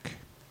Kak.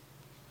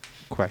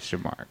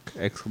 Question mark.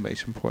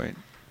 Exclamation point.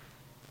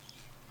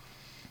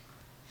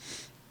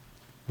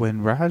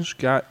 When Raj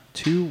got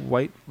to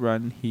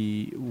Whiterun,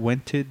 he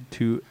went to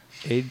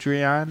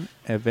Adrian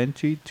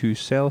Eventually to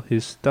sell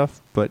his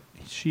stuff, but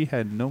she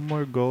had no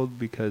more gold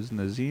because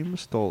Nazim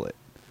stole it.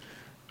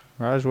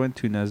 Raj went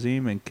to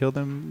Nazim and killed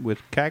him with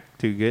Kak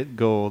to get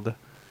gold.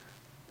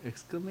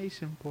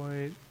 Exclamation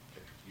point.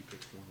 You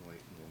picked one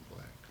white and one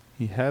black.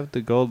 He had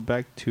the gold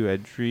back to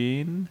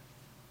Adrian,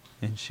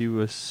 and she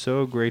was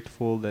so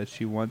grateful that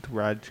she went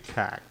Raj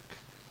Kak.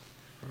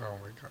 Oh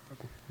my god.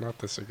 Not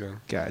this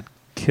again. God,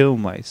 kill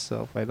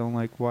myself. I don't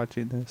like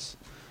watching this.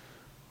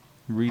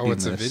 Reading Oh,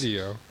 it's this. a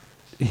video.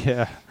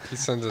 Yeah. He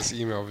sends us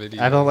email videos.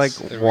 I don't like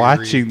and we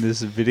watching read.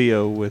 this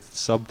video with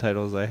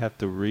subtitles. I have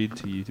to read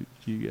to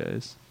you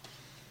guys.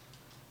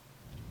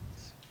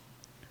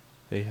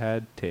 They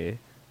had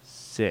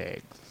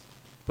sex,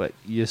 but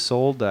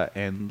Isolda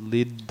and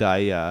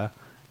Lydia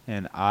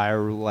and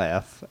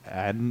Irleth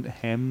and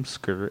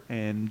Hemsker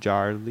and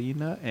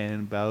Jarlina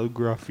and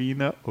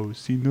Balgrafina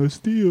Osino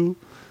Steel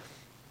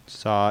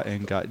saw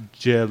and got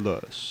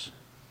jealous.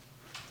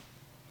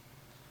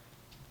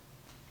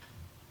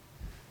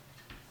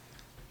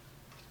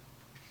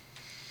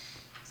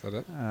 Is that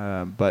it?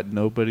 But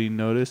nobody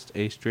noticed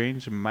a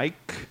strange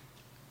Mike.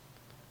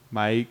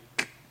 I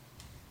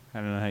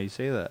don't know how you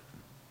say that.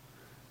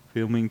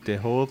 Filming the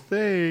whole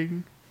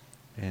thing.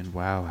 And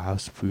wow, how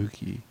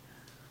spooky.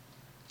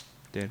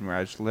 Then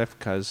Raj left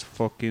cause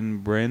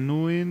fucking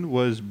Brenwyn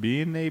was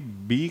being a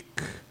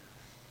beak.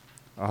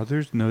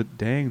 Others note,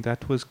 dang,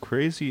 that was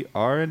crazy.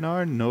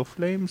 R&R, no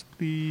flames,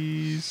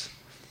 please.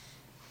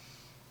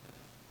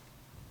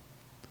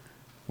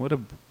 What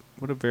a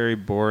very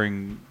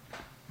boring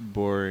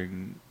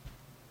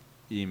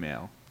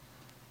email.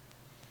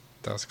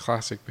 That was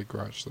classic Big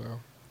Raj,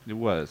 though. It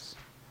was.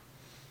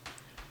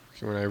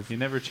 When I He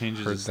never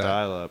changes heard his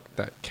style up.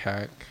 that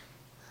Kak.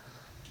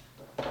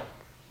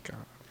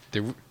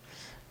 God.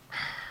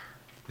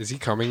 Is he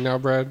coming now,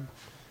 Brad?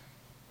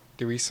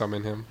 Did we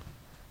summon him?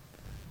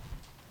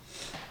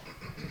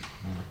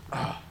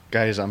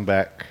 Guys, I'm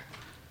back.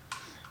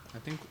 I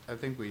think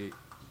we.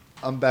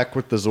 I'm back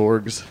with the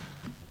Zorgs.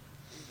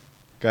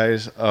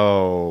 Guys,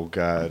 oh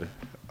god.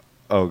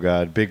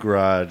 Big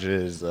Raj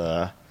is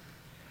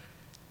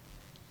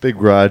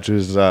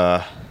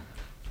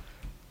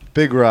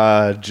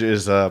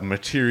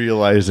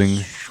materializing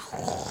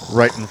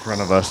right in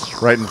front of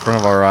us, right in front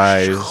of our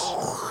eyes.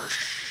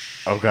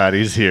 Oh god,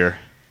 he's here.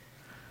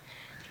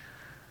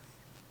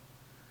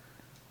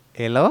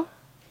 Hello?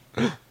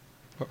 Oh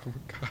my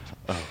god.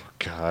 Oh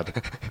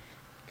god.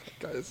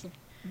 Guys.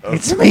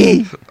 It's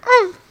me.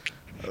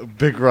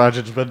 Big Raj,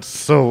 it's been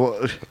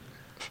so...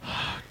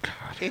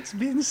 It's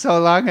been so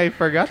long I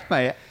forgot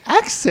my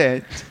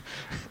accent.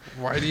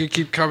 Why do you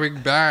keep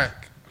coming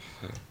back?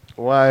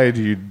 Why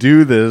do you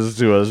do this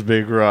to us,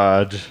 Big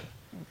Raj?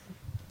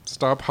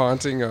 Stop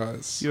haunting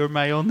us. You're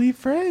my only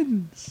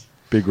friends.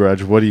 Big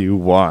Raj, what do you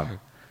want?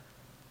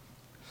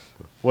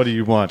 What do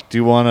you want? Do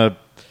you want to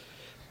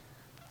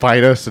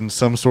fight us in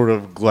some sort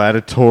of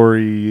gladiator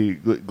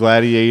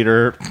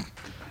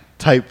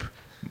type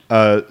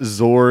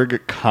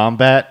Zorg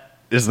combat?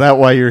 Is that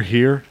why you're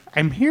here?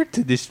 I'm here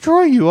to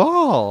destroy you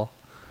all.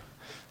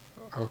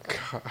 Oh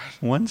god.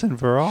 Once and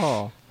for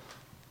all.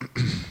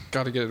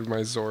 Gotta get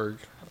my Zorg.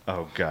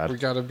 Oh, We God.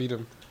 gotta beat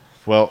him.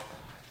 Well,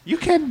 You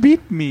can't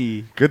beat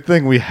me. good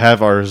thing we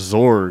have our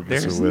Zorgs.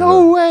 There's with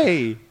no us.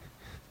 way.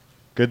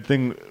 Good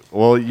thing...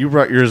 Well, you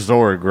brought your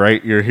Zorg,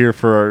 right? You're here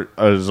for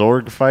a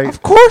Zorg fight?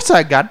 Of course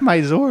I got my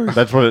Zorg.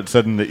 That's what it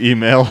said in the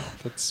email.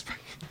 That's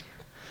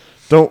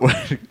Don't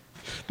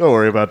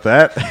worry about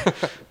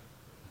that.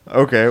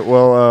 Okay,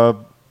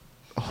 well,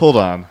 hold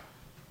on.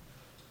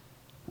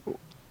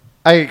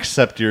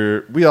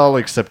 We all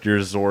accept your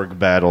Zorg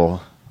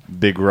battle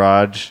Big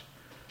Raj.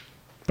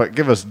 But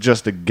give us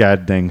just a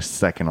goddamn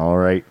second, all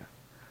right?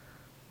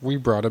 We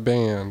brought a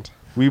band.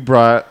 We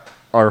brought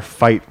our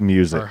fight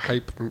music. Our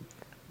hype.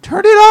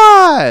 Turn it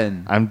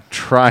on. I'm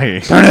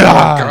trying. Turn it Oh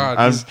on. God,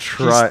 I'm he's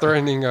try-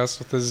 threatening us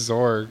with his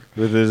Zorg.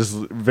 With his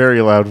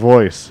very loud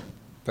voice.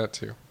 That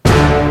too.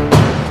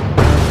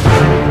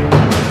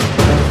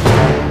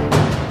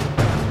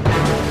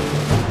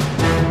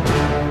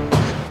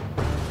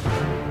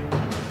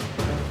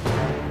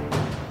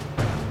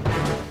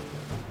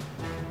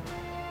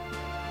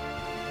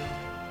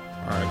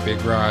 All right,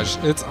 Big Raj,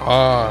 it's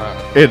on.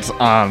 It's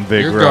on,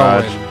 Big You're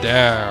Raj. going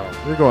down.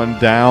 We're going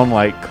down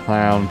like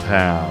Clown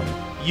Town.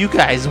 You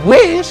guys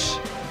wish.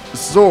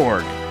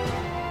 Zorg,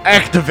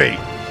 activate.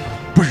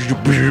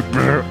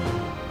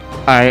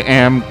 I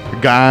am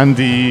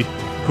Gandhi,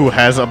 who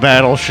has a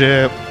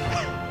battleship.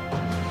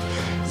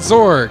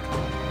 Zorg,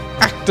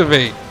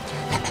 activate.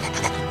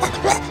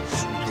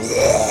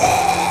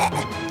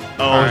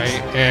 I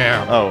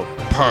am Oh,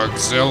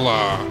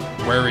 Pugzilla,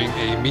 wearing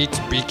a meat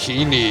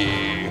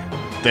bikini.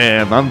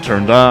 damn, I'm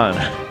turned on.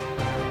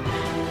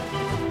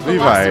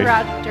 Levi.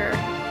 Velociraptor.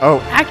 Oh,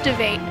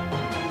 Activate.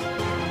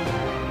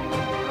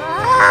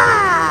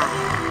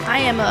 I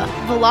am a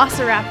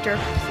Velociraptor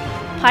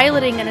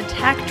piloting an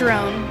attack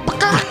drone.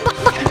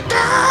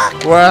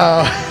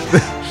 wow.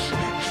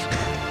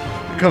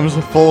 It comes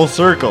a full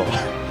circle.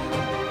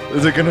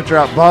 Is it gonna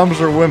drop bombs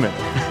or women?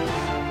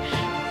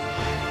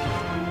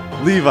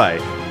 Levi,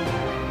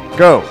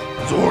 go.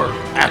 Zorg,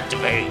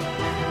 activate.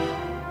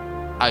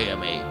 I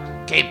am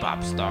a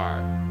K-pop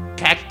star,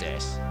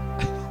 Cactus,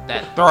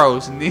 that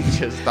throws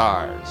ninja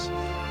stars.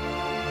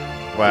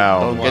 Wow.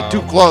 Don't Wow. get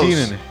too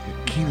close.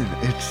 Keenan,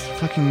 it's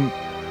fucking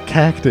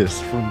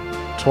Cactus from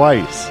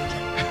Twice.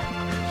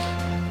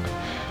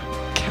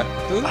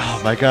 Cactus?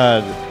 Oh my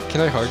god,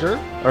 Can I hug her?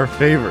 our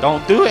favorite.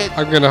 Don't do it.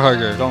 I'm gonna hug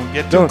her. Don't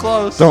get too Don't,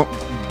 close. don't.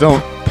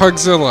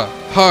 Pugzilla,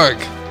 hug.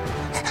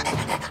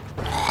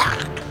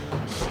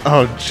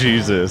 Oh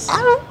Jesus.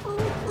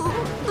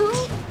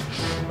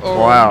 Oh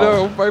Wow.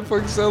 no, my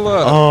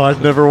Pugzilla. Oh,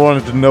 I've never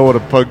wanted to know what a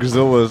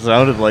Pugzilla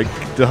sounded like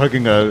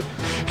hugging a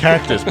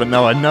cactus, but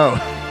now I know.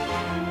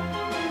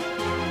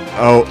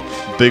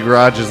 Oh, Big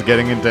Raj is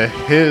getting into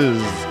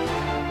his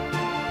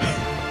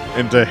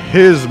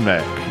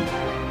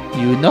mech.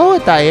 You know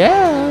what I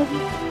am.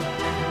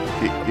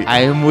 He- I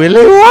am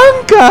Willy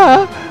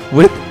Wonka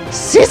with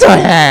scissor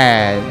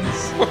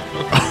hands.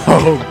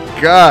 oh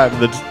God,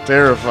 that's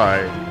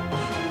terrifying.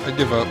 I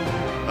give up.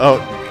 Oh,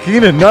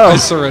 Keenan, no. I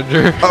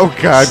surrender. Oh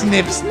God.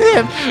 Snip,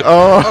 snip.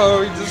 Oh,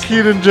 Oh, he just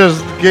Keenan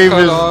just gave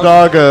cut his off.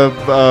 dog a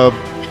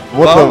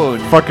what Bone.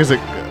 the fuck is it?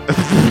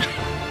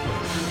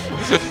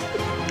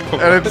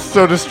 And it's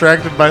so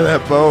distracted by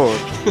that bone.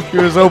 He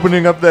was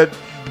opening up that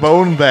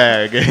bone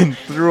bag and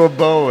threw a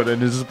bone,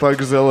 and his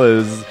Pugzilla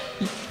is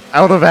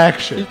out of he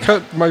action.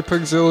 cut my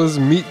Pugzilla's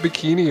meat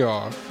bikini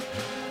off.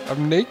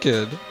 I'm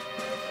naked.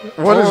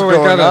 What is Oh,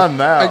 going on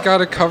now? I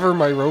gotta cover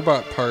my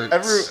robot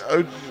parts.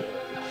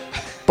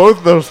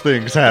 Both those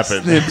things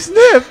happened. Snip,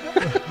 snip.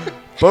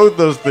 Both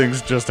those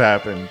things just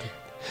happened.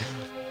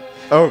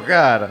 Oh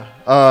God,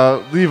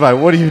 Levi,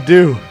 what do you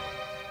do?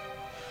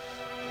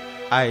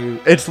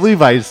 It's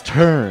Levi's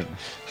turn.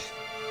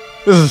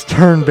 This is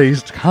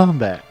turn-based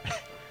combat.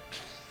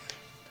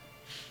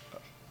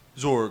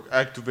 Zorg,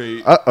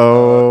 activate.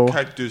 Uh-oh.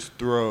 Cactus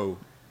throw.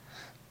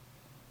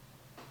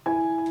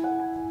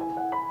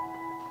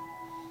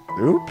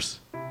 Oops.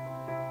 Do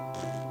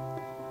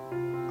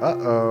we have a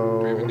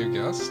Uh-oh. new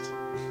guest?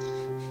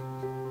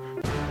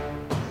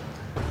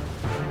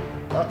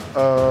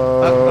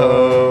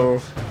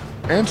 Uh-oh.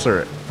 Answer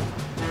it.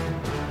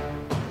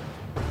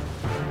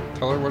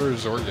 Tell her what her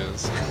Zorg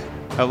is.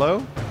 Hello?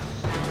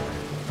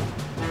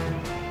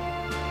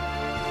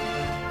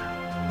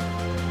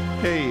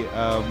 Hey,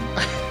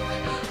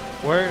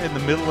 we're in the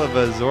middle of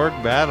a Zorg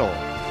battle.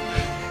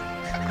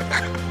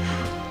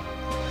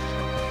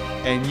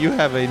 And you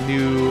have a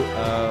new,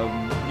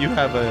 you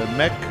have a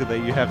mech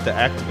that you have to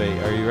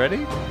activate. Are you ready?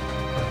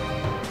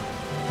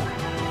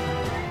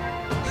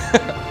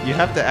 You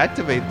have to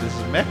activate this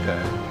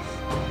mecha.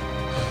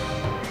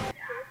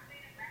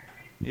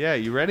 Yeah,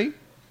 you ready?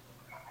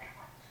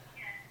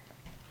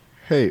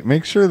 Hey,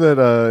 make sure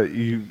that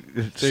you.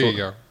 There you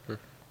go.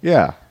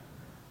 Yeah.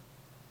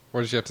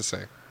 What did you have to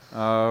say?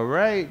 All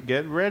right,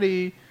 get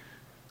ready.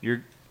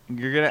 You're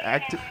gonna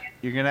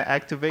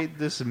activate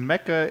this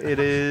mecha. It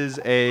is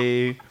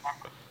a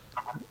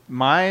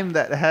mime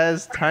that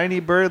has tiny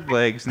bird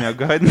legs. Now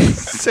go ahead and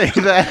say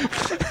that.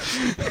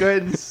 Go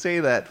ahead and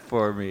say that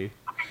for me.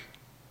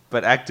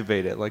 But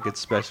activate it like it's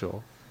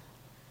special.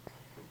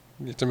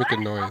 You have to make a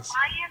noise.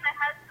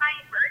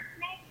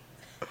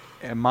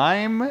 A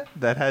mime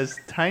that has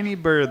tiny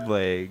bird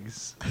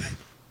legs.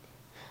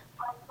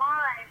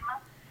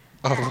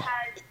 Oh,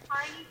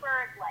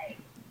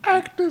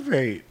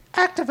 Activate.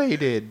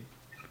 Activated.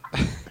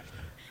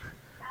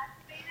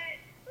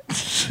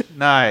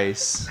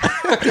 Nice.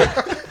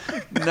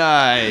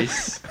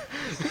 Nice.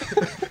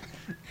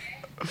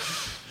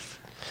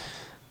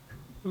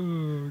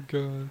 Oh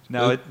god.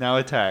 Now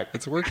attack.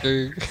 It's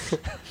working.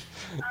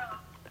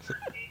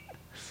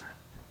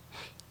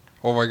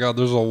 Oh my god,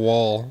 there's a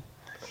wall.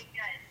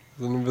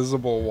 There's an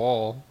invisible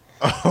wall.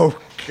 Oh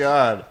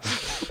God.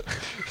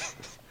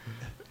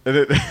 And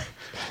it.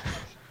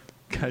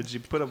 God, she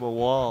put up a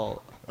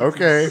wall.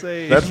 Okay,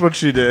 insane. that's what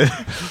she did.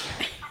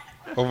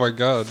 Oh my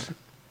god.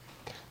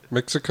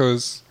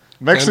 Mexico's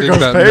Mexico's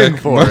handing that paying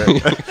Nick for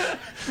money.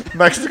 it.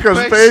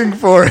 Mexico's paying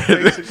for it.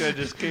 Mexico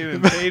just came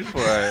and paid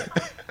for it.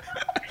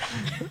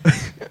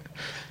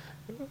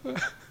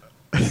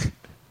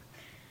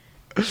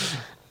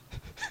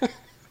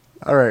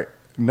 All right,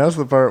 now's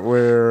the part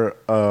where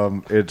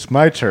it's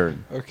my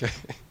turn. Okay.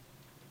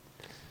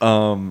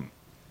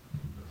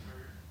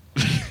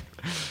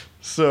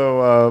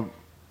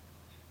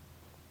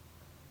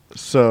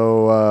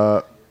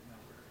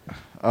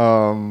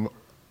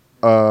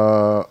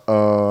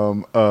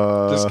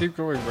 Just keep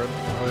going, Brett.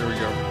 Oh, there we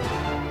go.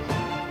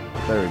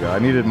 There we go. I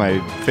needed my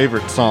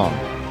favorite song.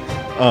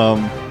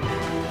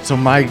 So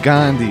my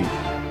Gandhi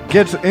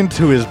gets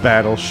into his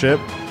battleship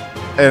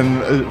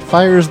and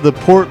fires the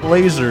port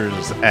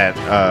lasers at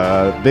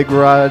Big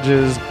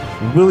Raj's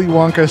Willy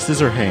Wonka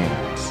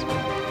Scissorhands.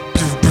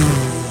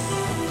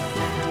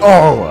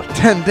 Oh,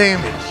 10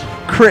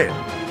 damage. Crit.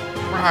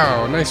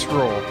 Wow, nice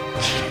roll.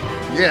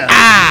 Yeah.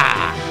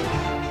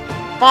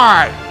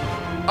 Fart.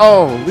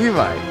 Oh,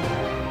 Levi.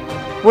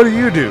 What do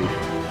you do?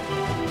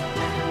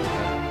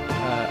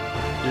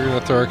 You're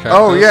gonna throw a cactus?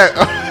 Oh, yeah.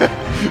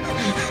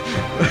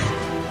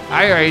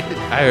 I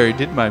already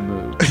did my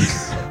move.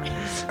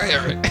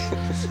 Alright.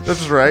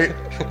 That's right.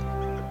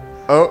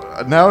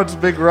 Oh, now it's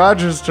Big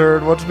Raj's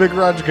turn. What's Big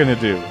Raj gonna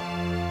do?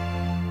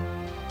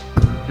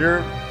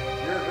 You're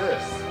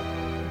this.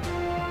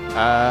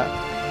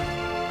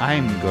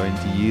 I'm going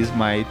to use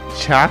my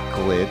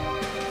chocolate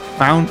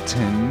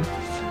fountain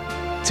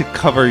to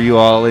cover you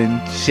all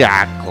in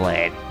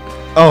chocolate.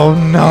 Oh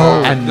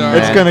no! And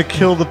It's then- gonna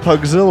kill the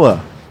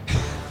Pugzilla.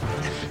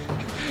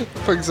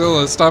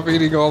 Pugzilla, stop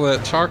eating all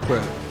that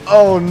chocolate.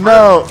 Oh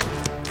no!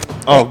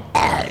 Oh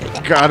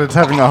God! It's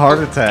having a heart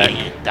attack.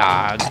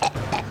 Dog.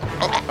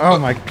 Oh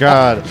my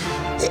God!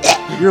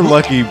 You're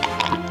lucky.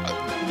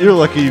 You're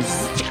lucky.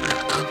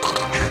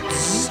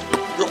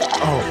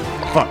 Oh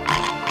fuck!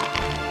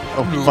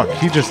 Oh fuck!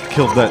 He just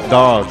killed that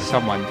dog.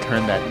 Someone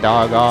turn that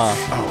dog off.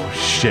 Oh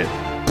shit!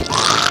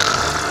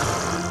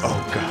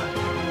 Oh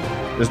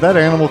God! Is that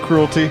animal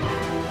cruelty?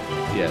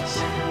 Yes.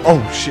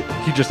 Oh shit!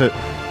 He just hit.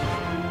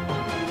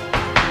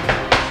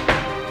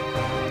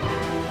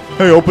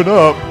 Hey, open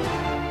up!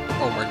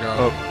 Oh my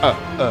god.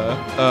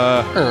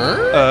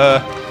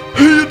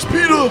 Hey, it's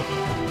Peter!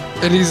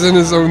 And he's in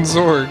his own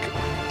Zorg.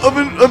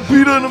 I'm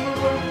Peter and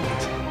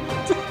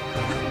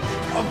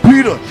I'm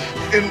Peter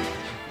and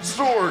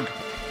Zorg.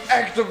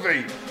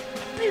 Activate!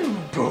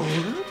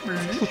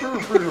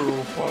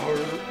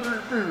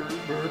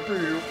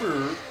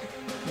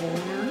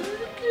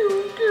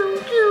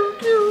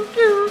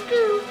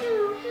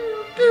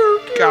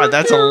 God,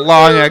 that's a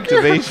long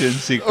activation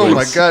sequence. Oh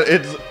my God!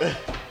 It's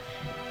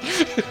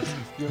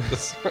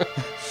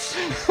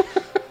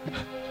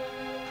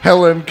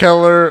Helen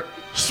Keller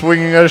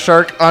swinging a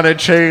shark on a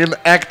chain.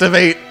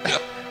 Activate!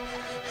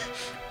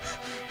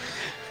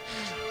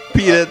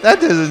 Peter, that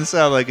doesn't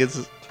sound like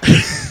it's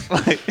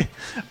like.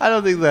 I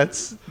don't think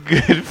that's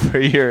good for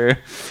your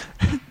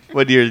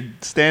what you're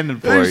standing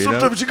for. Hey, you know?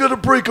 sometimes you gotta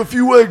break a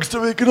few eggs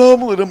to make an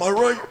omelet. Am I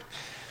right?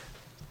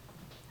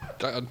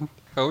 God,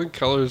 Helen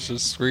Keller's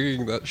just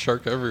swinging that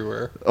shark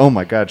everywhere. Oh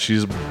my God,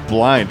 she's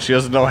blind. She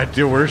has no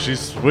idea where she's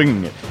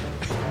swinging it.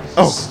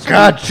 Oh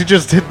God, she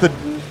just hit the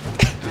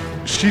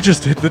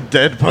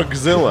dead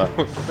Pugzilla.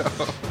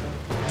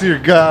 Dear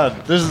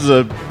God, this is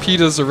a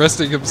PETA's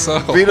arresting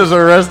himself. Peter's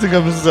arresting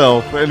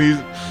himself, and he's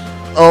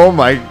oh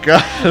my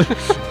God,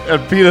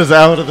 and Peter's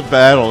out of the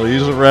battle.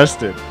 He's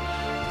arrested.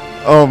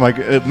 Oh my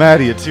God,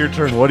 Maddie, it's your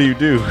turn. What do you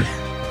do?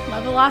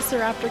 My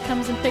Velociraptor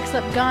comes and picks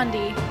up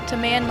Gandhi to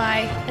man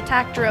my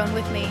attack drone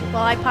with me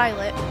while I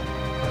pilot.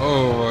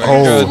 Oh my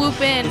Oh. god.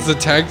 Swoop in. It's a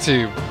tag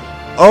team.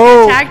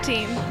 Oh, Tag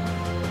team.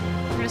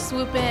 We're gonna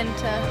swoop in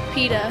to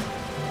PETA,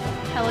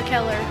 Hella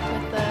Keller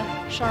with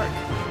the shark.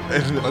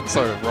 That's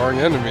our wrong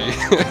enemy.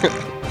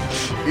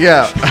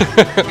 yeah.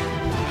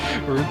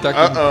 We're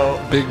attacking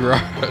Uh-oh. Big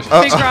Raj.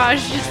 Big Raj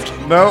just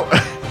kidding. No,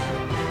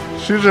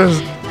 she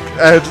just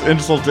adds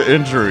insult to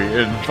injury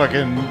and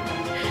fucking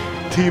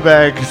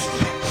teabags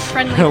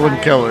Friendly Helen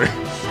fire. Keller.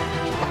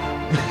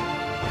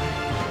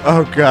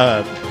 Oh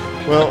God.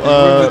 Well,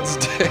 Women's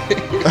Day.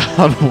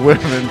 on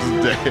Women's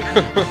Day,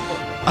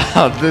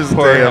 on this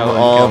Poor day of Helen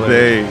all Keller.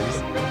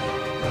 days.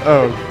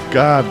 Oh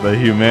God, the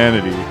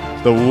humanity,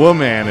 the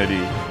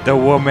womanity. The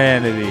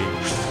womanity.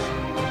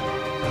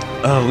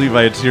 Oh,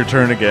 Levi, it's your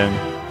turn again.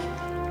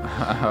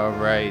 All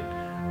right.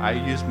 I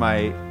use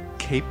my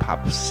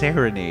K-pop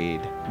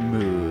serenade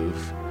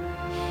move.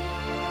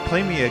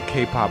 Play me a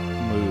K-pop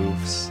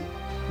moves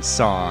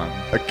song.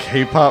 A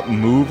K-pop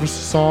moves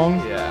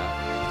song. Yeah.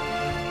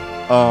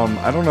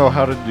 I don't know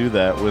how to do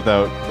that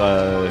without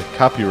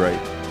copyright.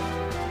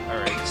 All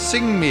right.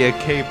 Sing me a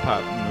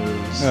K-pop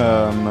moves.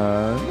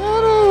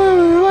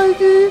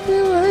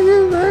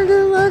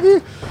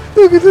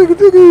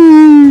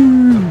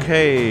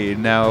 Okay,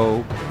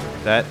 now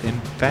that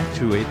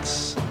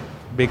infatuates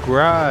Big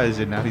Roz,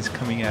 and now he's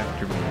coming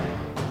after me.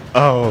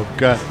 Oh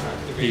god,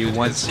 He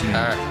wants his me.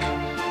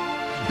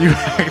 hack. you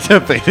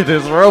activated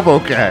his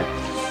RoboCat.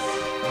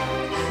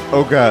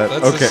 Oh god.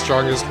 That's Okay, his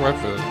strongest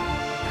weapon.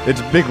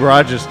 it's Big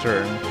Rog's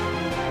turn.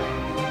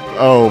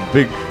 Oh,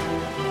 Big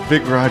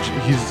Rog.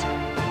 He's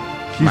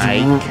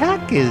My ru-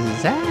 cock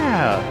is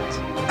out.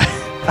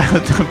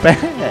 Out the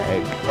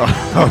bag.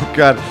 Oh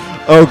god.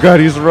 Oh god,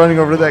 he's running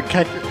over to that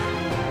cactus.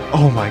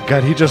 Oh my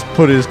god, he just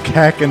put his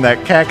cack in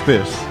that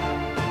cactus.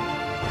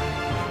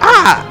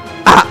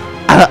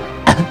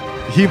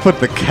 He put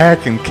the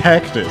cack in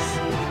cactus.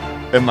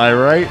 Am I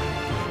right?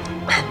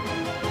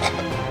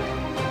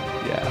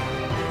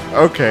 Yeah.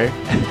 Okay.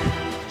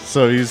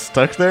 So he's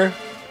stuck there?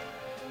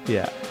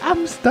 Yeah.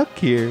 I'm stuck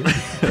here.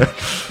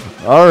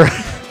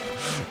 Alright.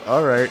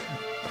 Alright.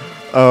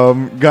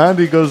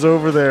 Gandhi goes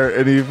over there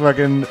and he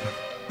fucking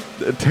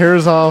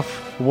tears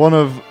off one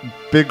of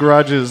Big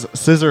Rog's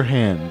scissor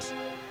hands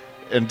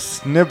and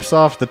snips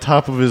off the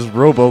top of his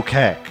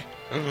RoboCack.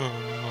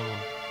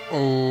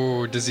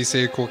 Oh, does he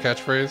say a cool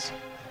catchphrase?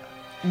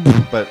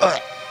 But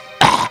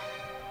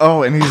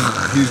oh, and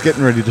he's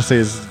getting ready to say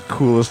his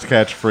coolest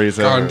catchphrase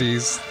ever.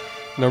 Gandhi's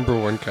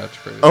 #1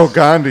 catchphrase. Oh,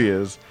 Gandhi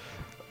is.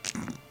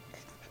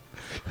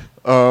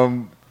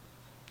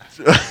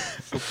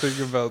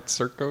 Something about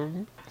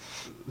circum?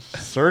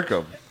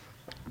 Circum.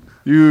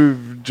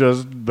 You've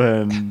just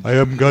been. I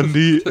am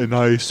Gandhi, and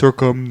I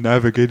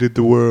circumnavigated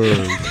the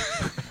world.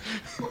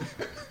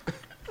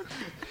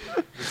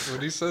 That's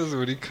what he says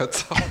when he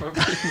cuts off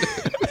every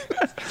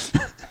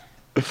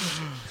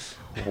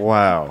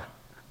Wow.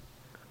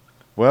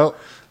 Well,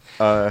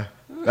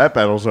 that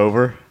battle's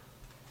over.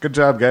 Good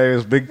job,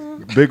 guys. Big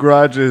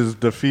Rog is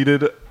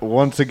defeated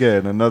once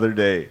again. Another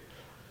day.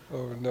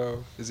 Oh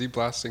no. Is he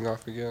blasting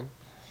off again?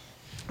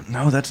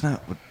 No, that's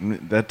not.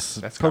 That's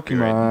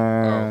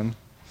copyrighted.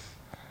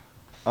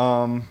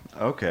 Pokemon.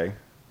 Okay.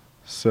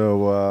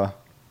 So,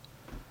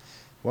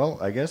 well,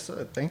 I guess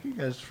thank you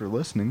guys for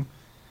listening.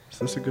 Is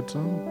this a good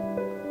song?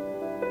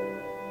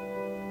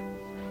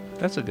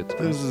 That's a good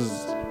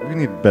song. We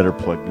need better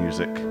plug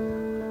music.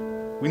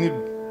 We need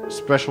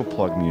special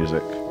plug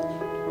music.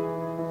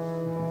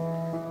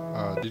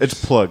 It's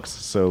plugs,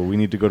 so we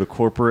need to go to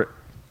corporate.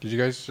 Did you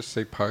guys just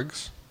say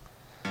pugs?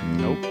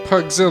 Nope.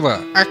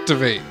 Pugzilla,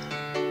 activate!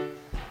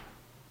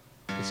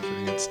 Just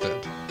kidding, it's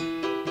dead.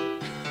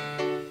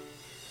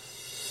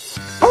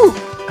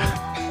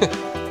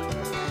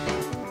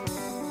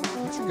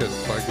 That's a good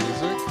plug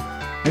music.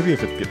 Maybe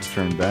if it gets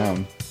turned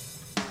down.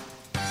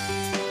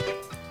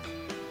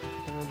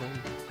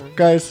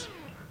 Guys,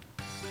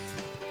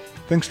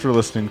 thanks for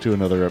listening to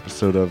another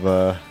episode of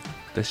The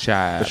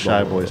Shy the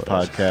Shy Boys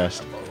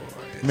podcast.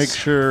 Make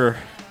sure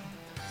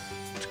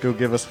to go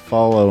give us a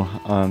follow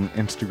on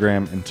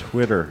Instagram and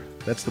Twitter.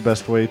 That's the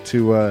best way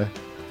to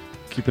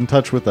keep in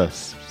touch with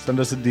us. Send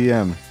us a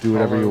DM. Do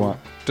whatever you want.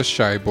 The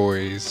Shy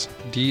Boys.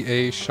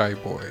 DA Shy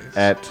Boys.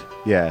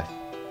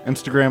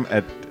 Instagram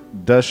at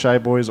The Shy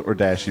Boys or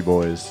Dashy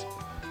Boys.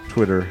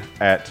 Twitter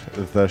at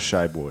The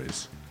Shy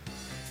Boys.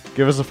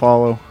 Give us a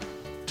follow.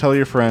 Tell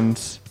your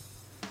friends.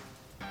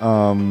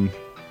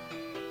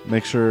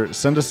 Make sure,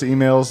 send us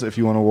emails if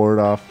you want to ward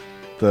off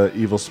the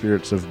evil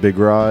spirits of Big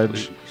Rog.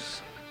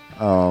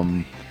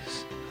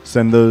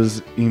 Send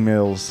those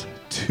emails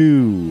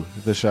to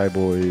the Shy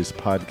Boys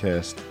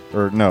podcast,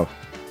 or no,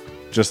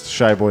 just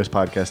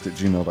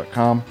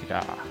shyboyspodcast@gmail.com.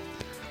 Yeah.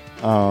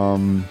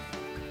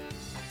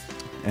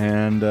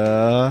 And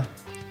am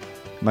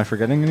I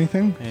forgetting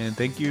anything? And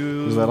thank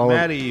you, Is that all?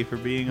 Maddie, for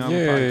being on the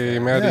Yay,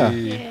 podcast. Maddie.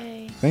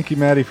 Yay. Thank you,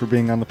 Maddie, for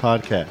being on the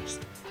podcast.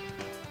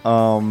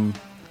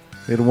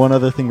 We had one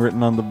other thing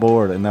written on the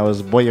board, and that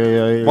was boy.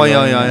 Boy,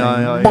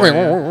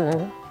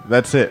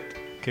 That's it.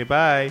 Okay,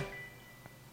 bye.